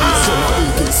Ridley. Son of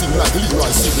AK sing like Leroy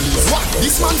Sibley's. What?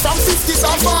 This man from 50s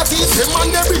and 40s. Them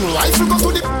man they bring rifle go to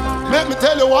the. Let me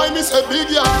tell you why me say big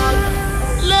yard.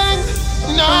 Leng,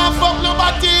 nah fuck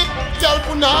nobody. Tell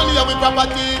Punani we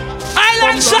property.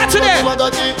 Island Saturday.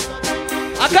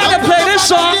 I gotta play this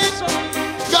song.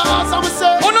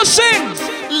 Wanna sing?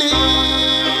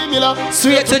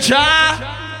 Straight to Jah.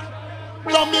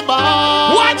 From me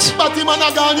bar. What? But him and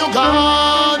a gone, you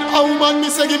gone. A woman me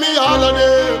say give me all of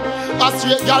them. A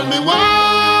straight girl me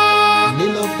want.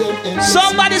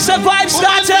 Somebody say Vibes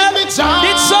Cartel. Did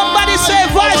somebody say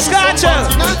Vibes Cartel?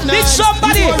 Did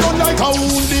somebody? You run like a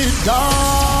wounded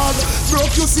dog.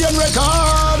 Broke you same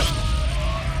record.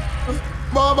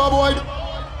 Baba boy.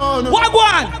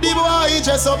 Wagwan!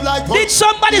 Did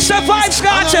somebody say Vibes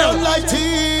Cartel?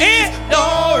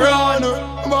 Don't run.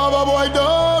 Baba boy,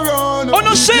 don't run. Oh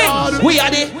no, sing! We are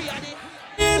the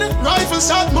rifle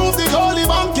shot, move the goalie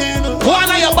banking. One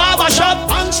of your barber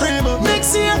shop and trim.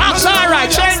 That's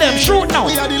alright, chain them, shoot now.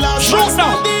 Shoot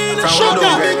now. Shoot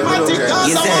now.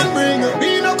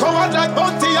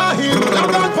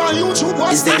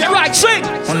 Is that right, sing!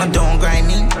 On a don't grind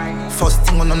me. First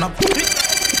thing on a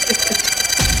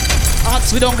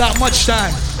we don't got much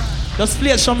time. Just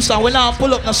play some song. We now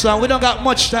pull up the song. We don't got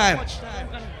much time.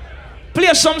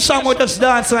 Play some song with us,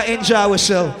 dance and enjoy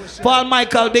ourselves. Paul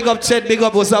Michael, big up Ted, big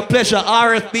up. It was a pleasure.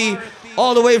 RFB,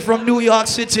 all the way from New York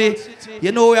City.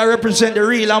 You know we represent the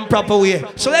real and proper way.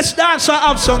 So let's dance and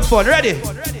have some fun. Ready?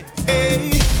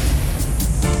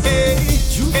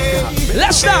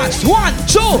 Let's dance. 1,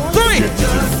 2,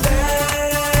 3.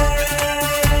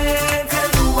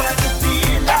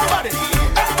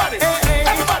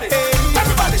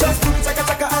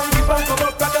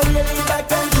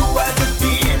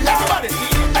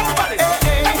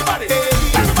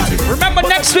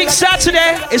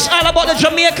 Saturday. It's all about the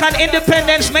Jamaican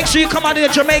independence. Make sure you come out in the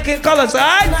Jamaican colors,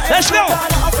 alright? Let's go.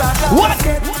 What?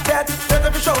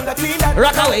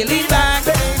 Rock away, lean back.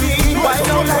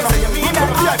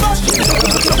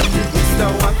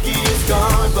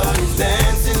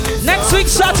 Next week,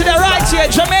 Saturday, right here,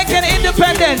 Jamaican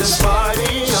independence.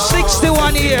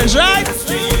 61 years, right?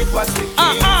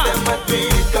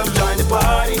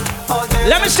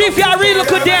 Let me see if y'all really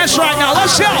could dance right now.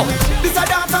 Let's go.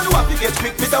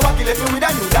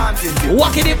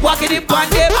 Walk it up, and dip.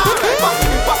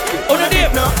 On the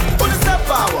dip.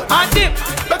 And dip.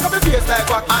 Back up your face like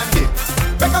what? And dip.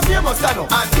 Back up famous stand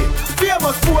up. And dip.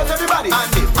 Famous pose everybody.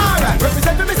 And dip. Alright,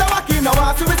 represent me Mr. Wacky. Now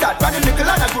I see with that. Running nickel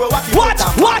and I grow Wacky. What?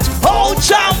 Old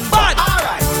Jambad.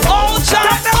 Alright. Old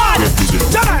Jambad.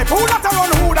 Tonight, who that a run,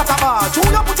 who that a ball?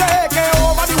 Tune up, put your AK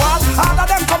over the wall. All of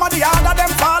them come and the all of them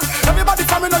fall. Everybody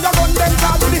from me know you run them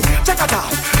call. Do the check-a-tal.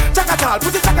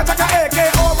 Put the chaka-chaka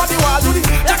AK over the wall. Do the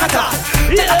check-a-tal.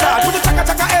 Put the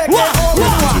chaka-chaka AK over the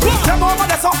wall. Them over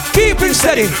there, so keep it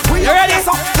steady. You ready?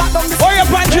 Hurry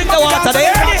up and drink the water. They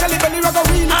ready?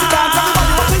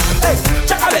 Hey,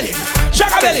 chaka belly.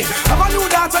 I'm a new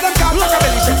dancer, them call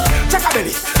chaka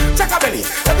belly. Chaka belly.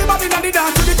 Everybody in the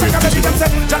dance to the chaka belly. Them say,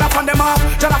 jala fan them off.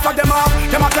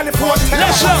 Them a telephone.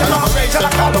 Let's go.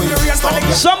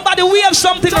 Somebody wave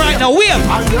something right now. Wave.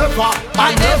 I never.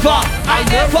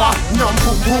 Nyam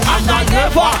boom boom. And I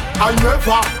never.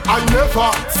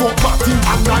 Fuck party.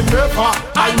 And I never.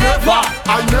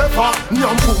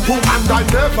 Nyam boom boom. And I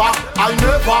never.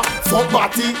 Fuck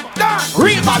party.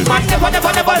 Real bad man. Never.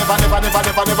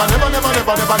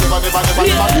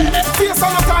 Face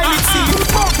on the time it see.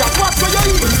 Fuck that. Watch where you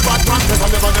eat. Bad man. Never.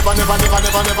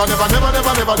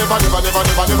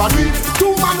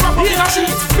 Two man rap up in a sheet.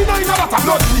 Me know you know that a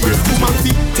blood bleed. Two man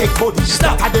feet take body.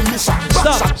 Stop at the mission.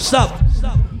 Stop.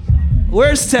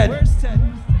 Where's Ted?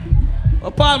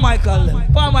 Oh, Paul Michael,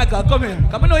 come here.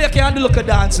 Come on, know you can't do look at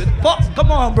dancing.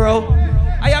 Come on, bro.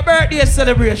 Are your birthday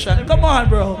celebration? Come on,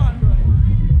 bro.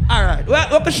 Alright, we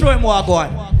can show him what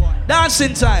going.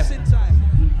 Dancing time.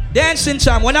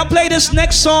 When I play this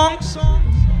next song,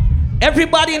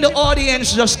 everybody in the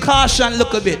audience just caution,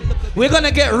 look a bit. We're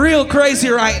gonna get real crazy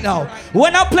right now.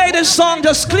 When I play this song,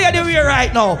 just clear the way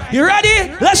right now. You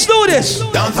ready? Let's do this.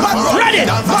 Ready?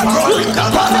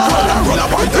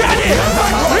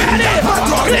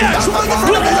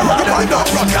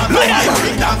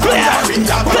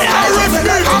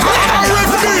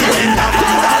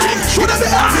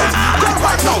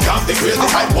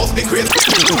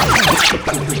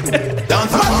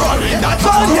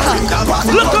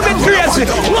 Look a bit crazy.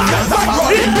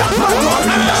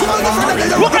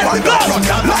 Look at it, go.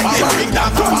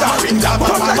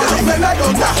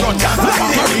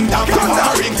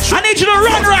 I need you to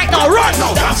run right now, run.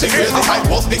 Dance the crazy hype,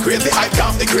 post the crazy hype,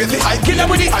 dance the crazy hype. Kill them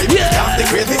with it, yeah. Dance the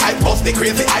crazy hype, post the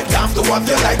crazy hype, dance to what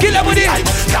you like. Kill them with it.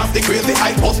 Dance the crazy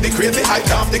hype, post the crazy hype,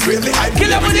 dance the crazy hype. Kill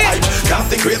them with it. Dance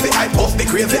the crazy hype, post the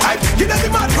crazy hype. Give them the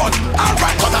mad run.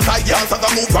 Alright, but as I dance, as I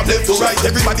move from left to right,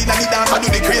 everybody in the dance, I do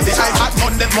the crazy hype. At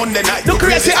Monday night, do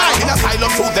crazy hype. In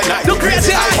asylum Tuesday night, do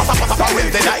crazy hype.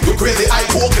 Wednesday night, do crazy hype.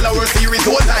 Vocal hour series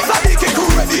all night. I make it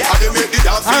ready. I make the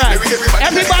dance. Alright,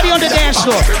 everybody on the dance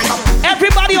floor.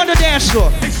 Everybody on the dance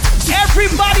floor.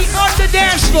 Everybody on the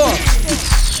dance floor.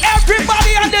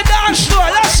 Everybody on the dance floor.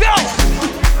 Let's go.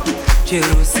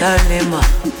 Jerusalem,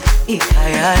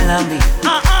 ikayalami.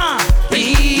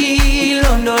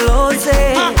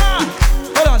 Ilondoloze.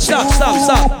 Hold on,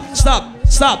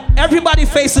 stop. Everybody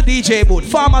face the DJ booth.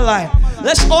 Form a line.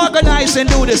 Let's organize and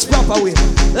do this proper way.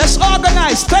 Let's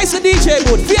organize. Face the DJ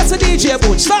booth. Face the DJ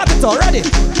booth. Start it all. Ready?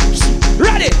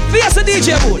 Face the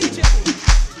DJ booth.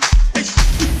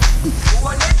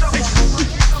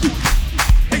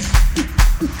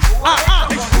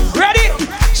 Ready?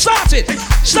 Start it.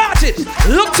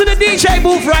 Look to the DJ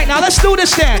booth right now. Let's do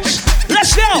this dance.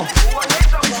 Let's go.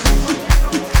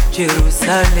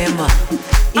 Jerusalem,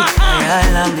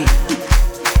 ikayalami.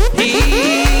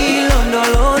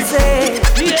 Ilondoloze.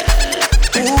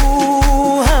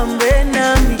 Uhambe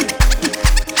nami.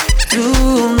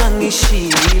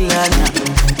 Tumangishilana.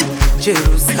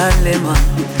 Jerusalem.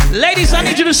 Ladies, I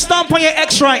need you to stomp on your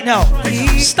ex right now.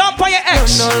 Stomp on your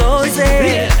ex.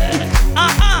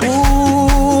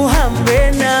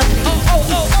 Uhambe nami.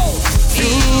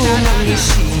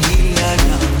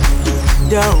 Tumangishilana.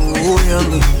 Dawo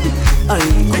yami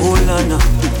alikolana.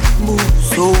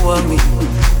 Buso wami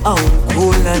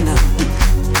aukolana.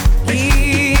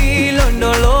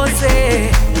 Ilondoloze.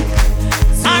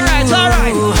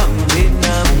 Alright. Uhambe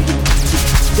nami.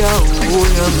 Dawo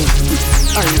yami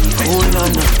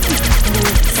alikolana.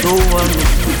 Buso wami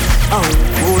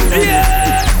aukolana.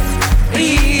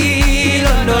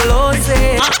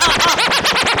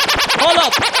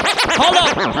 Hold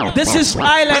up. This is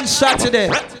Island Saturday.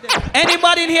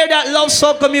 Anybody in here that loves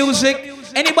soca music?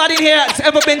 Anybody in here that's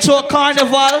ever been to a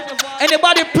carnival?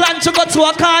 Anybody plan to go to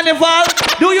a carnival?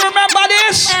 Do you remember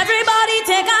this? Everybody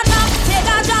take a jump, take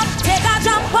a jump, take a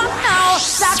jump up now.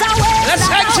 Start a wave, let's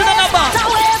exit the number.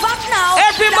 Start a wave up now.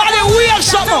 Everybody, we have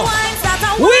something.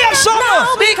 We have something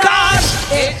because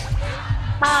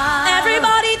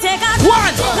everybody take a jump.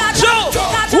 1, 2,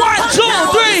 1, 2,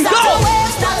 3, go.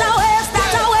 Start a wave,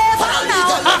 start a wave up now.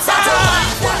 Start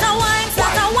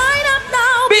a wine up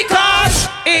now. Because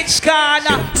it's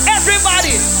Ghana.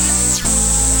 Everybody.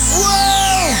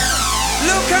 Whoa!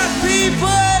 Look at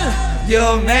people.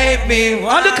 You made me.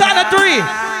 On the count of 3.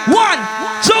 1,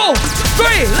 2,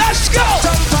 3. Let's go.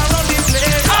 Jump around the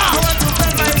place. I want to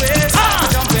bend my waist.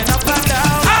 Jumping up and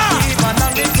down. Even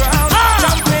on the ground.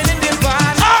 Jumping in the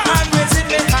van. And raising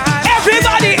me high.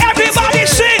 Everybody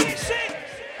sing.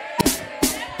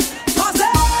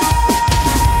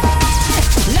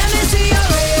 Let me see your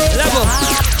waist. Level.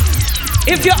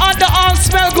 If your underarm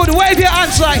smell good, wave your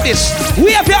hands like this.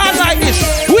 We have your hand like this.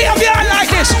 We have your hand like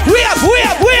this. We have.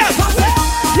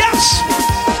 Yes.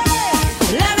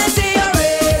 Let me see your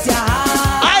raise your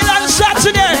hand. Island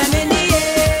Saturday.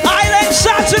 Island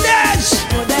Saturdays.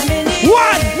 1,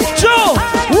 2,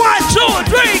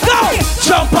 3, go.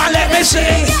 Jump and let me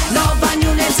see. Love and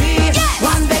unity.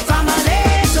 One big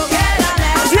family together.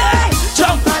 Let's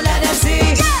jump and let them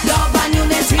see. Love and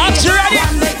unity. Are you ready?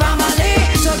 One big family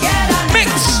together.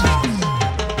 Mix.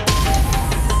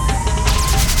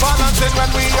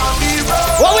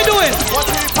 What we doing?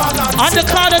 On the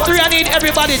count of 3, I need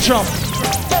everybody jump.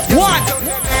 1,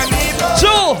 2,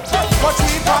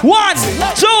 1,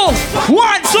 2,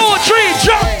 1, 2, 3,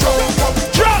 jump.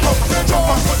 Jump.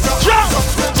 Jump.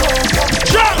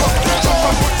 Jump.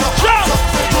 Jump.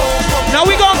 Now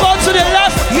we gonna go to the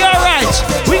left, here right.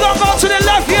 We gonna go to the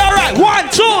left, here right. 1,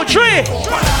 2, 3.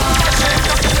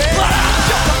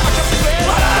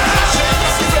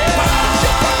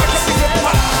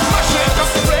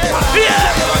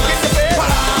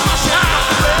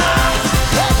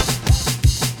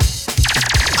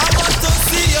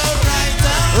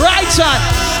 Right hand.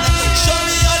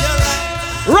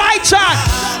 Right hand.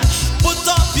 Put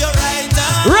up your right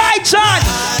hand. Right hand.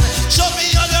 Show me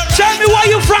your right. Tell me where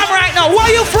you from right now. Where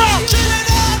you from?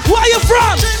 Where you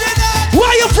from?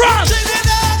 Where you from?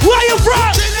 Where you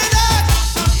from?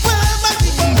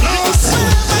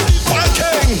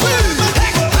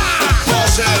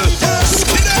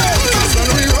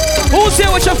 Who's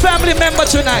here with your family member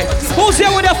tonight? Who's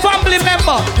here with a family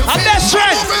member? A best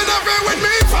friend?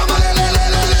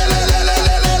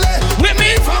 With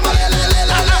me?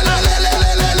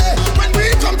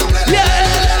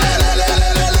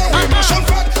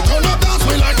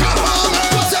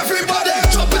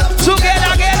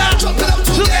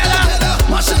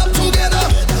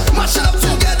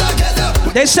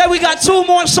 They said we got 2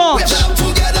 more songs.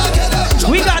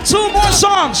 We got 2 more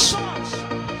songs.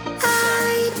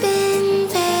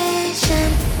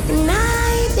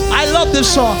 I love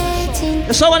this song.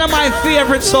 It's one of my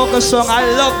favorite soca songs. I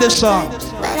love this song.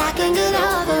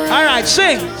 Alright,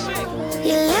 sing.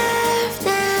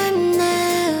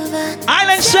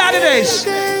 Island Saturdays.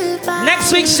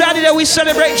 Next week Saturday we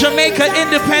celebrate Jamaica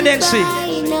independence.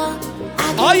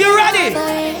 Are you ready?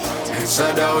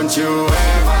 So don't you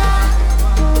ever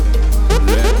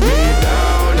let me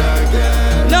down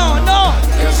again. No.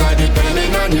 Cause I'm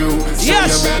depending on you. So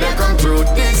yes. You better come through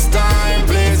this time,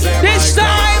 please. This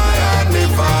time. And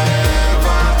if I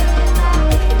ever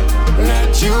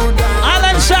let you down.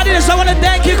 Island Saturdays, I want to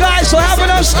thank you guys for having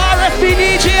us. RFB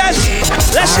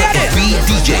DJs. Let's get it. RFB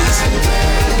DJs.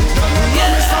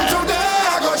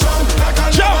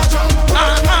 Jump.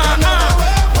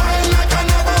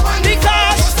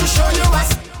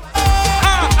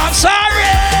 I'm sorry.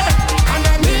 And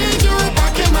I need you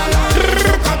back in my life.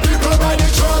 Look at people by the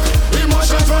truck.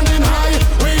 Emotions running high.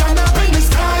 We end up in the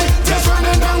sky. Just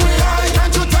running down we high.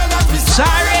 Can't you tell that we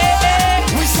sorry?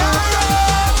 We sorry.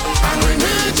 And we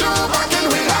need you back in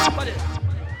we high.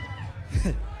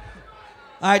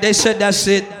 Alright, they said that's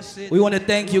it. We want to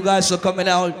thank you guys for coming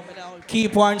out.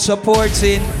 Keep on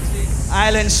supporting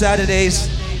Island Saturdays.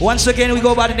 Once again, we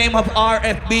go by the name of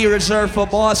RFB, Reserved for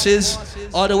Bosses,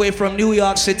 all the way from New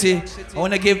York City. I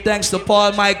want to give thanks to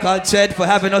Paul, Michael, Ted for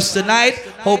having us tonight.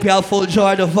 Hope y'all full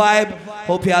joy the vibe.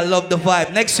 Hope y'all love the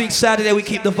vibe. Next week, Saturday, we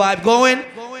keep the vibe going.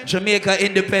 Jamaica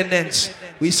independence.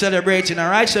 We celebrating,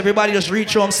 all right? So everybody just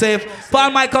reach home safe.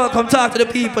 Paul, Michael, come talk to the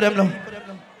people. Them know.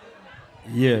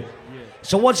 Yeah.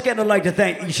 So once again, I'd like to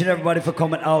thank each and everybody for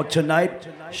coming out tonight.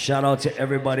 Shout out to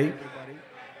everybody.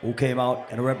 who came out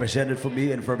and represented for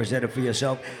me and represented for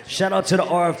yourself. Shout out to the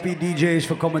RFB DJs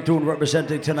for coming through and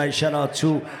representing tonight. Shout out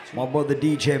to my brother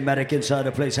DJ Medic inside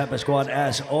the place, Hyper Squad,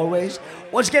 as always.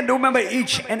 Once again, do remember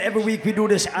each and every week we do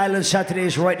this Island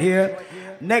Saturdays right here.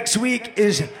 Next week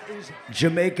is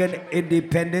Jamaican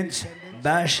Independence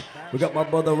Bash. We got my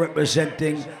brother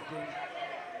representing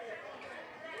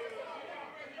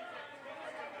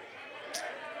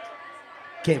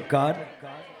Cape Cod.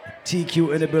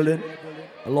 TQ in the building,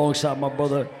 alongside my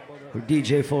brother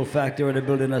DJ Full Factor in the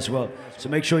building as well. So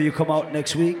make sure you come out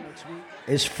next week.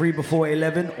 It's free before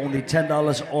 11, only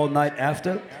 $10 all night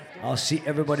after. I'll see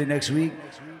everybody next week.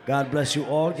 God bless you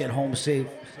all. Get home safe.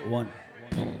 One.